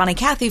 Mention John and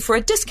Kathy for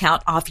a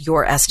discount off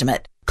your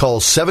estimate. Call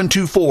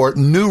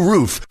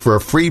 724-NEW-ROOF for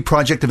a free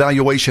project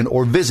evaluation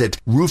or visit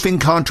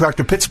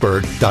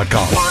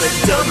roofingcontractorpittsburgh.com. Want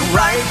it done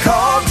right,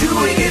 call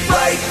Doing It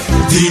Right.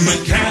 The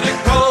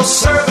Mechanical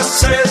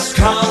Services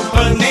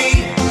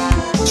Company.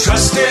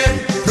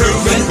 Trusted,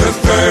 proven,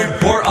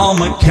 preferred for all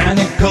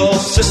mechanical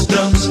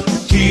systems,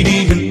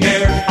 heating and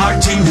air. Our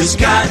team has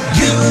got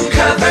you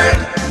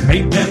covered.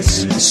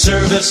 Maintenance,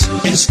 service,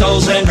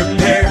 installs, and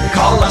repair.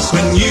 Call us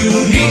when you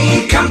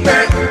need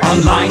comfort.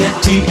 Online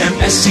at tmschvac.com.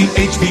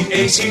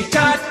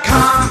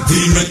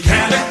 The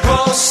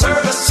Mechanical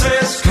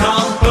Services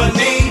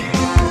Company.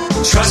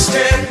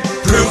 Trusted,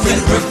 proven,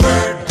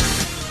 preferred.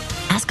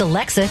 Ask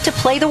Alexa to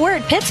play the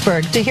word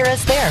Pittsburgh to hear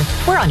us there.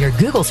 We're on your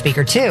Google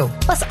speaker too,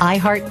 plus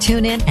iHeart,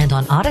 TuneIn, and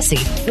on Odyssey.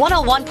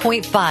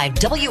 101.5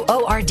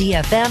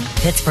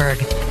 WORD-FM, Pittsburgh.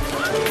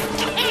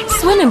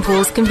 Swimming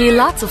pools can be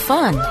lots of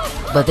fun,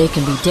 but they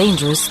can be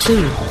dangerous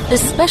too,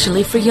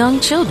 especially for young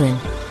children.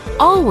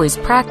 Always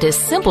practice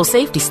simple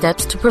safety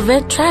steps to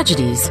prevent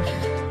tragedies.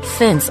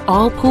 Fence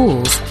all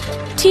pools.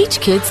 Teach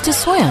kids to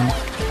swim.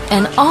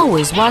 And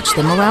always watch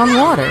them around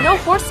water. No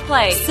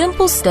horseplay.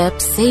 Simple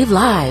steps save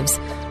lives.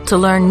 To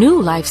learn new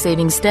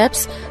life-saving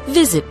steps,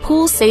 visit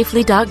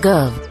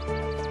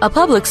poolsafely.gov. A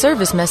public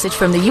service message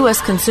from the U.S.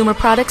 Consumer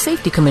Product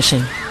Safety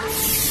Commission.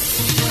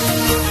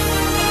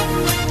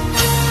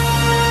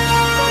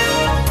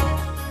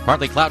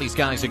 Partly cloudy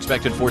skies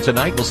expected for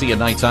tonight. We'll see a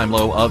nighttime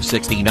low of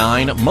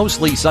 69.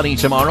 Mostly sunny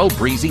tomorrow.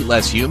 Breezy,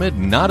 less humid.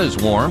 Not as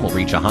warm. We'll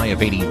reach a high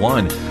of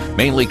 81.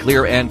 Mainly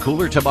clear and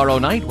cooler tomorrow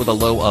night with a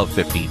low of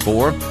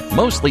 54.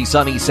 Mostly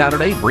sunny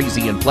Saturday.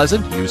 Breezy and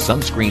pleasant. Use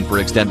sunscreen for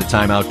extended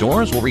time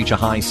outdoors. We'll reach a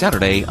high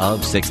Saturday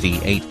of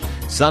 68.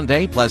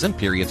 Sunday, pleasant.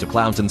 Periods of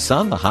clouds and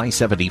sun. The high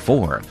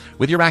 74.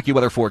 With your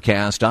AccuWeather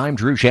forecast, I'm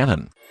Drew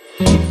Shannon.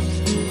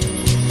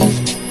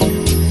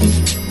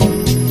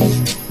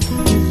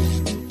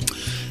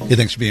 Hey,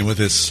 thanks for being with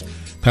us.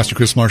 Pastor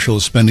Chris Marshall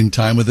is spending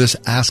time with us.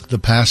 Ask the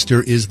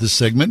Pastor is the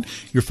segment.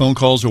 Your phone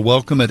calls are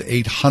welcome at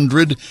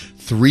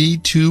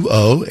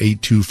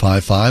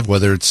 800-320-8255,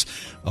 whether it's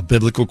a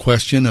biblical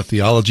question, a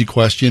theology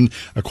question,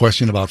 a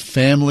question about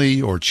family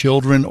or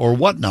children or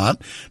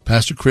whatnot.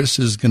 Pastor Chris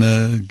is going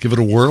to give it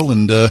a whirl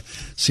and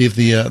see if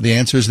the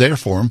answer is there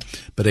for him.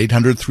 But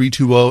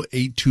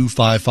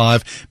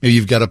 800-320-8255. Maybe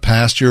you've got a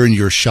pastor and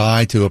you're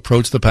shy to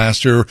approach the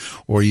pastor,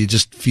 or you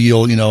just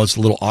feel, it's a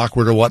little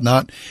awkward or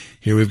whatnot.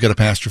 Here we've got a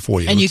pastor for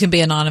you. And you can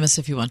be anonymous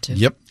if you want to.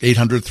 Yep,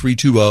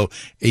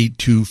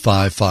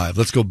 800-320-8255.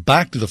 Let's go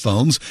back to the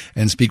phones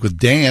and speak with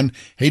Dan.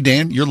 Hey,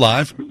 Dan, you're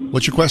live.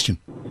 What's your question?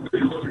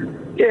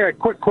 Yeah,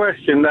 quick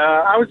question.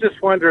 I was just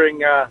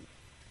wondering,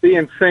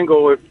 being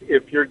single,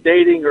 if you're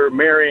dating or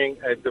marrying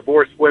a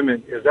divorced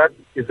woman, is that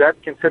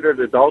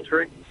considered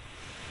adultery?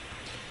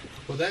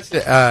 Well, that's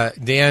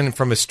Dan,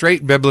 from a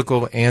straight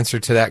biblical answer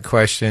to that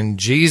question,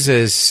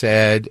 Jesus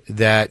said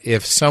that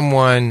if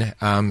someone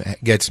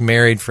gets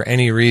married for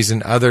any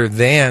reason other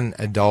than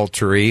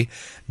adultery,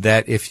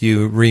 that if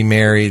you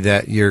remarry,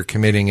 that you're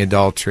committing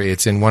adultery.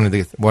 It's in one of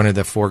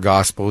the four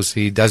Gospels.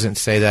 He doesn't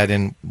say that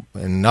in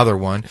another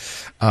one.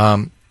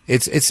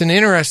 It's an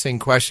interesting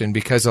question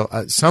because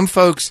some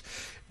folks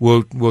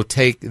will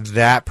take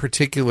that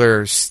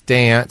particular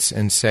stance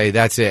and say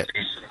that's it.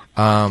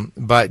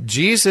 But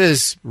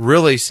Jesus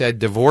really said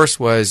divorce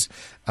was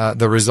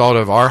the result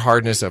of our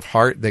hardness of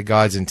heart, that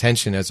God's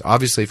intention is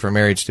obviously for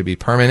marriage to be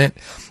permanent.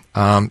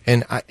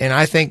 And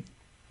I think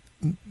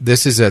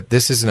this is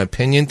an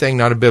opinion thing,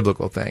 not a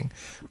biblical thing.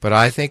 But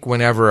I think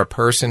whenever a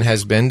person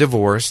has been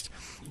divorced,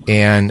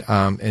 and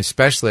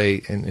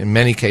especially in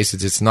many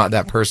cases it's not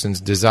that person's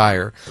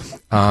desire,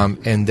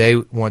 and they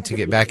want to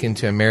get back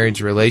into a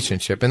marriage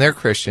relationship, and they're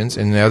Christians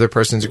and the other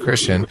person's a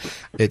Christian,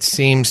 it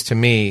seems to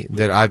me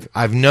that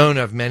I've known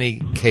of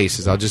many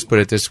cases, I'll just put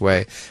it this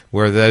way,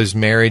 where those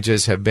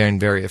marriages have been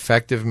very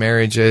effective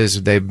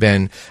marriages, they've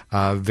been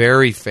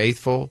very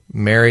faithful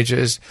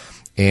marriages,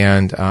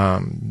 and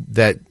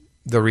that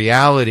the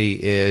reality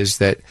is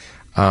that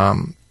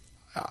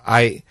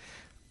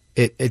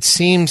it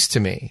seems to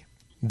me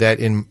that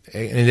and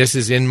this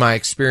is in my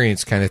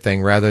experience kind of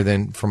thing rather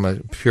than from a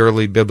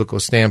purely biblical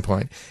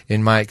standpoint,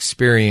 in my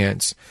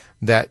experience,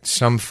 that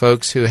some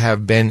folks who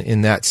have been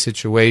in that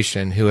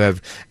situation,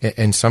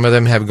 and some of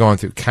them have gone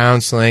through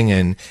counseling,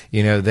 and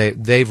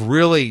they've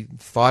really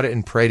thought it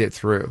and prayed it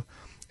through,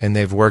 and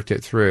they've worked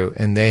it through,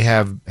 and they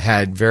have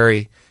had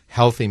very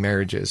healthy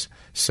marriages.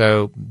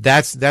 So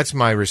that's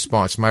my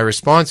response. My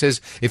response is,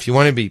 if you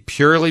want to be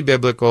purely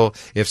biblical,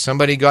 if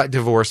somebody got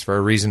divorced for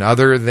a reason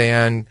other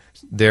than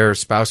their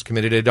spouse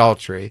committed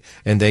adultery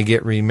and they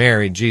get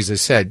remarried,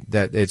 Jesus said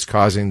that it's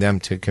causing them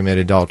to commit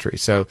adultery.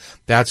 So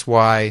that's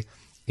why,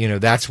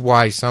 that's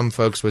why some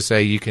folks would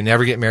say you can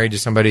never get married to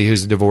somebody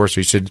who's divorced.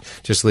 You should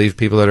just leave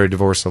people that are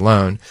divorced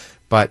alone.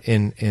 But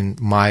in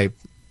my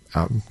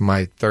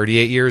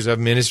 38 years of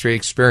ministry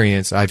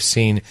experience, I've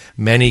seen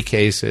many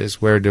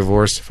cases where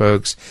divorced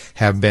folks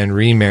have been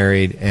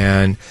remarried,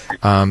 and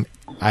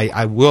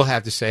I will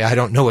have to say I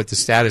don't know what the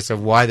status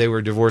of why they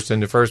were divorced in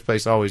the first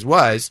place always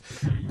was,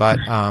 but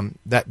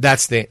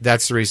that's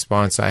the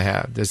response I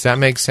have. Does that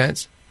make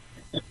sense?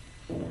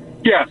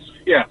 Yes,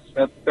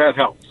 that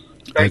helps.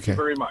 Thank you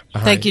very much.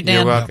 Thank you, Dan.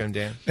 You're welcome,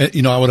 Dan.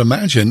 I would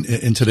imagine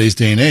in today's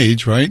day and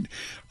age, right?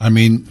 I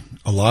mean,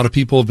 a lot of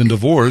people have been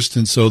divorced,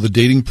 and so the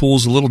dating pool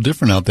is a little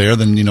different out there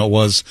than, it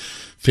was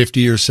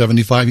 50 or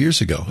 75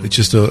 years ago. It's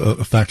just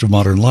a fact of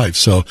modern life.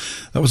 So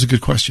that was a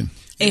good question.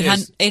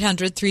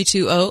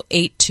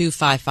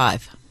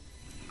 800-320-8255.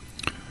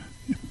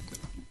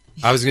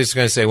 I was just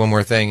going to say one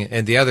more thing,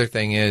 and the other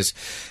thing is,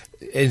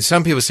 and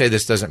some people say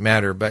this doesn't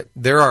matter, but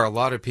there are a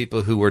lot of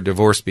people who were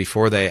divorced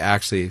before they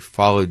actually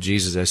followed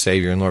Jesus as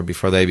Savior and Lord,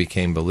 before they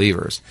became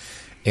believers.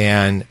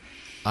 And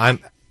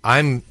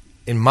I'm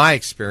in my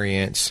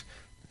experience,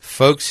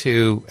 folks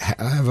who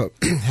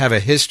have a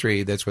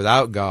history that's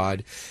without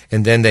God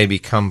and then they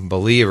become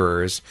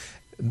believers,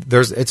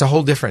 it's a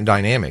whole different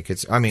dynamic.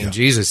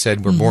 Jesus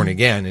said we're born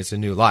again. It's a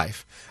new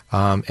life.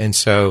 And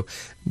so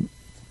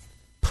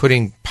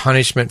putting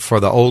punishment for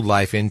the old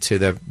life into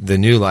the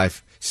new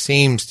life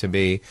seems to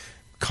be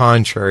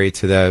contrary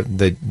to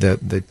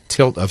the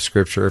tilt of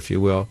Scripture, if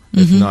you will,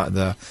 if not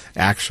the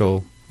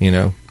actual,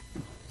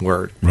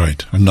 word.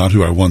 Right. I'm not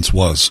who I once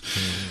was.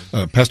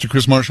 Pastor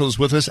Chris Marshall is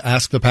with us.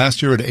 Ask the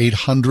Pastor at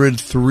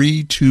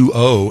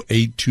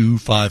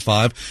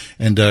 800-320-8255.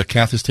 And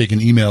Kath is taking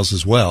emails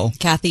as well.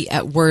 Kathy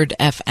at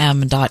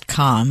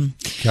wordfm.com.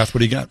 Kath, what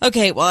do you got?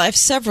 Okay, well, I have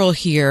several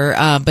here,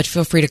 but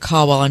feel free to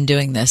call while I'm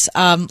doing this.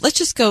 Let's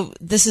just go.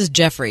 This is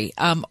Jeffrey.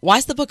 Why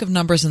is the book of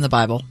Numbers in the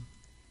Bible?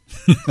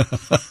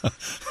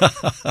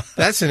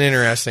 That's an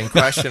interesting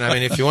question. I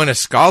mean, if you want a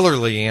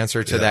scholarly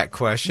answer to that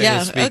question,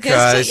 it's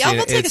because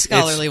we'll take a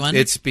scholarly one.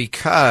 It's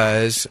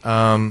because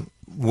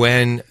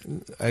when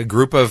a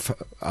group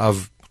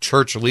of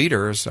church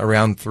leaders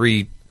around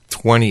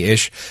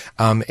 320-ish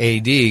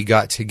AD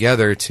got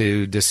together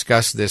to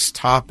discuss this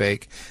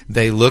topic,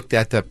 they looked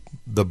at the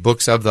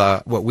books of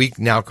what we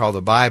now call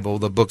the Bible,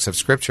 the books of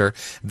Scripture,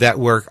 that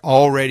were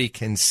already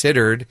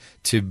considered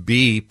to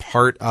be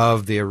part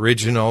of the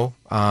original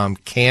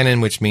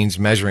canon, which means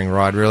measuring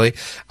rod, really.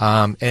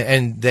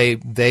 And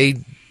they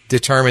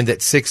determined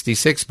that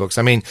 66 books.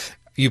 I mean,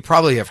 you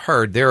probably have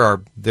heard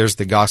there's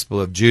the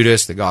Gospel of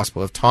Judas, the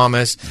Gospel of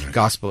Thomas,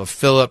 Gospel of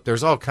Philip.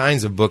 There's all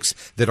kinds of books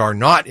that are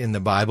not in the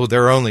Bible.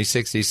 There are only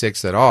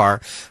 66 that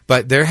are,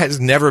 but there has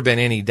never been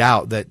any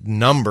doubt that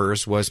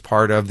Numbers was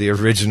part of the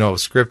original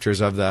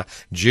scriptures of the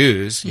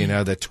Jews.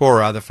 The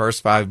Torah, the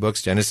first 5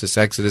 books: Genesis,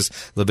 Exodus,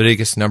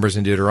 Leviticus, Numbers,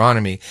 and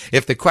Deuteronomy.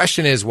 If the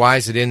question is why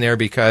is it in there,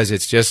 because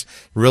it's just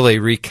really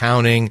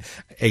recounting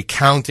a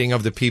counting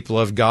of the people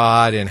of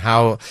God and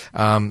how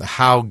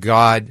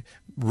God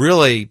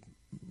really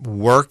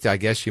worked, I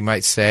guess you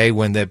might say,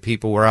 when the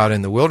people were out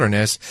in the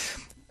wilderness.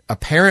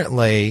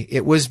 Apparently,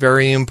 it was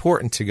very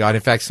important to God.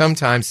 In fact,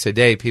 sometimes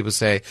today people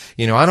say,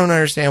 I don't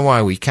understand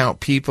why we count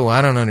people.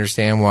 I don't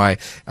understand why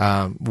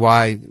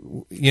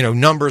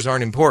numbers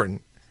aren't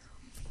important.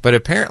 But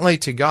apparently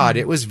to God,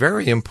 it was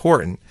very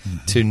important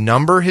to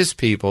number his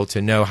people, to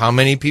know how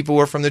many people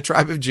were from the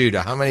tribe of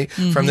Judah, how many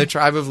from the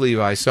tribe of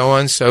Levi, so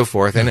on and so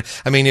forth. And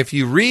I mean, if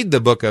you read the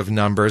book of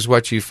Numbers,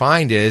 what you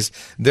find is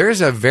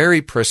there's a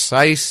very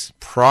precise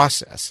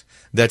process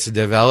that's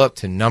developed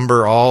to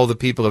number all the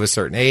people of a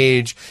certain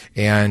age.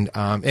 And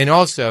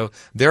also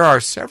there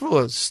are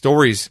several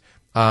stories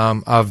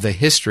of the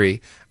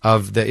history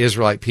of the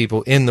Israelite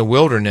people in the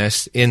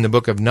wilderness in the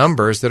book of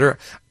Numbers that are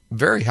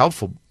very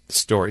helpful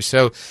story.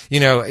 So,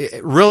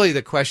 really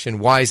the question,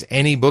 why is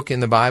any book in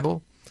the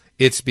Bible?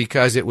 It's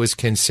because it was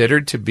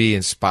considered to be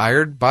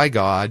inspired by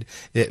God.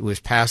 It was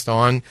passed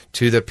on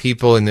to the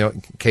people in the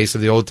case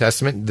of the Old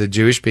Testament, the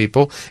Jewish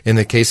people, in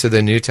the case of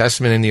the New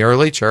Testament in the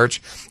early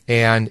church.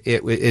 And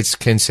it's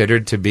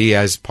considered to be,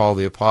 as Paul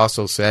the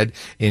Apostle said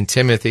in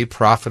Timothy,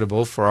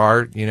 profitable for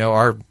our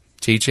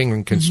teaching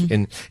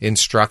and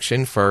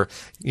instruction, for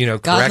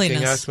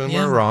correcting us when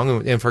we're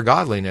wrong, and for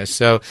godliness.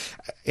 So,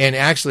 and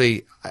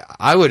actually,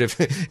 I would have,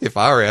 if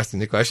I were asking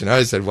the question, I would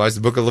have said, why is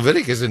the book of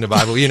Leviticus in the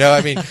Bible? And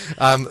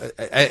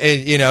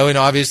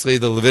obviously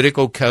the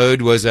Levitical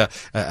code was a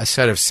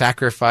set of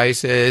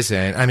sacrifices.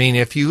 And I mean,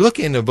 if you look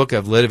in the book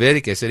of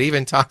Leviticus, it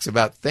even talks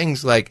about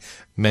things like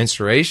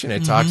menstruation.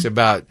 It talks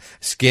about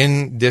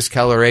skin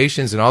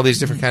discolorations and all these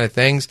different kind of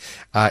things.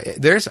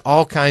 There's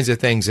all kinds of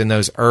things in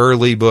those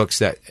early books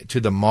that to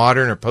the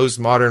modern or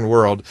postmodern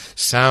world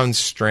sounds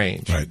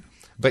strange. Right.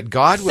 But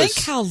God was...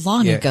 Think how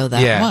long ago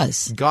that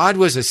was. God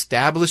was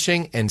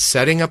establishing and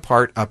setting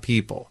apart a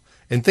people.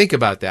 And think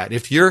about that.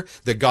 If you're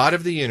the God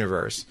of the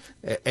universe,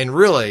 and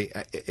really,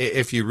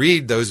 if you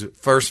read those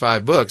first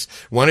 5 books,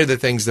 one of the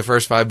things the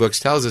first 5 books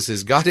tells us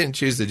is God didn't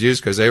choose the Jews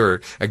because they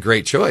were a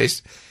great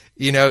choice.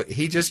 You know,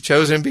 he just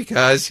chose them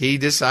because he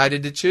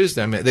decided to choose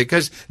them,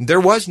 because there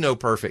was no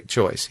perfect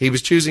choice. He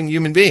was choosing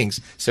human beings,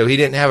 so he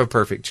didn't have a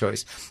perfect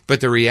choice. But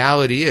the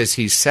reality is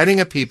he's setting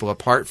a people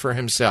apart for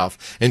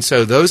himself. And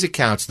so those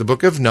accounts, the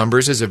book of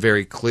Numbers is a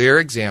very clear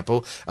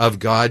example of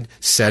God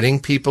setting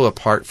people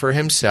apart for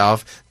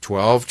himself.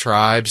 12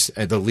 tribes,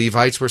 the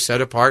Levites were set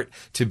apart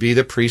to be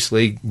the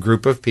priestly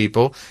group of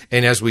people.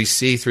 And as we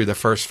see through the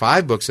first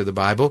 5 books of the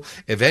Bible,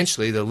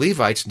 eventually the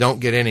Levites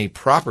don't get any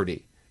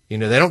property. You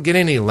know, they don't get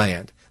any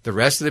land. The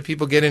rest of the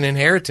people get an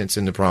inheritance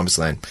in the promised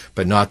land,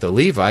 but not the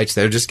Levites.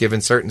 They're just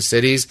given certain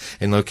cities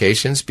and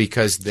locations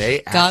because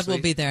God will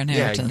be their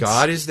inheritance. Yeah,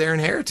 God is their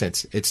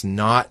inheritance. It's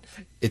not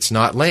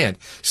land.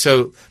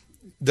 So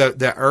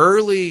the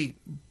early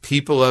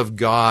people of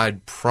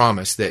God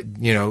promise that,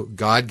 you know,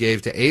 God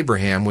gave to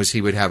Abraham was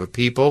he would have a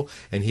people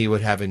and he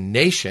would have a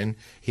nation,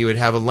 he would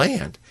have a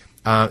land.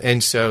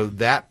 And so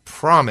that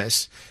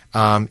promise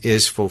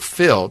is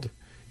fulfilled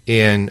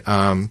in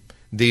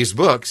these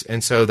books,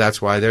 and so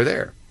that's why they're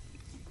there.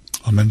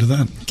 Amen to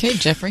that. Okay,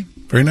 Jeffrey.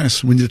 Very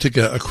nice. We need to take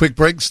a quick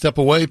break, step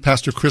away.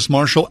 Pastor Chris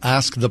Marshall,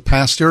 Ask the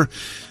Pastor.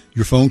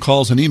 Your phone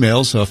calls and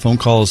emails. Phone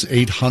call is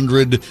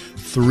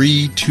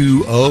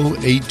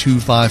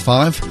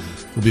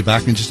 800-320-8255. We'll be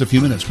back in just a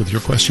few minutes with your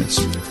questions.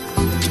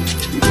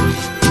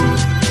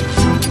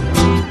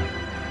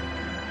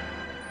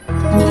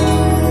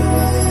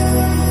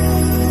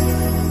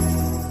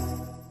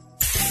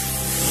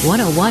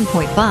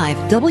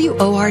 101.5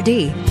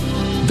 WORD.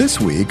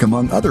 This week,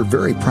 among other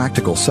very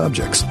practical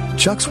subjects,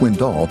 Chuck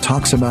Swindoll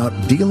talks about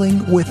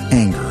dealing with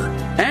anger.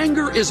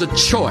 Anger is a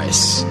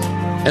choice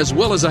as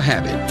well as a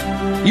habit.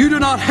 You do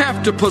not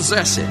have to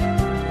possess it,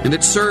 and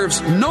it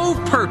serves no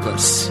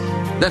purpose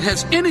that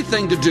has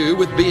anything to do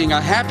with being a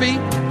happy,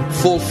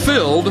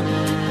 fulfilled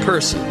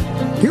person.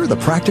 Here are the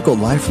practical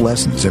life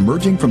lessons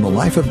emerging from the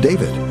life of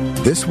David.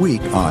 This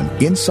week on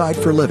Inside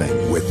for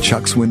Living with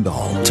Chuck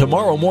Swindoll.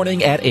 Tomorrow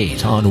morning at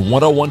 8 on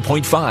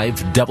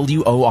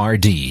 101.5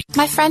 WORD.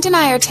 My friend and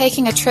I are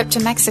taking a trip to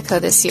Mexico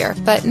this year,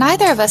 but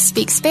neither of us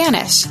speak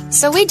Spanish.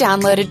 So we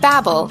downloaded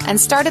Babbel and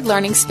started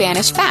learning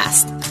Spanish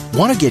fast.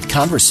 Want to get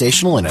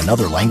conversational in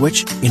another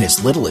language in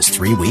as little as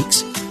 3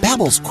 weeks?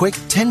 Babbel's quick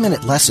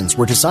 10-minute lessons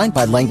were designed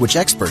by language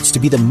experts to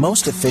be the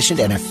most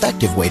efficient and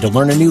effective way to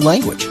learn a new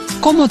language.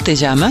 ¿Cómo te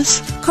llamas?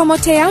 ¿Cómo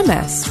te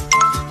llamas?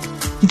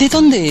 ¿De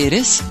dónde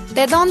eres?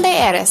 ¿De dónde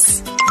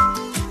eres?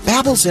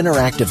 Babbel's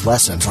interactive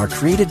lessons are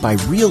created by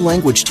real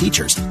language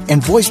teachers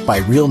and voiced by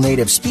real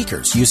native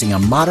speakers using a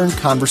modern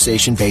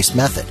conversation-based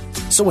method.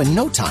 So in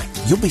no time,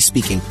 you'll be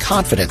speaking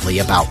confidently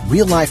about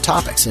real-life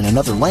topics in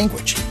another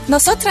language.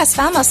 Nosotras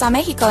vamos a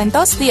México en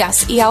 2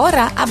 días y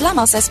ahora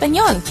hablamos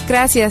español.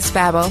 Gracias,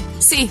 Babbel.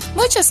 Sí,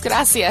 muchas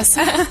gracias.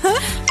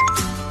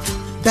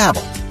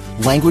 Babbel,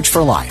 language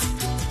for life.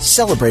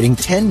 Celebrating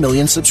 10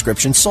 million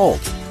subscriptions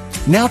sold.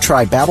 Now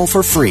try Babbel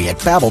for free at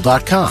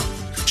Babbel.com.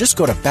 Just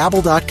go to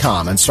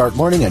Babbel.com and start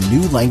learning a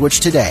new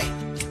language today.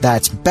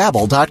 That's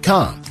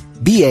Babbel.com.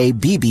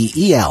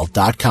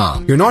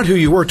 Babbel.com. You're not who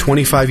you were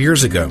 25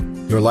 years ago.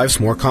 Your life's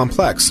more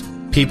complex.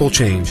 People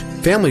change,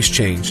 families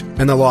change,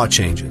 and the law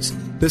changes.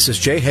 This is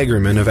Jay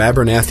Hagerman of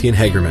Abernathy and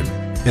Hagerman.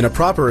 And a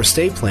proper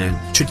estate plan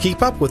should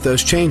keep up with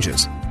those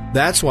changes.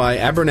 That's why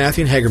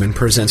Abernathy and Hagerman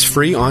presents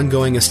free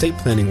ongoing estate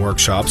planning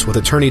workshops with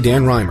attorney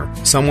Dan Reimer,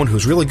 someone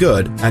who's really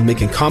good at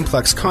making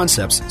complex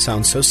concepts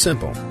sound so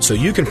simple, so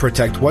you can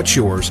protect what's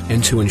yours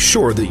and to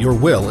ensure that your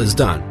will is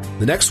done.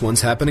 The next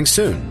one's happening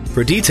soon.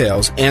 For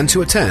details and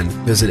to attend,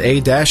 visit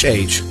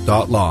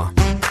a-h.law.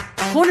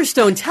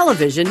 Cornerstone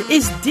Television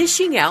is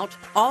dishing out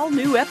all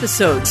new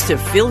episodes to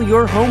fill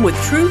your home with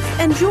truth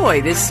and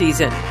joy this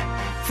season.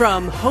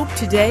 From Hope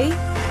Today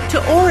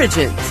to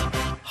Origins,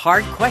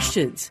 Hard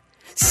Questions,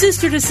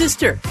 Sister to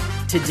Sister,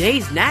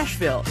 Today's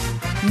Nashville,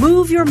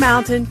 Move Your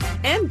Mountain,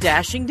 and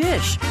Dashing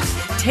Dish.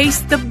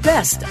 Taste the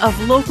best of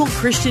local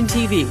Christian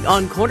TV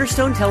on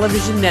Cornerstone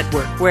Television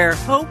Network, where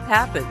hope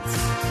happens.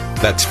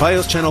 That's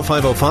FiOS Channel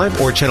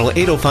 505 or Channel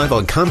 805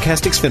 on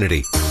Comcast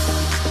Xfinity.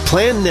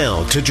 Plan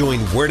now to join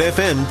Word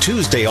FM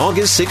Tuesday,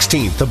 August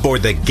 16th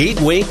aboard the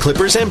Gateway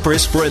Clippers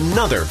Empress for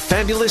another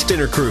fabulous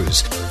dinner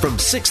cruise. From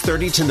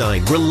 6:30 to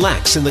 9,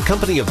 relax in the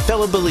company of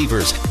fellow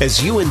believers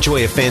as you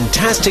enjoy a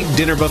fantastic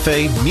dinner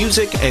buffet,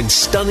 music, and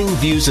stunning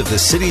views of the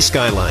city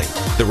skyline.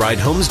 The Ride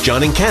Home's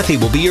John and Kathy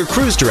will be your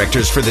cruise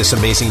directors for this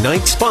amazing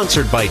night,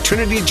 sponsored by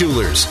Trinity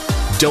Jewelers.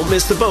 Don't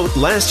miss the boat.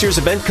 Last year's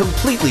event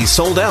completely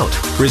sold out.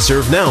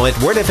 Reserve now at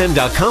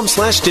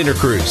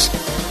wordfm.com/dinnercruise.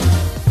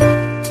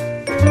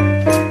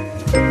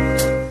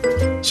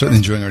 Certainly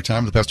enjoying our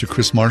time with Pastor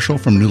Chris Marshall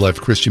from New Life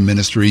Christian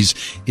Ministries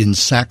in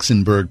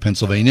Saxonburg,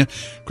 Pennsylvania.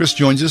 Chris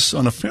joins us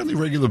on a fairly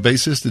regular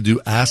basis to do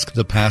Ask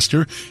the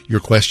Pastor. Your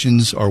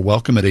questions are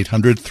welcome at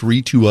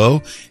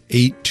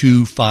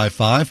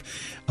 800-320-8255,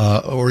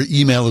 or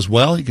email as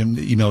well. You can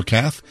email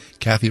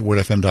Kathy at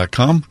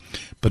wordfm.com.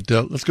 But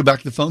let's go back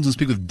to the phones and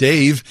speak with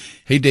Dave.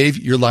 Hey, Dave,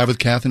 you're live with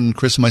Kathy and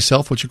Chris and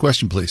myself. What's your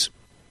question, please?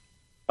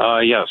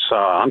 Yes,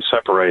 I'm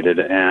separated,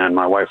 and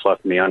my wife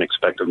left me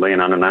unexpectedly and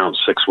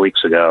unannounced 6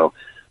 weeks ago.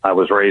 I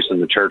was raised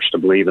in the church to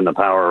believe in the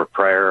power of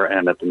prayer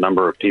and that the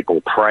number of people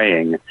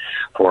praying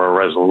for a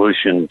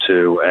resolution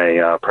to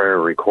a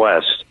prayer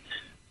request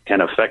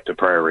can affect a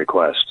prayer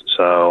request.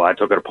 So I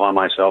took it upon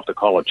myself to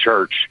call a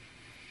church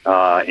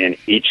in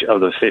each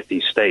of the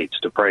 50 states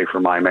to pray for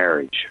my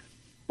marriage.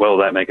 Will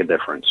that make a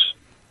difference?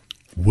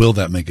 Will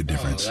that make a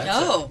difference?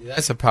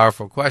 That's a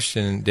powerful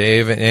question,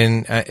 Dave.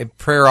 And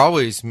prayer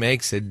always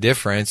makes a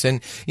difference.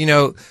 And, you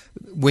know,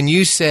 when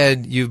you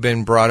said you've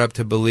been brought up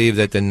to believe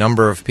that the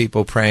number of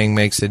people praying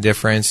makes a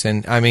difference,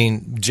 and I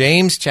mean,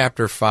 James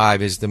chapter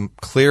 5 is the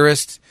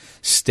clearest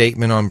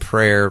statement on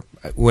prayer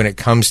when it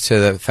comes to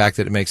the fact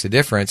that it makes a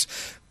difference.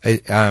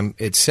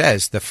 It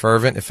says, the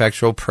fervent,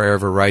 effectual prayer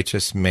of a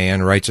righteous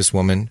man, righteous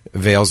woman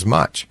avails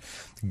much.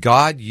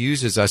 God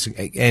uses us,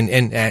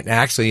 and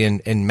actually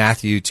in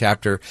Matthew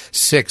chapter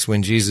 6,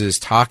 when Jesus is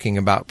talking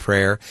about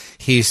prayer,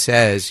 he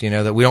says, you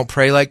know, that we don't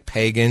pray like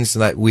pagans,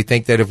 that we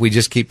think that if we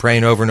just keep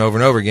praying over and over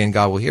and over again,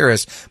 God will hear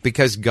us,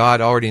 because God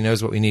already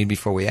knows what we need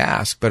before we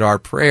ask. But our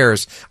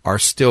prayers are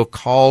still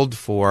called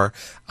for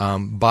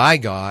by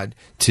God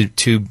to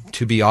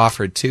be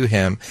offered to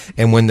him.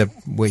 And when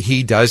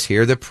he does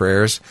hear the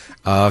prayers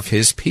of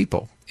his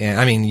people. And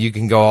I mean, you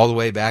can go all the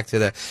way back to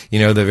the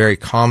very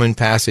common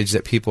passage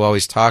that people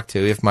always talk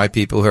to. If my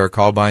people who are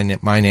called by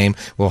my name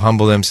will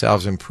humble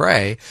themselves and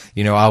pray,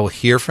 you know, I will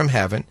hear from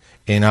heaven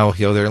and I will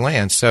heal their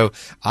land. So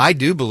I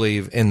do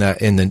believe in the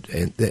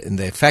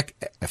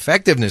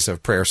effectiveness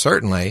of prayer.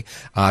 Certainly,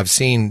 I've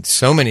seen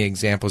so many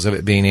examples of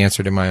it being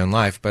answered in my own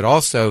life, but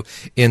also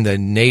in the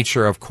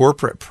nature of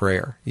corporate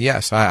prayer.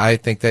 Yes, I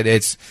think that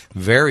it's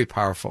very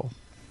powerful.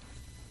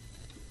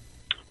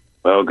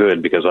 Well,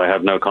 good, because I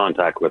have no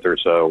contact with her,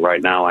 so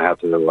right now I have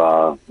to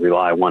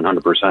rely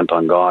 100%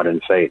 on God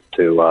and faith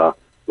to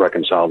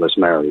reconcile this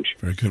marriage.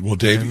 Very good. Well,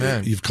 Dave,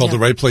 you've called the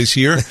right place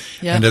here,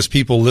 and as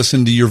people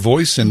listen to your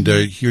voice and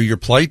hear your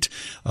plight,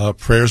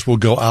 prayers will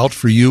go out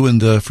for you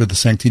and for the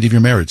sanctity of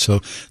your marriage. So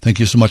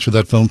thank you so much for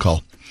that phone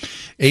call.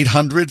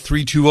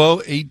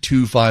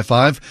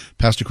 800-320-8255.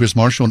 Pastor Chris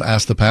Marshall and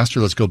Ask the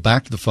Pastor. Let's go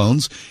back to the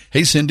phones.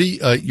 Hey, Cindy,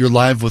 you're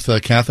live with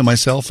Kath and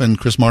myself and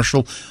Chris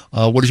Marshall.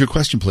 What is your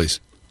question,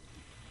 please?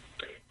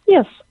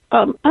 Yes.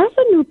 As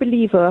a new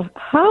believer,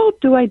 how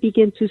do I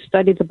begin to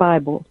study the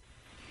Bible?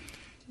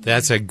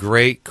 That's a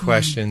great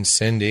question,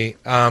 Cindy.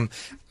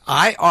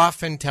 I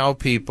often tell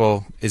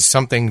people it's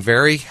something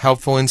very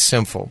helpful and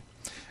simple.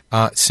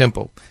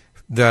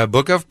 The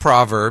book of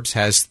Proverbs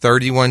has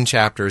 31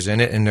 chapters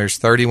in it, and there's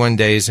 31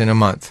 days in a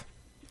month.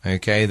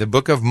 Okay, the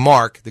book of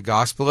Mark, the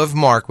Gospel of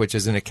Mark, which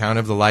is an account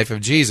of the life of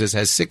Jesus,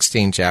 has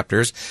 16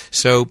 chapters.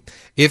 So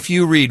if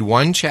you read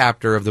one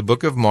chapter of the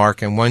book of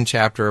Mark and one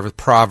chapter of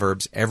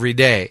Proverbs every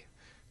day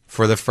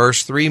for the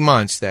first 3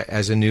 months that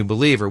as a new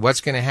believer,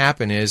 what's going to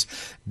happen is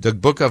the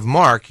book of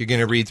Mark, you're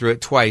going to read through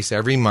it twice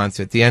every month.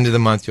 At the end of the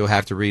month, you'll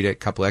have to read a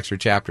couple extra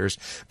chapters.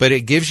 But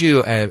it gives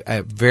you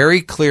a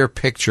very clear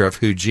picture of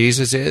who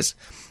Jesus is,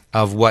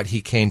 of what he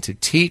came to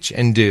teach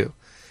and do.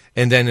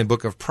 And then the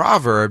book of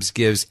Proverbs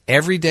gives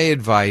everyday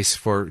advice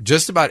for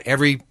just about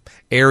every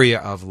area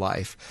of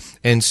life.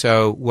 And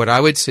so what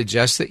I would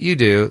suggest that you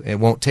do, it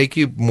won't take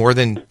you more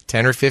than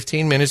 10 or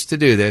 15 minutes to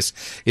do this,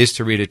 is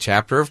to read a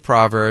chapter of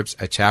Proverbs,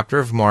 a chapter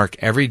of Mark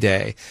every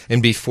day.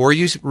 And before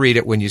you read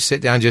it, when you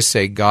sit down, just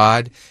say,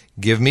 God,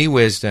 give me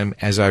wisdom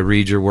as I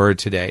read your word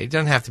today. It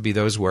doesn't have to be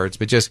those words,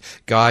 but just,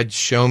 God,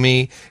 show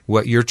me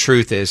what your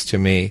truth is to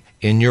me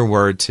in your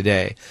word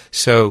today.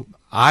 So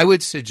I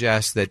would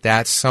suggest that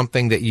that's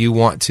something that you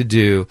want to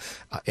do.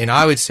 And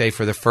I would say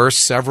for the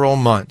first several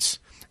months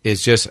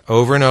is just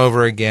over and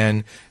over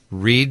again,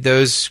 read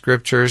those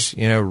scriptures,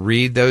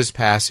 read those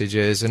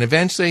passages. And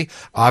eventually,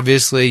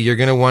 obviously, you're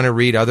going to want to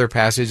read other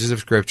passages of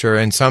scripture.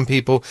 And some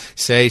people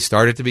say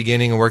start at the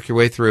beginning and work your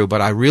way through.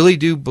 But I really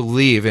do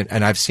believe,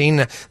 and I've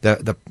seen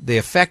the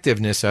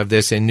effectiveness of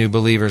this in new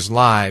believers'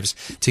 lives,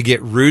 to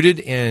get rooted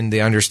in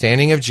the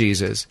understanding of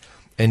Jesus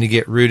and to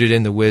get rooted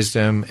in the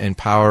wisdom and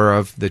power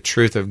of the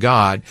truth of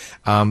God.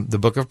 The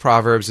book of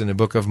Proverbs and the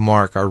book of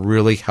Mark are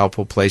really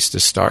helpful place to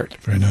start.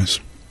 Very nice.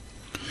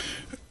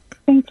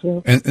 Thank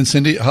you. And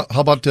Cindy, how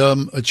about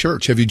a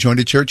church? Have you joined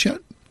a church yet?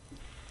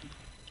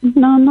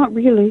 No, not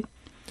really.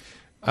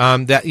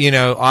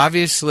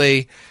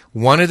 Obviously,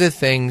 one of the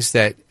things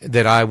that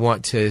I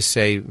want to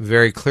say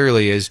very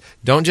clearly is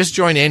don't just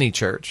join any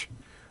church,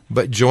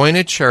 but join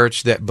a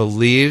church that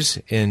believes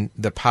in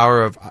the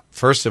power of,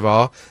 first of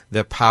all,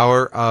 the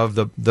power of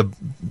the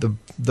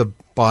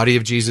body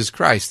of Jesus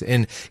Christ,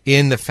 and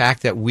in the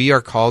fact that we are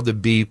called to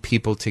be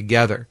people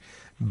together.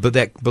 but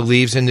that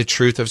believes in the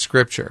truth of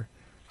Scripture.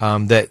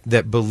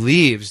 That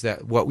believes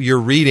that what you're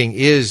reading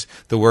is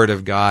the Word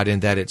of God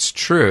and that it's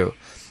true.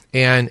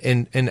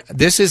 And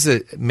this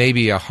is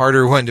maybe a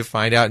harder one to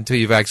find out until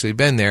you've actually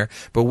been there,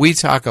 but we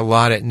talk a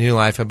lot at New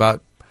Life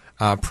about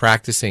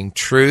practicing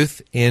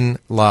truth in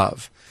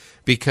love.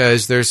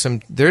 Because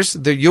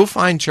you'll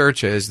find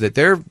churches that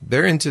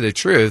they're into the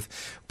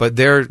truth, but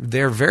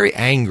they're very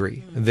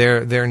angry.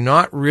 They're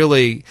not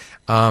really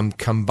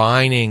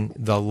combining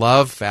the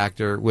love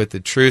factor with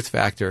the truth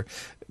factor.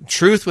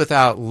 Truth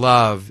without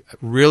love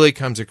really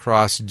comes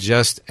across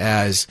just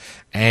as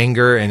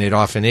anger, and it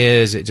often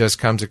is. It just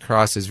comes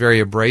across as very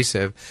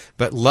abrasive.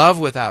 But love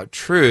without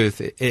truth,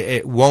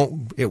 it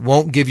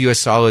won't give you a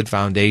solid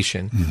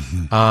foundation.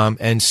 Mm-hmm.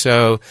 And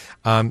so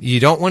you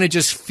don't want to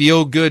just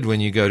feel good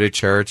when you go to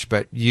church,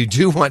 but you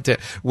do want to,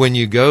 when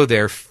you go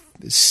there,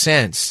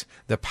 sense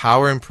the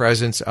power and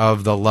presence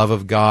of the love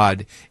of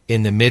God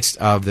in the midst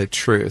of the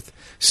truth.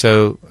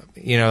 So,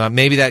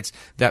 maybe that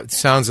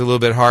sounds a little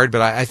bit hard, but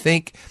I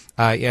think,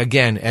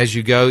 again,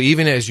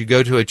 even as you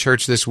go to a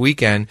church this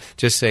weekend,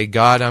 just say,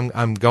 God,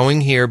 I'm going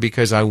here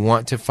because I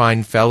want to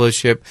find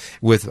fellowship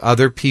with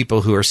other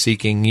people who are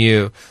seeking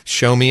you.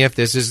 Show me if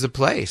this is the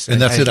place. And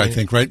that's it, I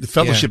think, right? The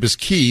fellowship is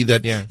key,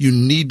 that you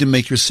need to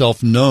make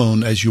yourself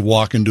known as you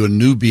walk into a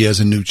newbie as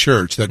a new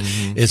church, that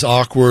as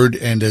awkward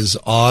and as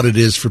odd it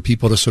is for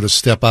people to sort of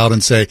step out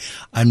and say,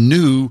 I'm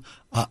new,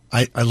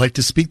 I like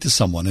to speak to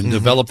someone and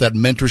develop that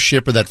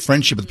mentorship or that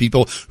friendship with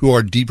people who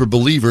are deeper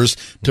believers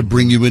to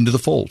bring you into the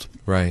fold.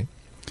 Right.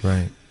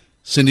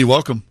 Cindy,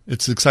 welcome.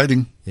 It's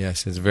exciting.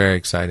 Yes, it's very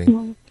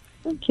exciting.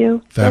 Thank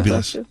you.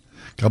 Fabulous.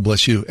 God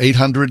bless you.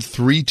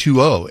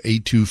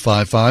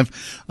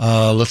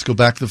 800-320-8255. Let's go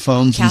back to the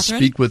phones Catherine?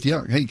 And speak with,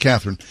 hey,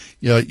 Catherine.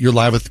 You're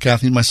live with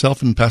Kathy and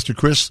myself and Pastor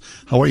Chris.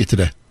 How are you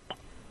today?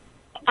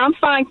 I'm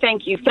fine,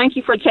 thank you. Thank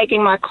you for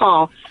taking my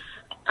call.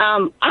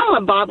 I'm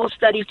a Bible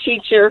study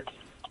teacher,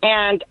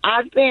 and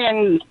I've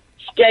been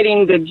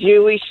studying the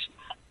Jewish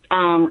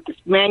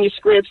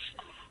manuscripts,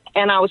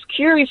 and I was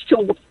curious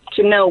to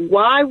know,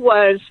 why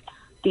was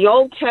the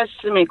Old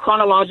Testament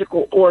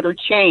chronological order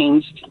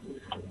changed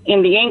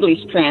in the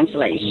English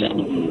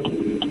translation?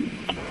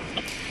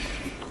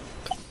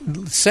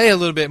 Say a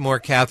little bit more,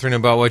 Catherine,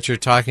 about what you're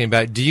talking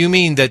about. Do you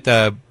mean that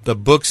the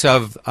books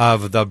of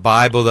the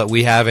Bible that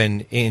we have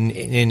in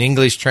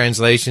English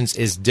translations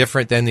is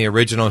different than the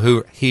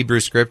original Hebrew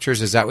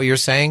scriptures? Is that what you're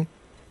saying?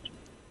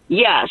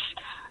 Yes.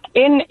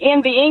 In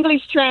the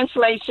English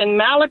translation,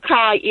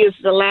 Malachi is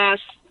the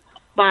last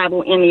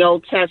Bible in the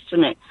Old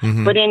Testament.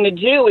 Mm-hmm. But in the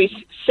Jewish,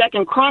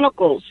 2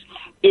 Chronicles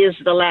is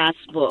the last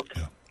book.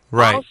 Yeah.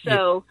 Right.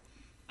 Also,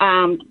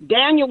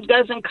 Daniel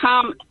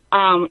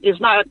is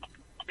not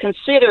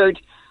considered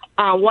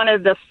one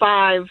of the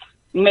 5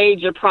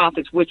 major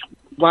prophets,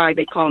 why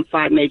they call them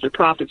 5 major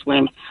prophets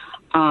when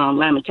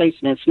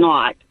Lamentation is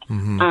not.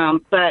 Mm-hmm.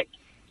 But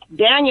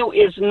Daniel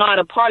is not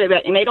a part of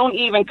that, and they don't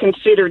even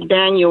consider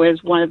Daniel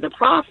as one of the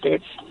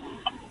prophets.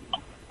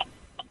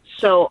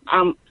 So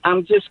I'm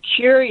just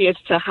curious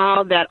to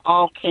how that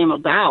all came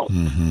about.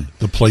 Mm-hmm.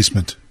 The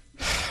placement.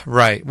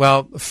 Right.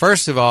 Well,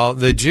 first of all,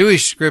 the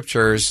Jewish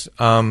scriptures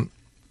are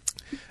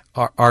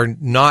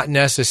not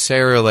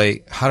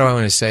necessarily, how do I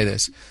want to say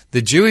this?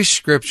 The Jewish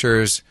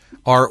scriptures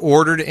are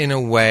ordered in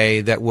a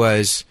way that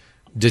was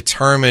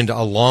determined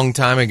a long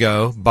time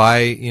ago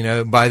by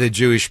the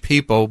Jewish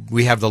people.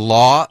 We have the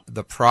law,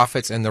 the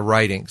prophets, and the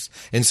writings,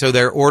 and so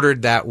they're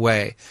ordered that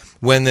way.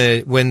 When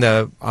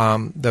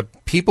the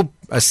people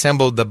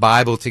assembled the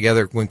Bible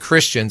together, when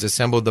Christians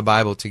assembled the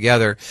Bible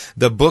together,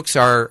 the books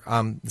are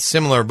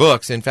similar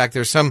books. In fact,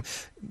 there's some.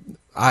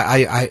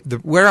 Why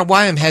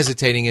I'm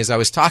hesitating is I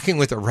was talking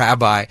with a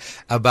rabbi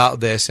about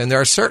this, and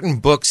there are certain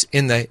books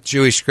in the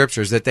Jewish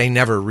scriptures that they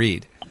never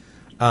read.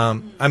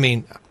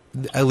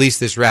 At least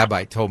this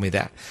rabbi told me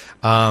that.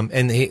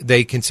 And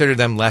they consider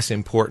them less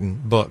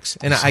important books.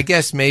 And I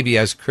guess maybe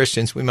as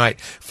Christians, we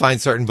might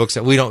find certain books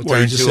that we don't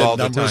turn to all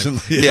the time.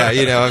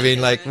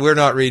 We're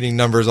not reading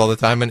Numbers all the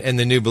time. And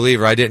the new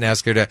believer, I didn't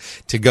ask her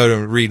to go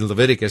to read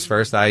Leviticus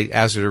first. I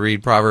asked her to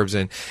read Proverbs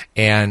and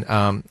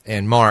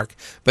Mark.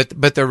 But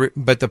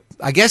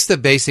I guess the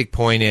basic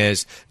point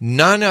is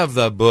none of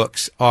the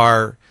books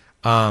are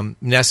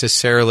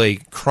necessarily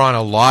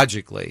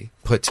chronologically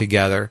put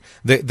together.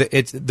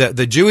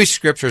 The Jewish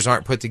scriptures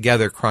aren't put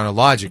together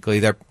chronologically.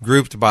 They're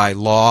grouped by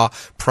law,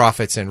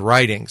 prophets, and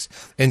writings.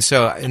 And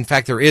so, in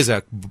fact, there is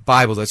a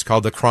Bible that's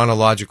called the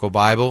Chronological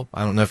Bible.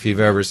 I don't know if you've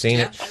ever seen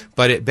it,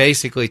 but it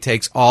basically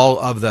takes all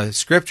of the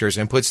scriptures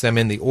and puts them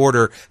in the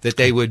order that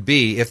they would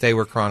be if they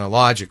were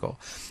chronological.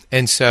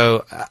 And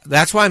so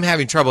that's why I'm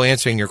having trouble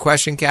answering your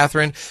question,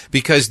 Catherine,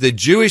 because the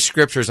Jewish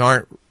scriptures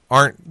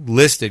aren't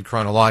listed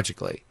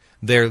chronologically.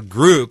 They're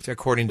grouped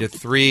according to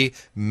 3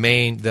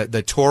 main,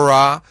 the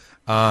Torah,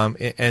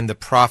 and the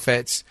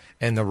prophets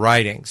and the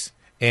writings.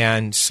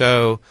 And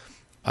so,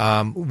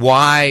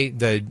 why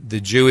the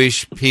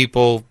Jewish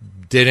people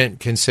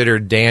didn't consider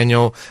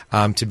Daniel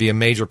to be a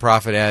major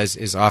prophet, as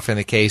is often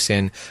the case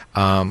in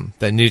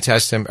the New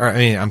Testament,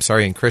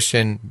 in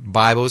Christian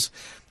Bibles.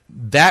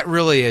 That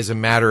really is a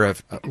matter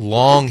of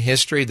long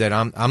history that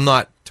I'm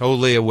not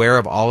totally aware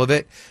of all of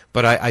it,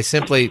 but I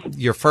simply,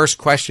 your first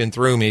question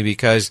threw me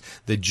because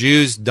the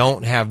Jews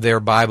don't have their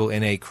Bible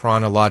in a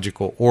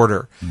chronological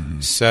order.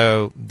 Mm-hmm.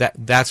 So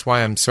that's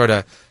why I'm sort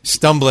of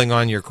stumbling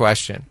on your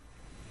question.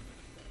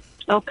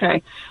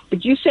 Okay.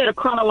 But you said a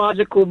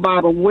chronological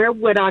Bible. Where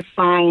would I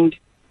find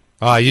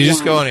you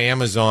just go on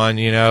Amazon,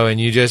 and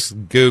you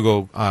just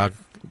Google the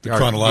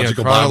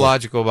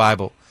chronological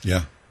Bible.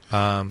 Yeah.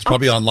 It's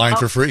probably online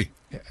for free.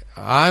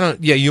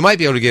 You might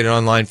be able to get it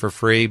online for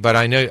free, but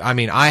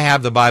I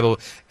have the Bible,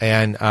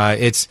 and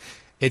it's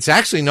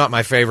actually not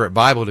my favorite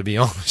Bible, to be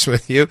honest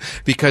with you,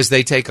 because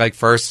they take like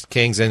 1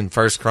 Kings and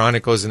 1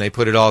 Chronicles and they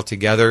put it all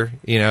together,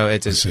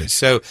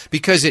 so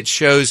because it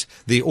shows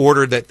the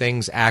order that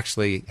things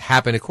actually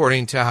happen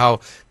according to how.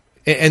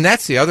 And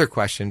that's the other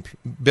question.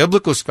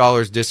 Biblical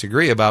scholars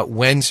disagree about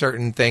when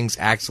certain things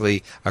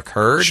actually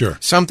occurred. Sure.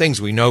 Some things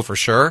we know for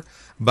sure,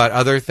 but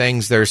other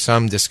things there's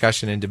some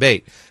discussion and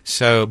debate.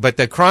 But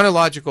the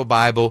chronological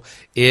Bible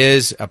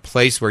is a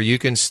place where you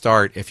can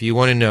start if you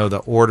want to know the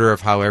order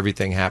of how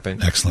everything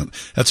happened. Excellent.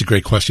 That's a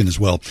great question as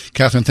well.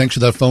 Catherine, thanks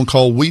for that phone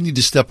call. We need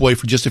to step away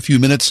for just a few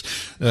minutes.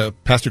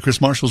 Pastor Chris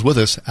Marshall's with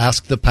us.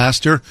 Ask the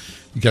Pastor.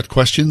 You got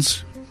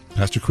questions?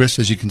 Pastor Chris,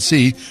 as you can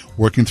see,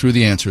 working through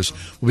the answers.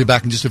 We'll be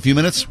back in just a few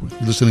minutes.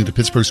 You're listening to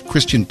Pittsburgh's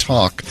Christian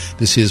Talk.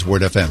 This is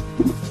Word FM.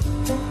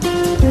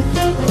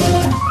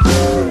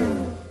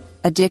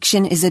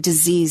 Addiction is a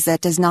disease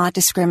that does not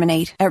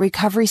discriminate. At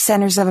Recovery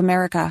Centers of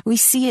America, we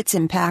see its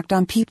impact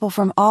on people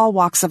from all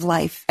walks of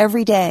life.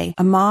 Every day,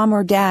 a mom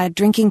or dad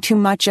drinking too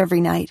much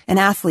every night, an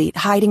athlete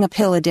hiding a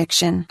pill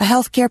addiction, a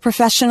healthcare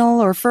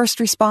professional or first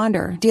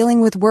responder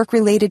dealing with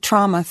work-related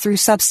trauma through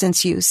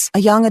substance use, a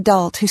young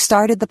adult who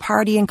started the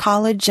party in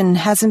college and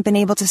hasn't been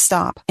able to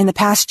stop. In the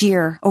past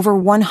year, over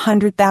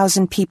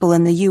 100,000 people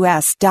in the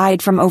U.S.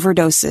 died from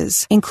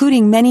overdoses,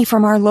 including many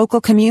from our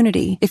local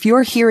community. If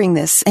you're hearing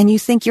this and you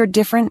think you're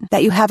different,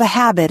 that you have a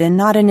habit and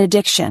not an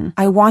addiction,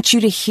 I want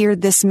you to hear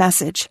this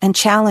message and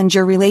challenge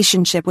your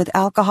relationship with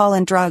alcohol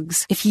and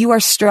drugs. If you are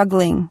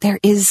struggling, there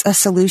is a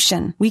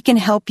solution. We can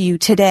help you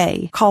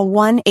today. Call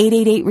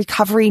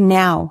 1-888-RECOVERY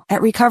now.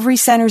 At Recovery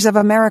Centers of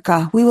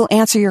America, we will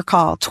answer your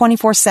call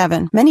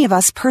 24/7. Many of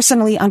us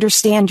personally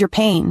understand your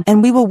pain,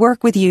 and we will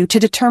work with you to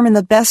determine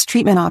the best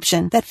treatment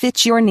option that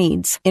fits your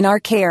needs. In our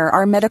care,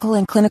 our medical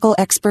and clinical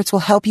experts will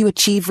help you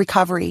achieve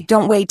recovery.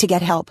 Don't wait to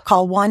get help.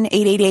 Call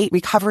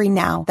 1-888-RECOVERY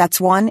now. That's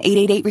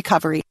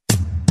 1-888-RECOVERY.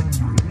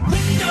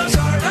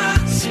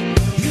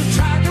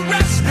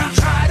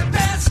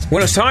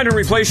 When it's time to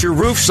replace your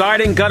roof,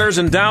 siding, gutters,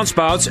 and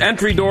downspouts,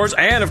 entry doors,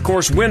 and, of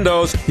course,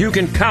 windows, you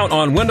can count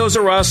on Windows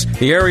R Us,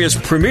 the area's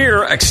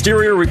premier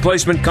exterior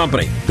replacement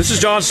company. This is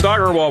John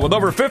Steigerwald. With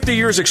over 50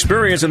 years'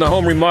 experience in the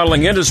home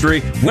remodeling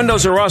industry,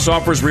 Windows R Us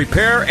offers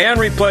repair and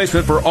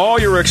replacement for all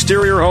your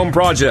exterior home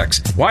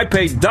projects. Why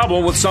pay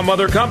double with some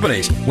other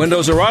companies?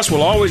 Windows R Us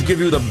will always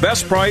give you the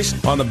best price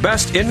on the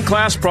best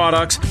in-class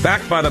products,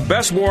 backed by the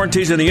best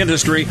warranties in the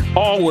industry,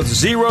 all with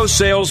zero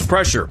sales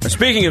pressure. And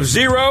speaking of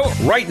zero,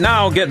 right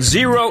now, get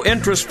zero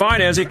interest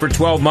financing for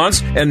 12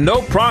 months and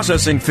no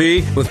processing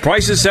fee with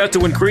prices set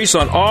to increase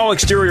on all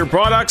exterior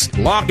products.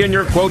 Lock in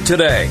your quote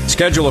today.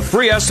 Schedule a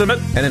free estimate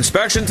and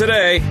inspection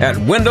today at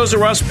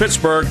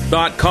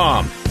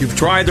WindowsRUsPittsburgh.com. You've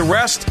tried the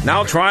rest,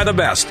 now try the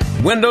best.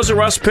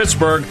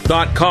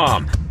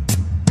 WindowsRUsPittsburgh.com.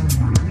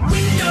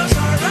 Windows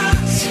R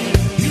Us.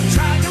 You've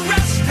tried the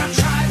rest, now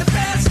try the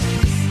best.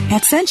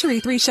 At Century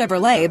 3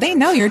 Chevrolet, they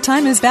know your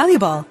time is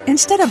valuable.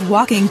 Instead of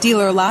walking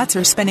dealer lots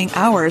or spending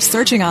hours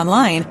searching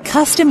online,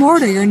 custom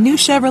order your new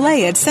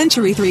Chevrolet at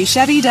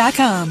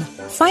Century3Chevy.com.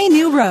 Find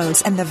new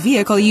roads and the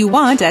vehicle you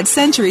want at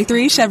Century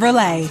 3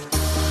 Chevrolet.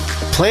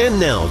 Plan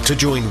now to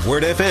join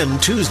Word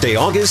FM Tuesday,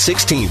 August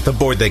 16th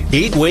aboard the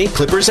Gateway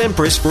Clippers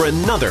Empress for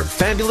another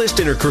fabulous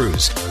dinner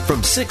cruise.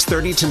 From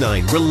 6:30 to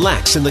 9,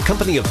 relax in the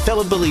company of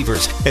fellow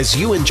believers as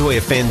you enjoy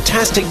a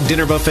fantastic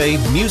dinner buffet,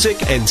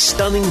 music, and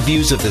stunning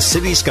views of the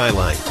city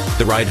skyline.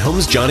 The Ride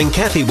Home's John and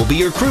Kathy will be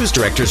your cruise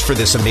directors for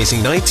this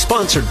amazing night,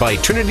 sponsored by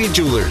Trinity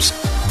Jewelers.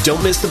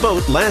 Don't miss the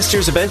boat. Last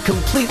year's event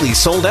completely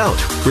sold out.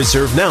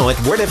 Reserve now at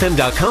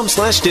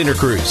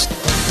wordfm.com/dinnercruise.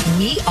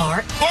 We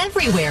are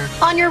everywhere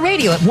on your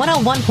radio at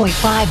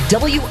 101.5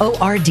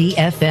 WORD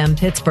FM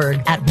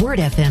Pittsburgh, at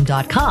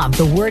wordfm.com,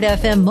 the Word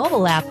FM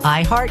mobile app,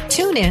 iHeart,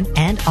 TuneIn,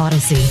 and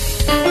Odyssey.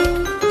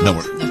 No,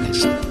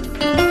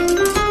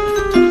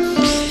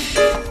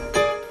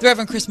 The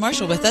Reverend Chris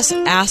Marshall with us.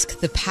 Ask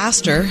the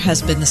Pastor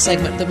has been the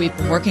segment that we've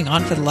been working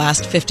on for the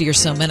last 50 or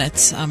so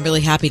minutes. I'm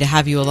really happy to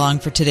have you along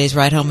for today's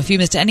ride home. If you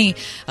missed any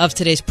of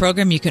today's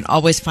program, you can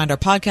always find our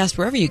podcast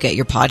wherever you get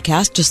your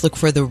podcast. Just look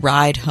for The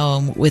Ride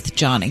Home with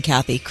John and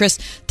Kathy. Chris,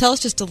 tell us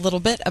just a little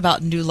bit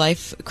about New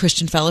Life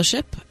Christian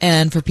Fellowship,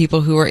 and for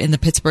people who are in the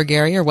Pittsburgh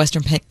area or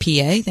Western PA,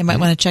 they might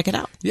want to check it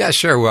out. Yeah,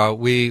 sure. Well,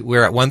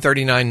 we're at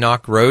 139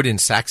 Knock Road in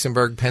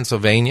Saxonburg,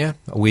 Pennsylvania.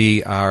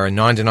 We are a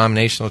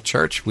non-denominational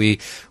church. We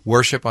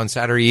worship on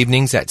Saturday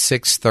evenings at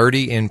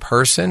 6:30 in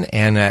person,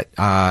 and at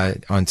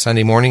on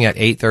Sunday morning at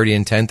 8:30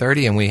 and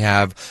 10:30. And we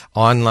have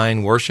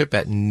online worship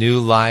at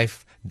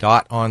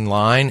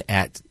newlife.online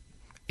at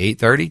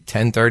 8:30,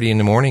 10:30 in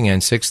the morning,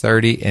 and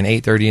 6:30 and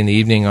 8:30 in the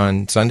evening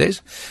on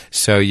Sundays.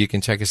 So you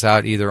can check us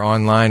out either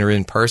online or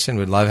in person.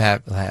 We'd love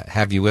to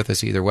have you with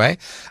us either way.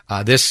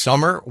 This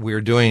summer,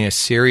 we're doing a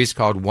series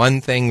called One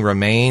Thing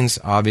Remains.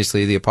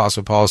 Obviously, the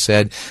Apostle Paul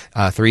said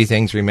 3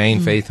 things remain,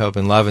 faith, hope,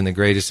 and love, and the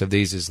greatest of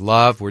these is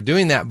love. We're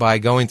doing that by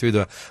going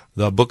through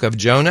the book of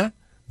Jonah,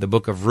 the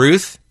book of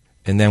Ruth,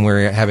 and then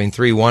we're having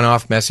 3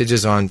 one-off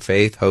messages on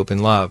faith, hope,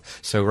 and love.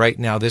 So right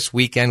now, this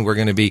weekend, we're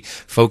going to be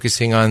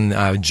focusing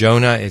on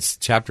Jonah. It's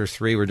chapter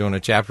 3. We're doing a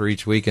chapter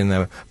each week in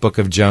the book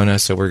of Jonah.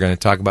 So we're going to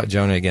talk about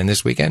Jonah again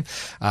this weekend.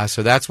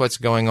 So that's what's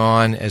going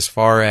on as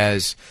far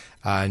as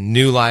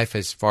New Life,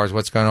 as far as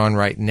what's going on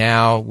right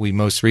now. We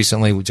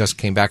just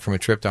came back from a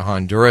trip to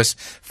Honduras.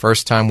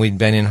 First time we'd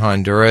been in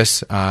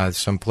Honduras.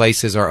 Some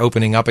places are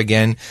opening up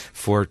again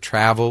for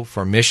travel,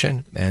 for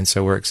mission, and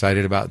so we're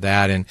excited about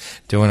that, and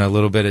doing a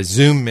little bit of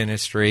Zoom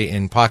ministry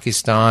in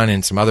Pakistan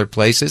and some other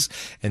places,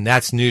 and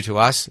that's new to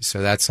us,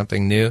 so that's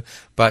something new.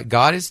 But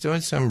God is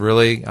doing some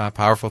really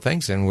powerful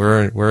things, and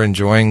we're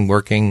enjoying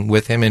working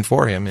with Him and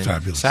for Him in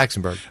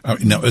Saxonburg.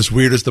 Now, as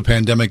weird as the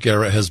pandemic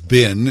era has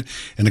been,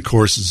 and of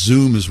course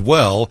Zoom as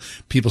well,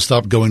 people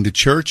stopped going to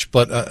church,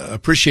 but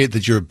appreciate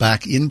that you're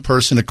back in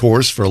person, of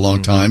course, for a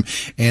long time,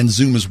 and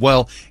Zoom as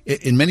well.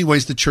 In many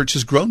ways, the church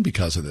has grown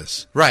because of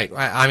this. Right.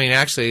 I mean,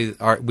 actually,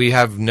 we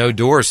have no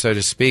doors, so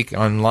to speak,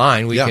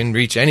 online. We can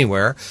reach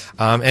anywhere.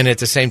 And at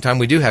the same time,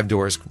 we do have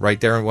doors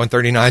right there on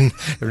 139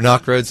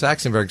 Knock Road,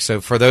 Saxonburg. So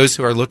for those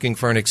who are looking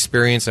for an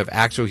experience of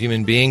actual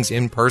human beings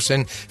in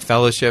person,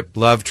 fellowship,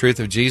 love, truth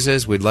of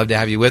Jesus, we'd love to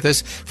have you with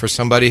us. For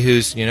somebody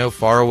who's,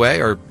 far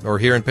away or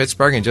here in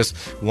Pittsburgh and just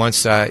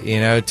wants,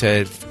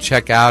 to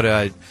check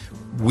out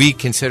we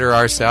consider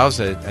ourselves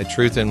a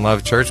truth and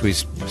love church. We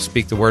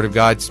speak the Word of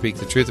God, speak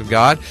the truth of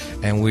God,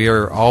 and we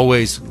are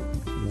always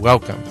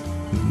welcome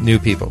new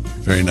people.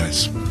 Very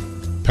nice.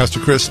 Pastor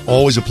Chris,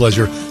 always a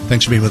pleasure.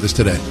 Thanks for being with us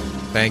today.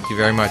 Thank you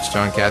very much,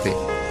 John, Kathy.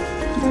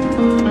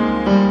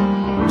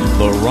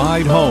 The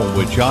Ride Home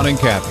with John and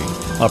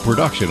Kathy, a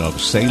production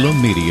of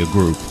Salem Media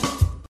Group.